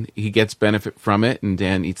and he gets benefit from it, and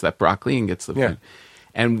Dan eats that broccoli and gets the Yeah. food.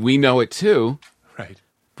 And we know it too. Right.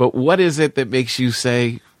 But what is it that makes you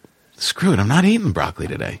say, screw it, I'm not eating broccoli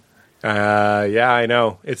today? Yeah, I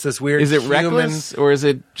know. It's this weird Is it human... reckless or is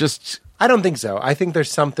it just I don't think so. I think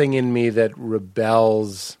there's something in me that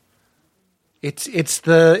rebels. It's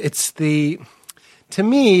the to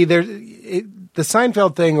me the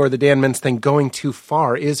Seinfeld thing or the Dan Mintz thing going too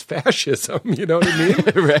far is fascism. You know what I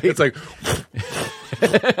mean? Right. It's like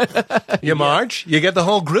you march, you get the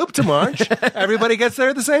whole group to march. Everybody gets there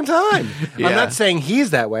at the same time. Yeah. I'm not saying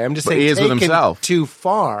he's that way. I'm just But saying he is with taken himself. too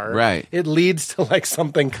far. Right. It leads to like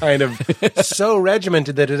something kind of so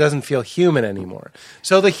regimented that it doesn't feel human anymore.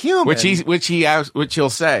 So the human, which he'll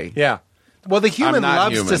say. yeah. Well, the human not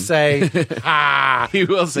loves human. to say, He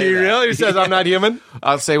will say he that. really says I'm not human?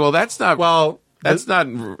 I'll say, well, that's not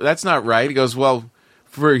that's not right. He goes, well,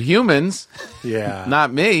 for humans, Yeah.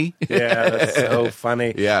 not me. Yeah, that's so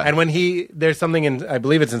funny. Yeah. And when there's something in, I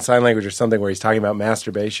believe it's in sign language or something, where he's talking about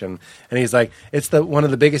masturbation, and he's like, it's one of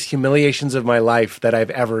the biggest humiliations of my life that I've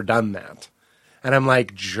ever done that. And I'm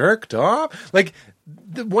like, jerked off? Like,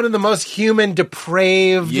 one of the most human,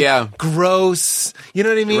 depraved, Yeah. gross, you know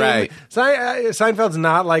what I mean? Right. Seinfeld's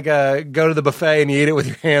not like a go to the buffet and you eat it with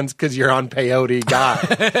your hands because you're on peyote guy.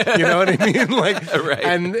 You know what I mean? Like, Right.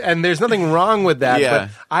 and there's nothing wrong with that. Yeah. But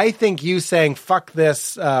I think you saying, fuck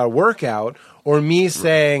this workout, or me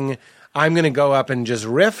saying, I'm going to go up and just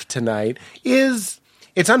riff tonight is...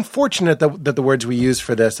 It's unfortunate that the words we use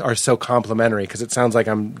for this are so complimentary because it sounds like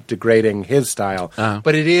I'm degrading his style.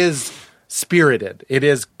 But it is spirited. It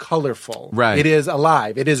is colorful. Right. It is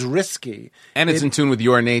alive. It is risky. And it's in tune with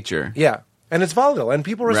your nature. Yeah. And it's volatile. And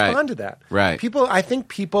people respond to that. Right. I think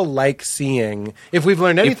people like seeing, if we've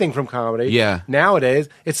learned anything from comedy nowadays,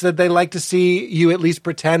 it's that they like to see you at least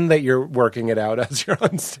pretend that you're working it out as you're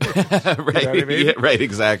on stage. Right. You know what I mean? Yeah, right,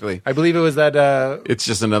 exactly. I believe it was that... It's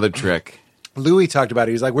just another trick. Louis talked about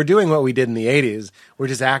it. He's like, we're doing what we did in the 80s. We're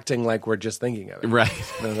just acting like we're just thinking of it. Right.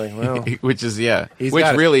 And I was like, well. Which is, He's which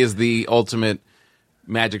got it. really is the ultimate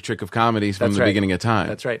magic trick of comedy from That's the right. beginning of time.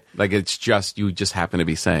 That's right. Like, it's just, you just happen to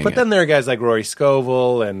be saying But it. then there are guys like Rory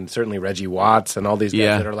Scovel and certainly Reggie Watts and all these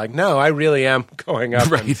guys that are like, no, I really am going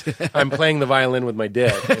up Right. and I'm playing the violin with my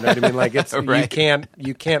dick. You know what I mean? Like, it's Right.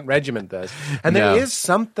 you can't regiment this. And No. there's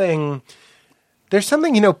something,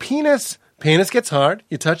 penis gets hard.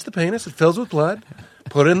 You touch the penis, it fills with blood.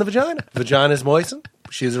 Put it in the vagina. Vagina's moistened.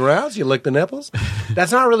 She's aroused. You lick the nipples.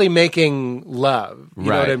 That's not really making love. You know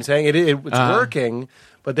Right. what I'm saying? It's working,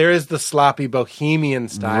 but there is the sloppy bohemian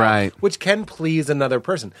style, Right. which can please another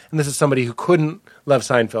person. And this is somebody who couldn't love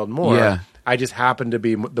Seinfeld more. Yeah. I just happened to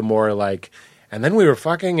be the more like, and then we were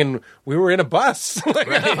fucking and we were in a bus. I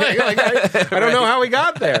don't know how we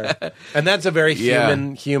got there. And that's a very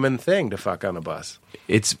human thing to fuck on a bus.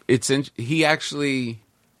 He actually,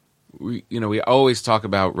 we always talk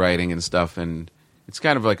about writing and stuff, and it's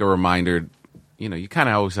kind of like a reminder, you kind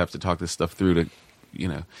of always have to talk this stuff through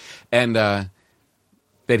to, and that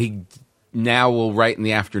he now will write in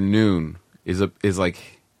the afternoon is like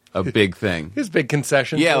a big thing. His big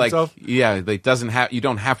concession Yeah, to like himself. you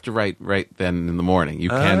don't have to write right then in the morning. You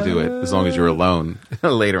can do it as long as you're alone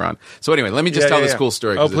later on. So anyway, let me just tell this cool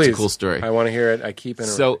story Oh, because please. it's a cool story. I want to hear it. I keep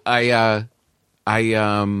interrupting.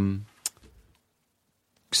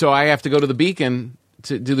 So I have to go to the Beacon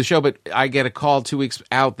to do the show, but I get a call 2 weeks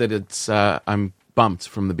out that it's I'm bumped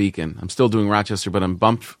from the Beacon. I'm still doing Rochester, but I'm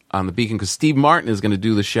bumped on the Beacon because Steve Martin is going to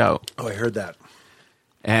do the show. Oh, I heard that.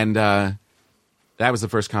 And that was the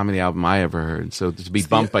first comedy album I ever heard. So to be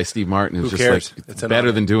bumped by Steve Martin is Who just cares? like It's an better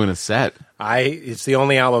honor. than doing a set. It's the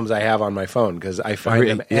only albums I have on my phone because I find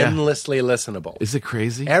them Yeah. endlessly listenable. Is it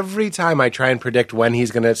crazy? Every time I try and predict when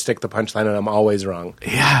he's going to stick the punchline, and I'm always wrong.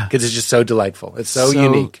 Yeah. Because it's just so delightful. It's so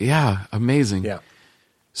unique. Yeah, amazing. Yeah.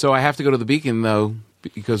 So I have to go to the Beacon, though,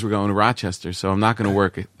 because we're going to Rochester. So I'm not going to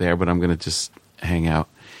work there, but I'm going to just hang out.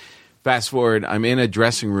 Fast forward, I'm in a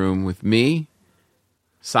dressing room with me,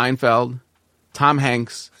 Seinfeld, Tom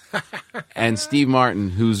Hanks, and Steve Martin,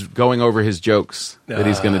 who's going over his jokes that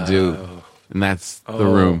he's going to do. And that's the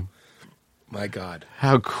room. My God.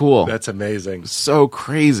 How cool. That's amazing. So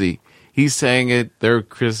crazy. He's saying it, they're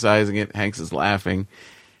criticizing it, Hanks is laughing.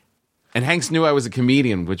 And Hanks knew I was a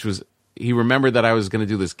comedian, which was, he remembered that I was going to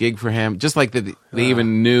do this gig for him, just like that they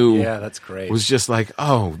even knew. Yeah, that's great. It was just like,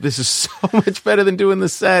 oh, this is so much better than doing the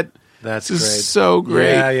set. That's this great. is so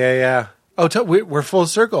great. Yeah. Oh, we're full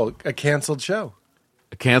circle. A canceled show.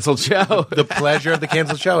 A canceled show. The pleasure of the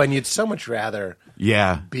canceled show. And you'd so much rather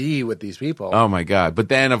Yeah. be with these people. Oh, my God. But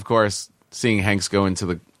then, of course, seeing Hanks go into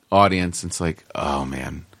the audience, it's like, oh,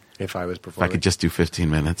 man, If I was if I performing. could just do 15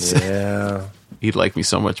 minutes, Yeah. he'd like me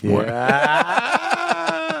so much more.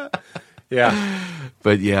 Yeah.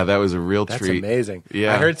 But yeah, that was a real That's treat. amazing.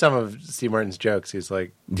 Yeah. I heard some of Steve Martin's jokes. He's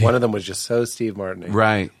like, one of them was just so Steve Martin.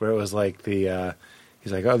 Right. Where it was like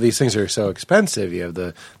he's like, oh, these things are so expensive. You have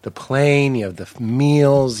the plane, you have the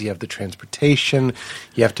meals, you have the transportation,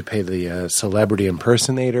 you have to pay the celebrity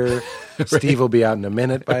impersonator. Steve will be out in a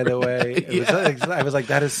minute, by the way. I was like,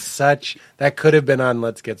 that could have been on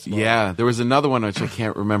Let's Get Small. Yeah, there was another one which I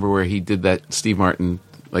can't remember where he did that Steve Martin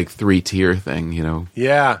like 3-tier thing,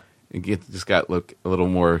 Yeah. Just got look a little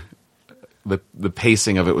more. The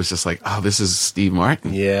pacing of it was just like, oh, this is Steve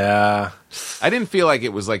Martin. Yeah. I didn't feel like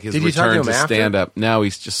it was like his Did you talk to return him to after? stand up. No,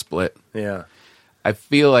 he's just split. Yeah. I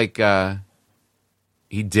feel like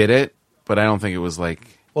he did it, but I don't think it was like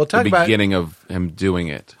Well, talk the about- beginning of him doing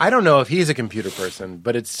it. I don't know if he's a computer person,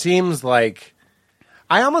 but it seems like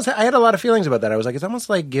I had a lot of feelings about that. I was like, it's almost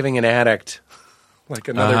like giving an addict like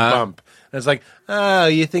another bump. And it's like, oh,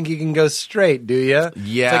 you think you can go straight, do you?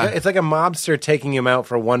 Yeah. It's like a mobster taking him out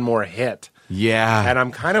for one more hit. Yeah, And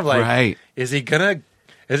I'm kind of like, Right. is he gonna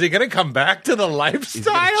come back to the he's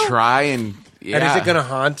lifestyle? gonna try and yeah. And is it gonna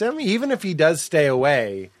haunt him? Even if he does stay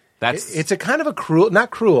away, That's- it's a kind of a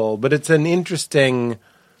not cruel, but it's an interesting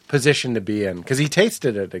position to be in because he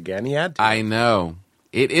tasted it again. He had to. I know.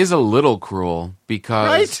 It is a little cruel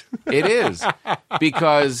because Right? it is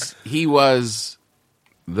because he was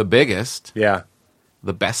the biggest Yeah.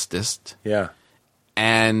 the bestest, Yeah.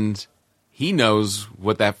 and he knows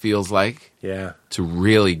what that feels like Yeah. to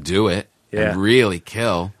really do it Yeah. and really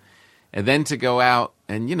kill, and then to go out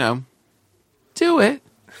and do it,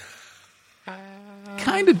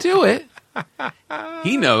 kind of do it.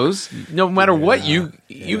 He knows. No matter what you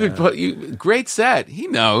could put. Great set. He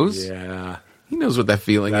knows. Yeah. He knows what that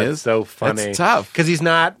feeling That's is. so funny. That's tough. Because he's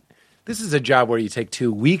not. This is a job where you take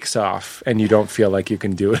 2 weeks off and you don't feel like you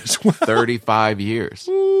can do it as well. 35 years.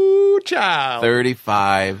 Ooh, child.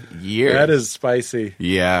 35 years. That is spicy. I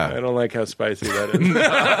Yeah. don't like how spicy that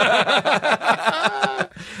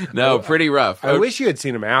is. No, pretty rough. I wish you had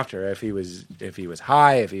seen him after. If he was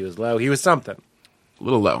high, if he was low, he was something. A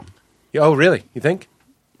little low. Oh, really? You think?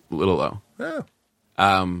 A little low. Oh.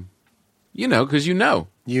 Because You know.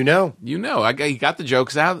 he got the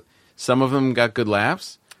jokes out. Some of them got good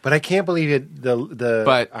laughs. But I can't believe it.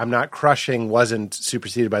 But- I'm Not Crushing wasn't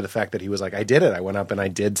superseded by the fact that he was like, I did it. I went up and I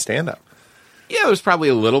did stand up. Yeah, there's probably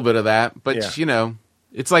a little bit of that, but Yeah.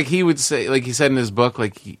 it's like he would say, like he said in his book,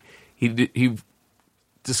 like he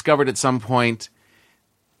discovered at some point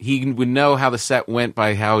he would know how the set went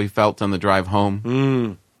by how he felt on the drive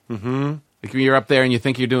home. Mm-hmm. Like when you're up there and you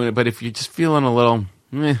think you're doing it, but if you're just feeling a little,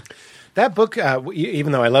 That book,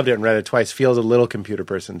 even though I loved it and read it twice, feels a little computer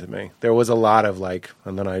person to me. There was a lot of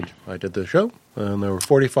and then I did the show, and there were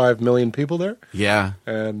 45 million people there. yeah,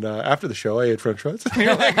 And after the show, I ate French fries.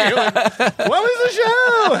 You're like, what was the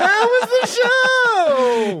show? How was the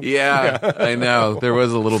show? yeah, I know there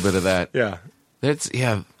was a little bit of that. Yeah.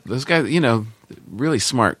 Those guys, really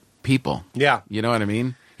smart people. Yeah. You know what I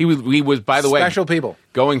mean? He was by the way, Special people.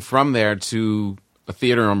 going from there to a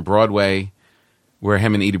theater on Broadway where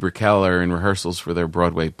him and Edie Brickell are in rehearsals for their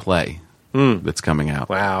Broadway play that's coming out.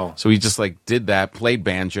 Wow. So he just did that, played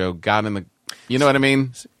banjo, got in the, you know what I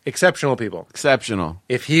mean? Exceptional people. Exceptional.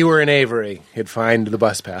 If he were in Avery, he'd find the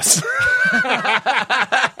bus pass.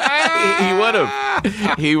 He would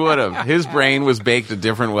have. He would have. His brain was baked a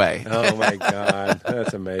different way. Oh, my God.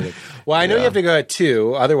 That's amazing. Well, I know you Yeah. have to go at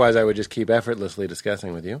 2. Otherwise, I would just keep effortlessly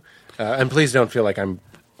discussing with you. And please don't feel like I'm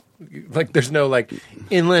there's no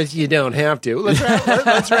unless you don't have to.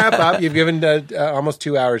 Let's wrap up. You've given almost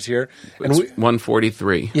 2 hours here. And It's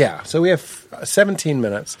 1:43. yeah, so we have 17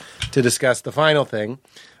 minutes to discuss the final thing,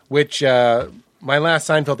 which my last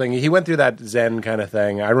Seinfeld thing, he went through that Zen kind of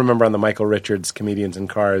thing. I remember on the Michael Richards Comedians in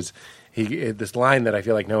Cars, this line that I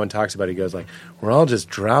feel like no one talks about. He goes we're all just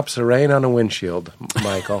drops of rain on a windshield,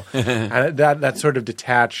 Michael. And that sort of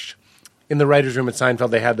detached. In the writer's room at Seinfeld,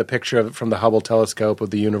 they had the picture of it from the Hubble telescope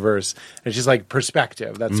of the universe. It's just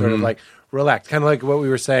perspective. That's sort of relaxed. Kind of like what we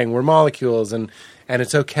were saying. We're molecules and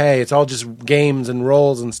it's okay. It's all just games and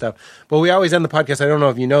roles and stuff. But we always end the podcast, I don't know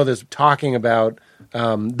if you know this, talking about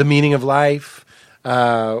the meaning of life.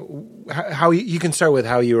 How you can start with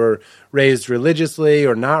how you were raised religiously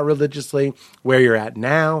or not religiously, where you're at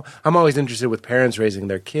now. I'm always interested with parents raising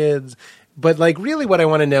their kids. But really what I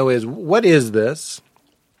want to know is, what is this?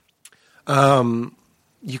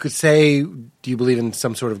 You could say, do you believe in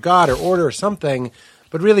some sort of God or order or something?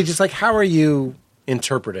 But really, just how are you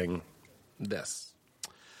interpreting this?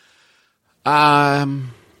 I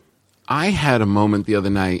had a moment the other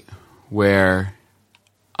night where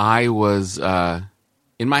I was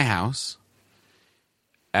in my house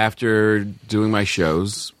after doing my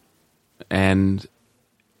shows, and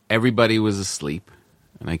everybody was asleep,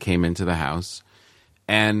 and I came into the house,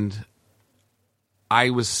 and I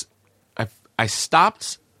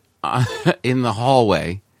stopped in the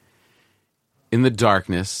hallway in the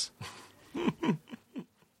darkness,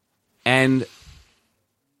 and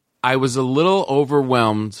I was a little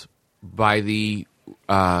overwhelmed by a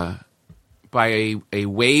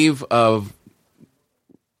wave of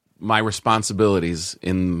my responsibilities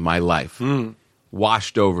in my life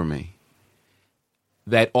washed over me.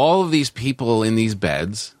 That all of these people in these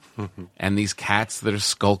beds and these cats that are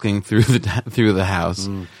skulking through the house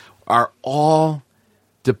are all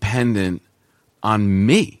dependent on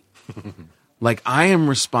me. I am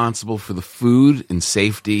responsible for the food and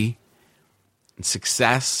safety and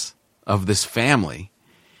success of this family,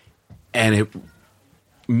 and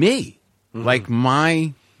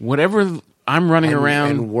my whatever I'm running around,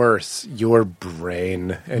 and worse, your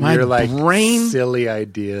brain and My your brain? silly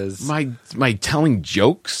ideas. my telling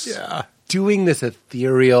jokes. Yeah, doing this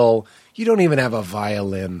ethereal. You don't even have a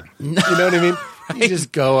violin. You know what I mean? You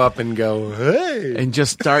just go up and go, hey. And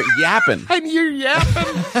just start yapping. And you're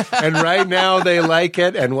yapping. And right now they like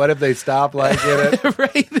it. And what if they stop liking it?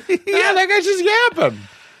 Right? Yeah, that guy's just yapping.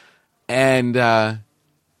 And I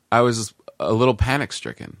was a little panic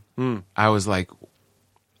stricken. I was like,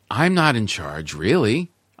 I'm not in charge,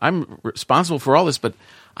 really. I'm responsible for all this, but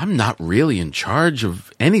I'm not really in charge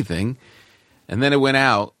of anything. And then it went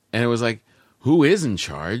out, and it was like, who is in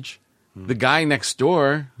charge? The guy next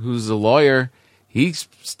door, who's a lawyer, he's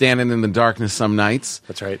standing in the darkness some nights.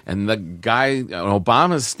 That's right. And the guy,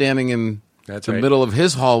 Obama's standing in That's the right. middle of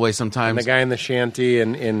his hallway sometimes. And the guy in the shanty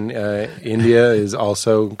in India is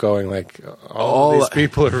also going like, all these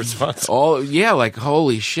people are responsible. Like,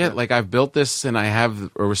 holy shit, like I've built this and I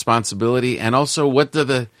have a responsibility. And also, what does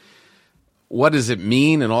it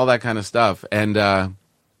mean and all that kind of stuff. And,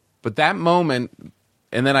 but that moment,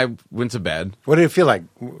 and then I went to bed. What did it feel like?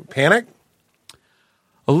 Panic?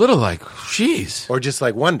 A little like, jeez. Or just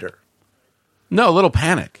like wonder? No, a little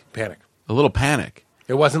panic. Panic. A little panic.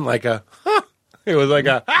 It wasn't like a, it was like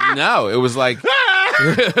a, No, it was like,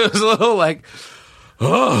 it was a little like,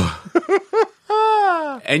 oh.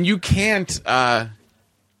 And you can't, I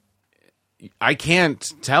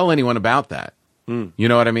can't tell anyone about that. You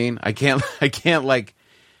know what I mean? I can't like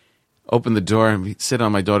open the door and sit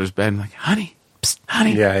on my daughter's bed and like, honey, psst,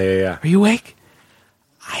 honey. Yeah. Are you awake?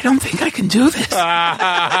 I don't think I can do this.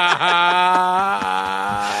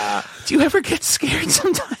 Do you ever get scared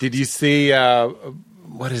sometimes? Did you see,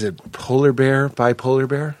 what is it, Bipolar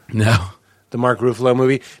Bear? No. The Mark Ruffalo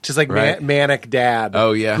movie? Just like Right. manic dad.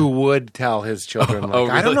 Oh, yeah. Who would tell his children, like, Oh,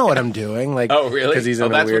 I don't really? know what I'm doing. Like, Oh, really? Because he's in Oh, a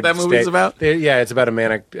that's what weird that movie's state. about? Yeah, it's about a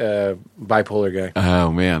manic bipolar guy.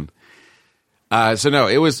 Oh man. So no,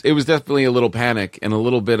 it was definitely a little panic and a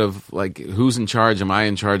little bit of like, who's in charge? Am I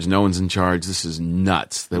in charge? No one's in charge. This is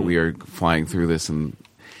nuts that we are flying through this.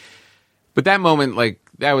 But that moment, like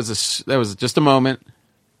that was just a moment,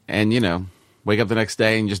 and wake up the next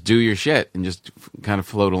day and just do your shit and just kind of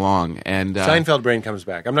float along. And Seinfeld brain comes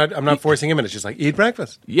back. I'm not forcing him, and it's just like, eat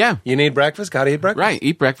breakfast. yeah, You need breakfast? Gotta eat breakfast. right.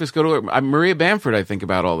 Eat breakfast. Go to work. Maria Bamford, I think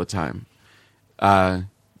about all the time.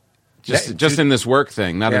 Just in this work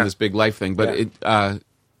thing, not in Yeah. this big life thing. But Yeah.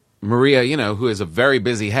 Maria, who is a very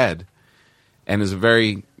busy head and is a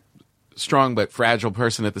very strong but fragile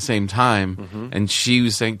person at the same time, and she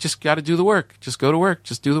was saying, just got to do the work. Just go to work.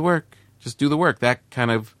 Just do the work. Just do the work. That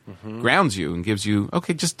kind of grounds you and gives you,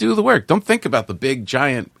 okay, just do the work. Don't think about the big,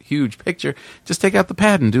 giant, huge picture. Just take out the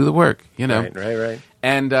pad and do the work, Right.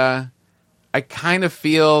 And I kind of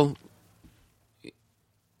feel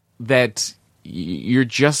that you're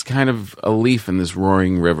just kind of a leaf in this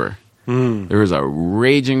roaring river. There is a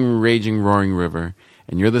raging, raging, roaring river,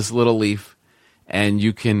 and you're this little leaf, and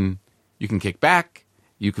you can kick back,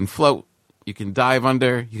 you can float, you can dive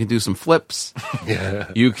under, you can do some flips,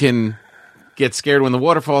 you can get scared when the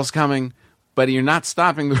waterfall's coming, but you're not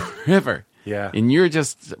stopping the river. Yeah. And you're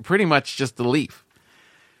just pretty much just a leaf.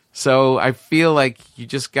 So I feel like you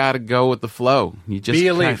just got to go with the flow. You just Be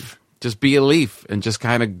a leaf. Just be a leaf and just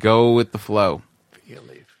kind of go with the flow. Be a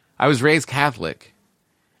leaf. I was raised Catholic,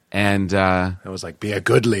 and I was like, be a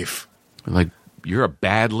good leaf. like, you're a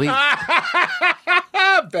bad leaf.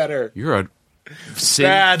 Better. You're a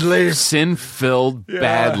Bad leaf. sin-filled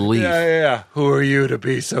bad leaf. Yeah. Who are you to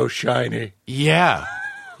be so shiny? Yeah.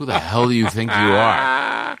 Who the hell do you think you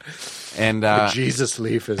are? And Jesus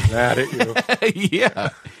leaf is mad at you. yeah,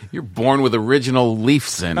 you're born with original leaf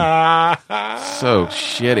sin. So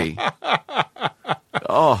shitty.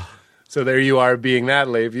 Oh, So there you are being that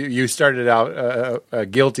leaf. You started out a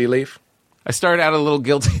guilty leaf. I started out a little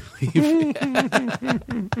guilty leaf,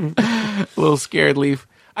 a little scared leaf.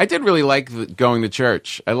 I did really like going to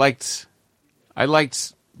church. I liked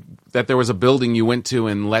that there was a building you went to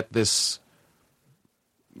and let this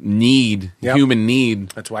need, Yep. human need.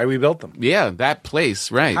 That's why we built them. Yeah, that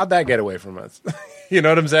place, right? How'd that get away from us? You know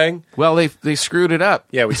what I'm saying? Well, they screwed it up.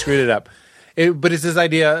 Yeah, we screwed it up. But it's this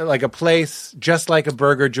idea, like a place, just like a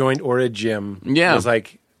burger joint or a gym. Yeah. It's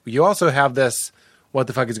like, you also have this, what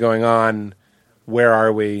the fuck is going on? Where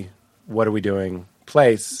are we? What are we doing?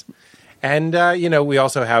 Place. And, we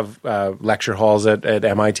also have lecture halls at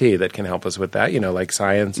MIT that can help us with that, like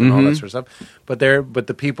science and all that sort of stuff. But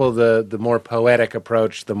the people, the more poetic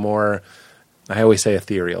approach, the more, I always say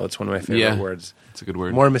ethereal. It's one of my favorite words. It's a good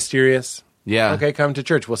word. More mysterious. Yeah. Okay, come to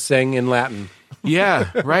church. We'll sing in Latin. Yeah,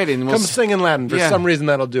 right. And we'll Come sing in Latin. For yeah. some reason,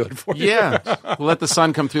 that'll do it for you. Yeah, we'll let the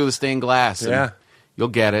sun come through the stained glass. And Yeah. you'll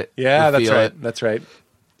get it. Yeah, You'll that's feel right. it. That's right.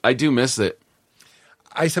 I do miss it.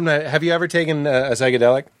 Have you ever taken a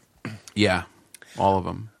psychedelic? Yeah, all of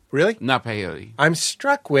them. Really? Not peyote. I'm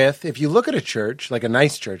struck with, if you look at a church, like a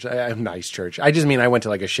nice church, a nice church. I just mean I went to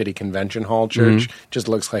like a shitty convention hall church. Just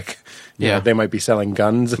looks like they might be selling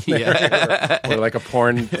guns in there. or like a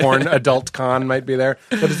porn adult con might be there.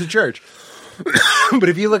 But it's a church. But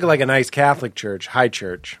if you look at like a nice Catholic church, high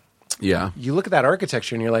church, Yeah, you look at that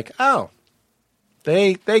architecture and you're like, oh,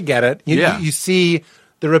 they get it. You see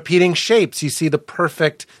the repeating shapes. You see the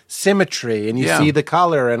perfect symmetry, and you Yeah. see the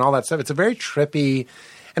color and all that stuff. It's a very trippy,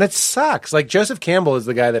 and it sucks. Like Joseph Campbell is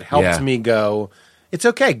the guy that helped Yeah. me go. It's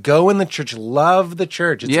okay. Go in the church. Love the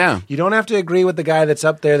church. Yeah. You don't have to agree with the guy that's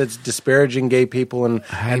up there that's disparaging gay people and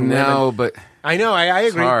I and know, women. but I know. I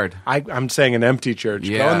agree. hard. I'm saying an empty church. Go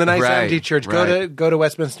Yeah, in the nice right, empty church. right. Go to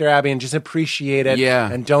Westminster Abbey and just appreciate it. Yeah.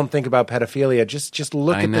 And don't think about pedophilia. Just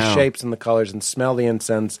look I at the know. shapes and the colors and smell the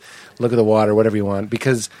incense. Look at the water, whatever you want.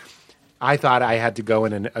 Because I thought I had to go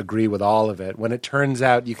in and agree with all of it. When it turns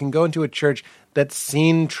out you can go into a church that's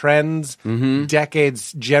seen trends, Mm-hmm.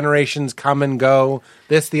 decades, generations come and go.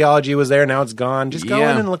 This theology was there, now it's gone. Just go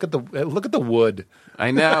Yeah. in and look at the wood.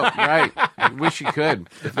 I know, right? I wish you could.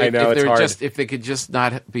 I know, if it's hard. If they could just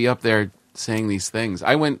not be up there saying these things.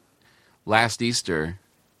 I went last Easter,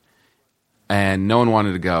 and no one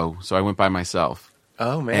wanted to go, so I went by myself.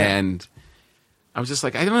 Oh man. And I was just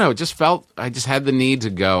like, I don't know. It just felt, I just had the need to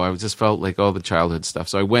go. I just felt like all the childhood stuff.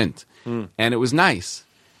 So I went, and it was nice.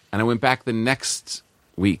 And I went back the next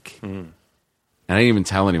week. And I didn't even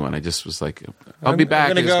tell anyone. I just was like, I'll be back.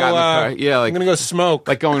 I'm gonna I just got in the car. Yeah, like, I'm gonna go smoke.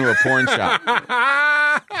 like going to a porn shop.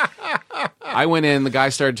 I went in, the guy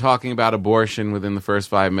started talking about abortion within the first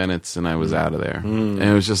 5 minutes, and I was out of there. And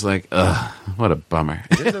it was just like, ugh, what a bummer.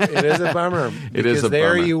 It is a bummer. It is Because a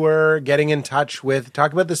there bummer. you were getting in touch with,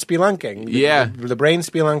 talk about the spelunking. Yeah. The brain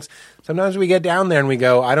spelunks. Sometimes we get down there and we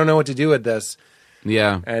go, I don't know what to do with this.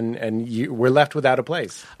 Yeah. And we're left without a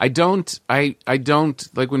place. I don't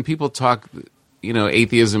like when people talk, you know,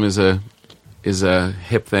 atheism is a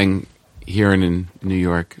hip thing here in New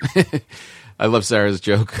York. I love Sarah's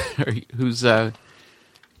joke. Who's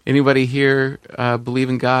anybody here believe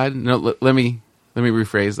in God? No, let me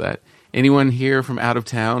rephrase that. Anyone here from out of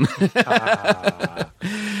town?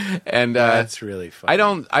 And That's really fun.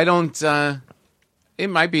 I don't. It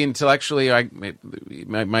might be intellectually, it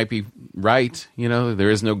might be right. You know, there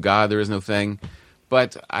is no God, there is no thing.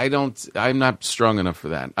 But I'm not strong enough for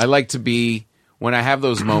that. I like to be, when I have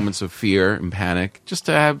those moments of fear and panic, just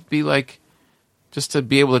to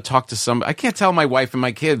be able to talk to somebody. I can't tell my wife and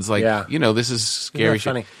my kids, like, Yeah. you know, this is scary Isn't that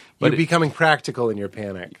funny? shit. But You're becoming practical in your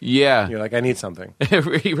panic. yeah. You're like, I need something.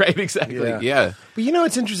 Right, exactly. Yeah. But you know,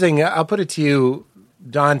 it's interesting. I'll put it to you.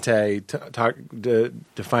 Dante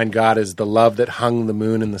defined God as the love that hung the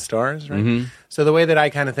moon and the stars, right? Mm-hmm. So the way that I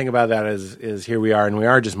kind of think about that is here we are, and we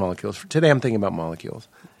are just molecules. Today I'm thinking about molecules.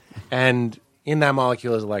 And in that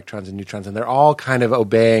molecule is electrons and neutrons, and they're all kind of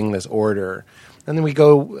obeying this order. And then we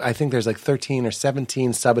go, I think there's like 13 or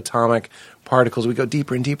 17 subatomic particles. We go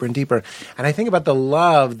deeper and deeper and deeper. And I think about the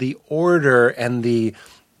love, the order, and the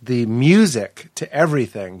music to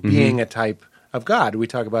everything being a type of God. We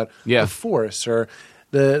talk about Yeah. the force or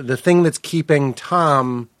the thing that's keeping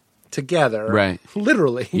Tom together. Right.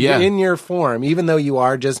 Literally. Yeah. In your form, even though you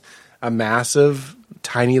are just a massive,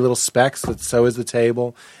 tiny little specks, that so is the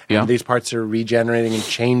table. And Yeah. these parts are regenerating and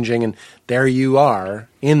changing, and there you are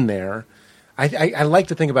in there. I like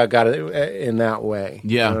to think about God in that way.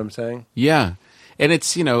 Yeah. You know what I'm saying? Yeah. And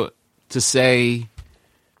it's, you know, to say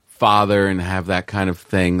Father and have that kind of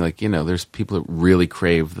thing, like, you know, there's people that really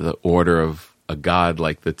crave the order of a God,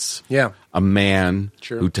 like that's Yeah. a man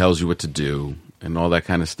Sure. who tells you what to do and all that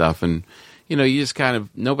kind of stuff. And, you know, you just kind of,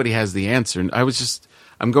 nobody has the answer. And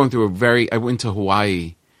I'm going through I went to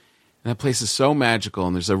Hawaii, and that place is so magical,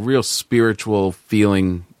 and there's a real spiritual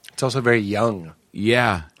feeling. It's also very young.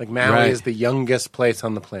 Yeah. Like Maui right. is the youngest place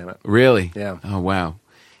on the planet. Really? Yeah. Oh, wow.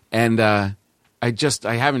 And I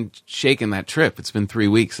haven't shaken that trip. It's been 3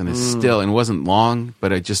 weeks, and it's still, and it wasn't long,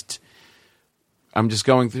 but I'm just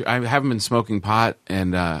going through, I haven't been smoking pot,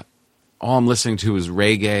 and all I'm listening to is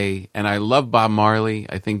reggae, and I love Bob Marley.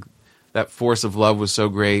 I think that Force of Love was so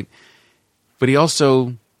great. But he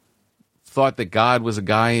also thought that God was a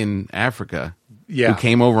guy in Africa Yeah. who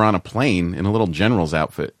came over on a plane in a little general's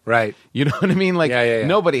outfit. Right. You know what I mean? Like, Yeah.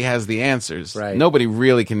 nobody has the answers. Right. Nobody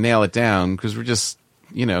really can nail it down because we're just,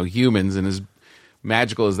 you know, humans. And as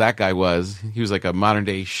magical as that guy was, he was like a modern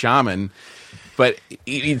day shaman. But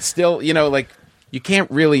he'd still, you know, like, you can't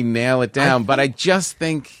really nail it down. But I just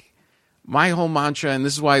think my whole mantra, and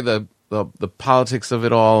this is why the politics of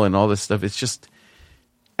it all and all this stuff, it's just,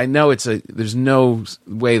 I know there's no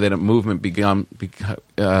way that a movement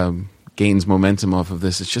gains momentum off of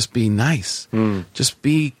this. It's just be nice. Just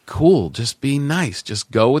be cool. Just be nice. Just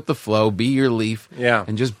go with the flow. Be your leaf. Yeah.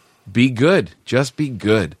 And just be good. Just be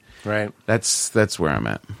good. Right. That's where I'm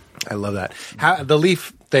at. I love that. The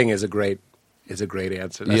leaf thing is a great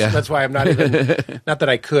answer. That's why I'm not even, not that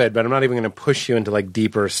I could, but I'm not even going to push you into like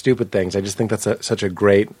deeper, stupid things. I just think that's such a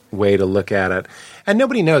great way to look at it. And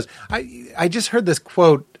nobody knows. I just heard this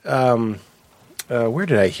quote. where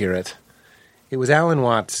did I hear it? It was Alan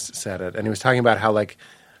Watts said it, and he was talking about how like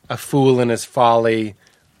a fool in his folly,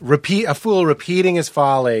 a fool repeating his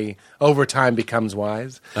folly over time becomes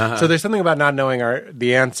wise. So there's something about not knowing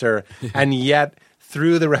the answer, and yet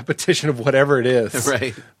through the repetition of whatever it is,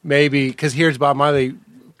 Right. maybe because here's Bob Marley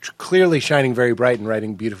clearly shining very bright and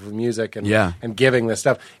writing beautiful music and giving this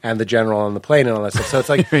stuff, and the general on the plane and all that stuff. So it's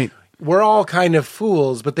like Right. we're all kind of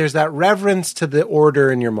fools, but there's that reverence to the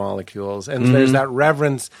order in your molecules, and there's that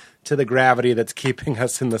reverence to the gravity that's keeping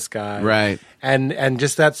us in the sky, Right. And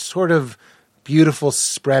just that sort of beautiful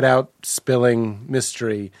spread out spilling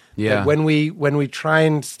mystery. Yeah. That when we try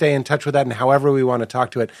and stay in touch with that, and however we want to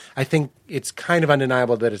talk to it, I think it's kind of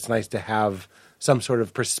undeniable that it's nice to have some sort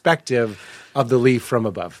of perspective of the leaf from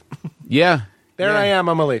above. Yeah. There I am,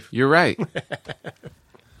 I'm a leaf. You're right.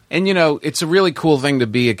 And, it's a really cool thing to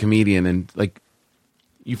be a comedian. And, like,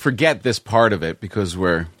 you forget this part of it because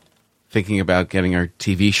we're thinking about getting our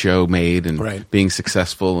TV show made and Right. being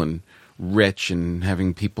successful and rich and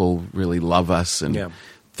having people really love us and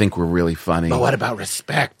think we're really funny. But what about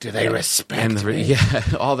respect? Do they respect me? Yeah,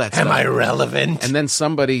 all that stuff. Am I relevant? And then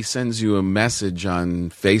somebody sends you a message on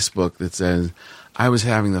Facebook that says, I was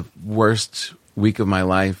having the worst week of my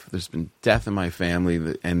life. There's been death in my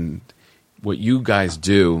family. And what you guys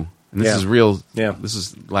do, and this is real, this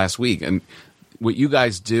is last week, and what you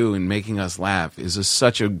guys do in making us laugh is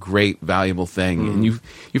such a great, valuable thing. And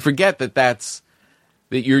you forget that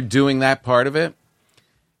you're doing that part of it.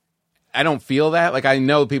 I don't feel that. Like, I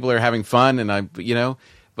know people are having fun, and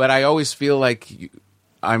but I always feel like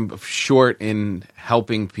I'm short in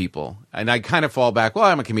helping people. And I kind of fall back, well,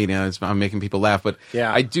 I'm a comedian, I'm making people laugh, but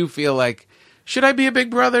I do feel like, should I be a big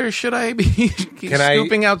brother? Should I be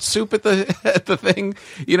scooping out soup at the thing?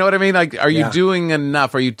 You know what I mean? Like, are you doing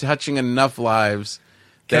enough? Are you touching enough lives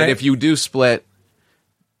that if you do split,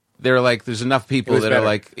 there's enough people that are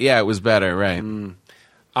like, yeah, it was better, right?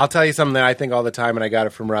 I'll tell you something that I think all the time, and I got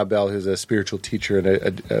it from Rob Bell, who's a spiritual teacher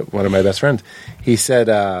and one of my best friends. He said,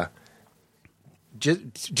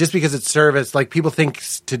 just because it's service, like people think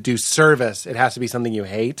to do service, it has to be something you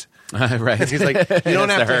hate. Right. He's like, you don't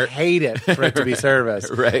have to hate it for it to be service.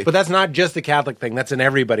 Right. But that's not just a Catholic thing. That's an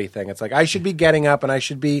everybody thing. It's like, I should be getting up and I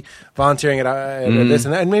should be volunteering at this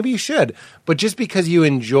and that. And maybe you should. But just because you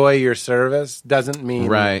enjoy your service doesn't mean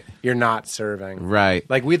you're not serving. Right.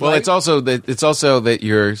 Like it's also that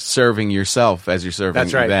you're serving yourself as you're serving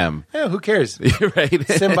them. Yeah, who cares? Right.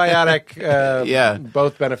 Symbiotic,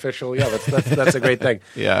 both beneficial. Yeah, that's a great thing.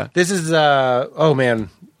 Yeah. This is, oh man,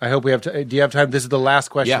 I hope we have to. Do you have time? This is the last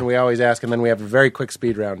question we always ask, and then we have a very quick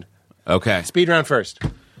speed round. Okay. Speed round first.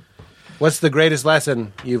 What's the greatest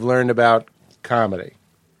lesson you've learned about comedy?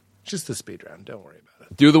 Just the speed round. Don't worry about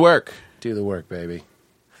it. Do the work. Do the work, baby.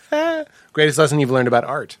 Greatest lesson you've learned about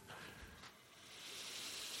art?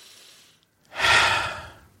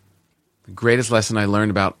 The greatest lesson I learned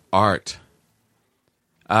about art.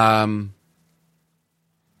 That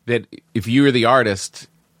if you're the artist,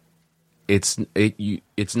 it's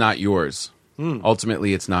not yours.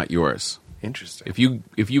 Ultimately, it's not yours. Interesting. If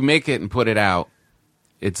you make it and put it out,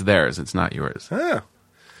 it's theirs. It's not yours. Oh.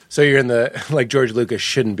 So you're in the, like George Lucas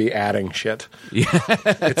shouldn't be adding shit. Yeah.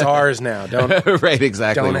 It's ours now. Don't. Right,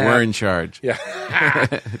 exactly. Don't We're in charge. Yeah.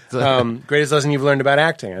 Greatest lesson you've learned about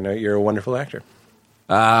acting? I know you're a wonderful actor.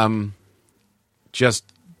 Just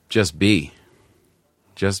be.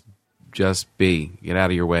 Just be. Get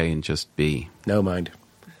out of your way and just be. No mind.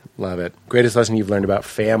 Love it. Greatest lesson you've learned about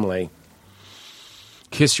family?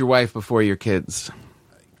 Kiss your wife before your kids.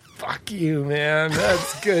 Fuck you, man.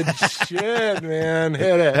 That's good shit, man.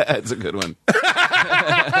 Hit it. That's a good one.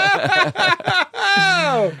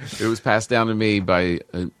 It was passed down to me by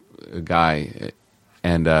a guy,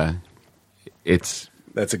 and That's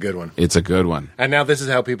a good one. It's a good one. And now this is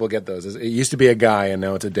how people get those. It used to be a guy, and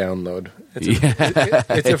now it's a download.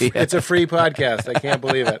 It's a free podcast. I can't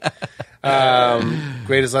believe it.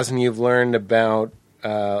 Greatest lesson you've learned about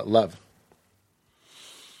love?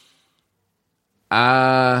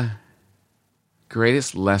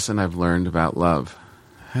 Greatest lesson I've learned about love?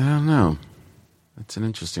 I don't know. That's an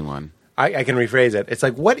interesting one. I can rephrase it. It's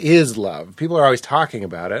like, what is love? People are always talking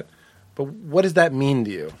about it, but what does that mean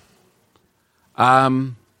to you?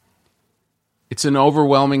 It's an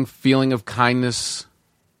overwhelming feeling of kindness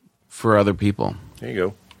for other people. There you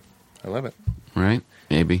go. I love it. Right?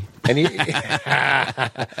 Maybe. And,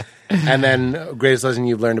 and then, greatest lesson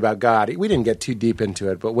you've learned about God. We didn't get too deep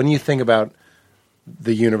into it, but when you think about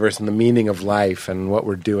the universe and the meaning of life and what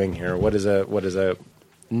we're doing here, what is a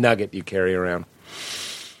nugget you carry around?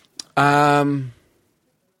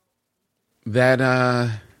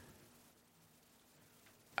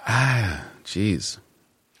 Jeez.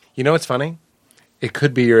 You know what's funny? It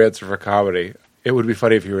could be your answer for comedy. It would be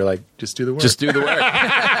funny if you were like, just do the work. Just do the work.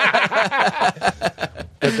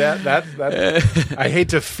 But that I hate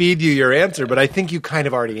to feed you your answer, but I think you kind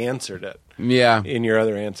of already answered it Yeah. in your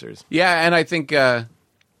other answers. Yeah, and I think I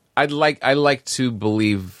like to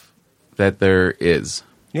believe that there is.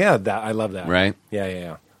 Yeah, I love that. Right?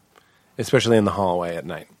 Yeah. Especially in the hallway at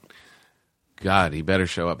night. God, he better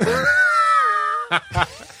show up then.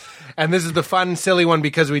 And this is the fun, silly one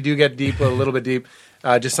because we do get deep, a little bit deep.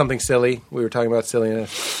 Just something silly. We were talking about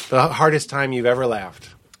silliness. The hardest time you've ever laughed.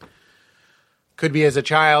 Could be as a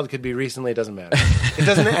child, could be recently, it doesn't matter. It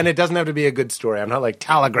doesn't have to be a good story. I'm not like,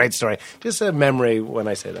 tell a great story. Just a memory when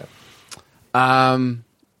I say that.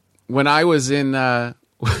 When I was in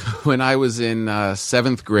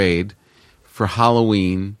 7th grade for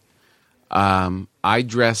Halloween, I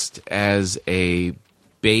dressed as a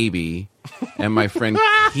baby, and my friend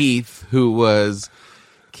Keith was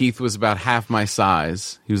about half my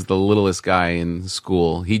size. He was the littlest guy in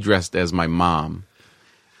school. He dressed as my mom,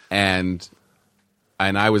 and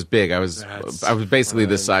I was big. I was basically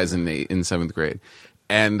this size in 7th grade,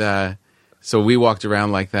 and so we walked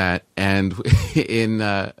around like that. And in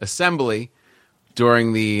assembly,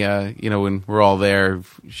 during the when we're all there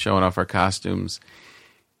showing off our costumes,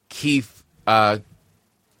 Keith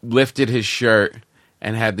lifted his shirt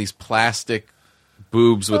and had these plastic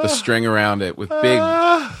boobs with a string around it with big,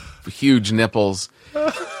 huge nipples,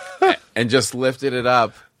 and just lifted it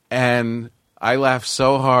up. And I laughed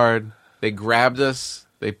so hard. They grabbed us.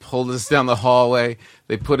 They pulled us down the hallway.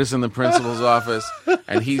 They put us in the principal's office,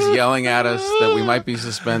 and he's yelling at us that we might be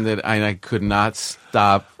suspended. And I could not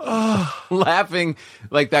stop laughing,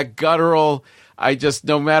 like that guttural.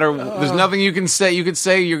 No matter, there's nothing you can say. You could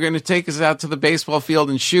say you're going to take us out to the baseball field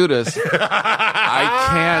and shoot us. I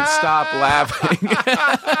can't stop laughing.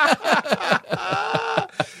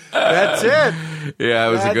 That's it. Yeah,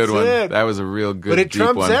 it was a good one. It. That was a real good, but it deep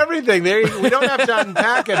trumps one. everything. We don't have to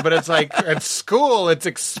unpack it, but it's like at school, it's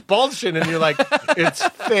expulsion, and you're like, it's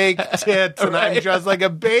fake tits, and I'm just like a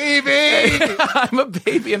baby. I'm a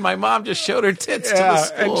baby, and my mom just showed her tits to the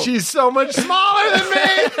school. And she's so much smaller than me.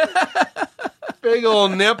 Big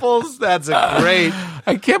old nipples. That's a great.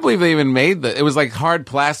 I can't believe they even made that. It was like hard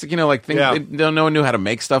plastic, like things. Yeah. No one knew how to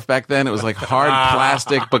make stuff back then. It was like hard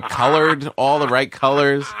plastic, but colored, all the right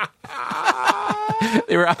colors.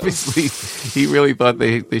 They were obviously. He really thought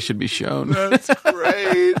they should be shown. That's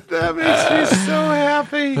great. That makes me so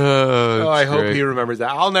happy. Oh, I hope great. he remembers that.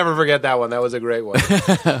 I'll never forget that one. That was a great one.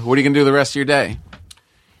 What are you gonna do the rest of your day?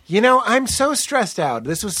 I'm so stressed out.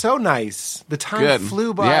 This was so nice. The time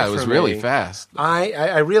flew by. Yeah, it was for really me. fast.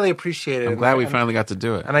 I really appreciate it. I'm glad we finally got to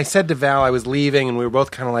do it. And I said to Val, I was leaving, and we were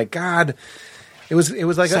both kind of like, God, it was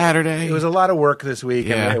like Saturday. It was a lot of work this week,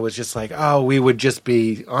 Yeah. and it was just like, we would just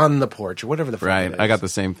be on the porch or whatever the fuck Right, it is. I got the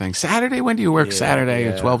same thing. Saturday, when do you work? Saturday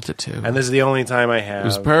yeah. at 12 to 2. And this is the only time I have. It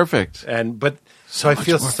was perfect. So I much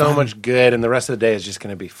feel more so fun. much good, and the rest of the day is just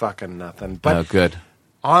going to be fucking nothing. But Oh, good.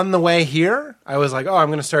 on the way here, I was like, I'm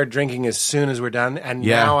going to start drinking as soon as we're done. And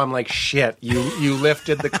Yeah. now I'm like, shit, you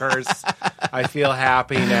lifted the curse. I feel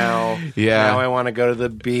happy now. Yeah. Now I want to go to the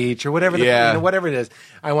beach or whatever whatever it is.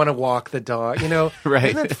 I want to walk the dog. Right.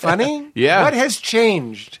 Isn't it funny? Yeah. What has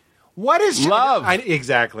changed? What is Love.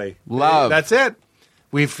 Exactly. Love. That's it.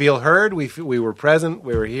 We feel heard. We were present.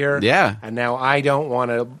 We were here. Yeah. And now I don't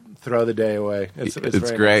want to throw the day away. It's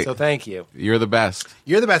very great. nice. So thank you. You're the best.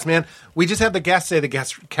 You're the best, man. We just have the guests say the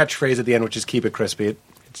guest catchphrase at the end, which is "Keep it crispy."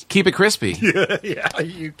 Keep it crispy. Yeah,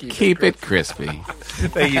 you Keep it crispy.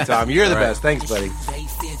 Thank you, Tom. You're the best. Thanks, buddy. Day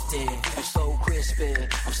 50, I'm so crispy,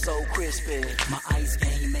 I'm so crispy. My ice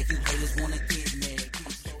game make you haters wanna get me.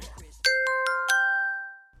 I'm so crispy.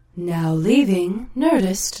 Now leaving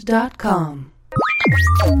Nerdist.com.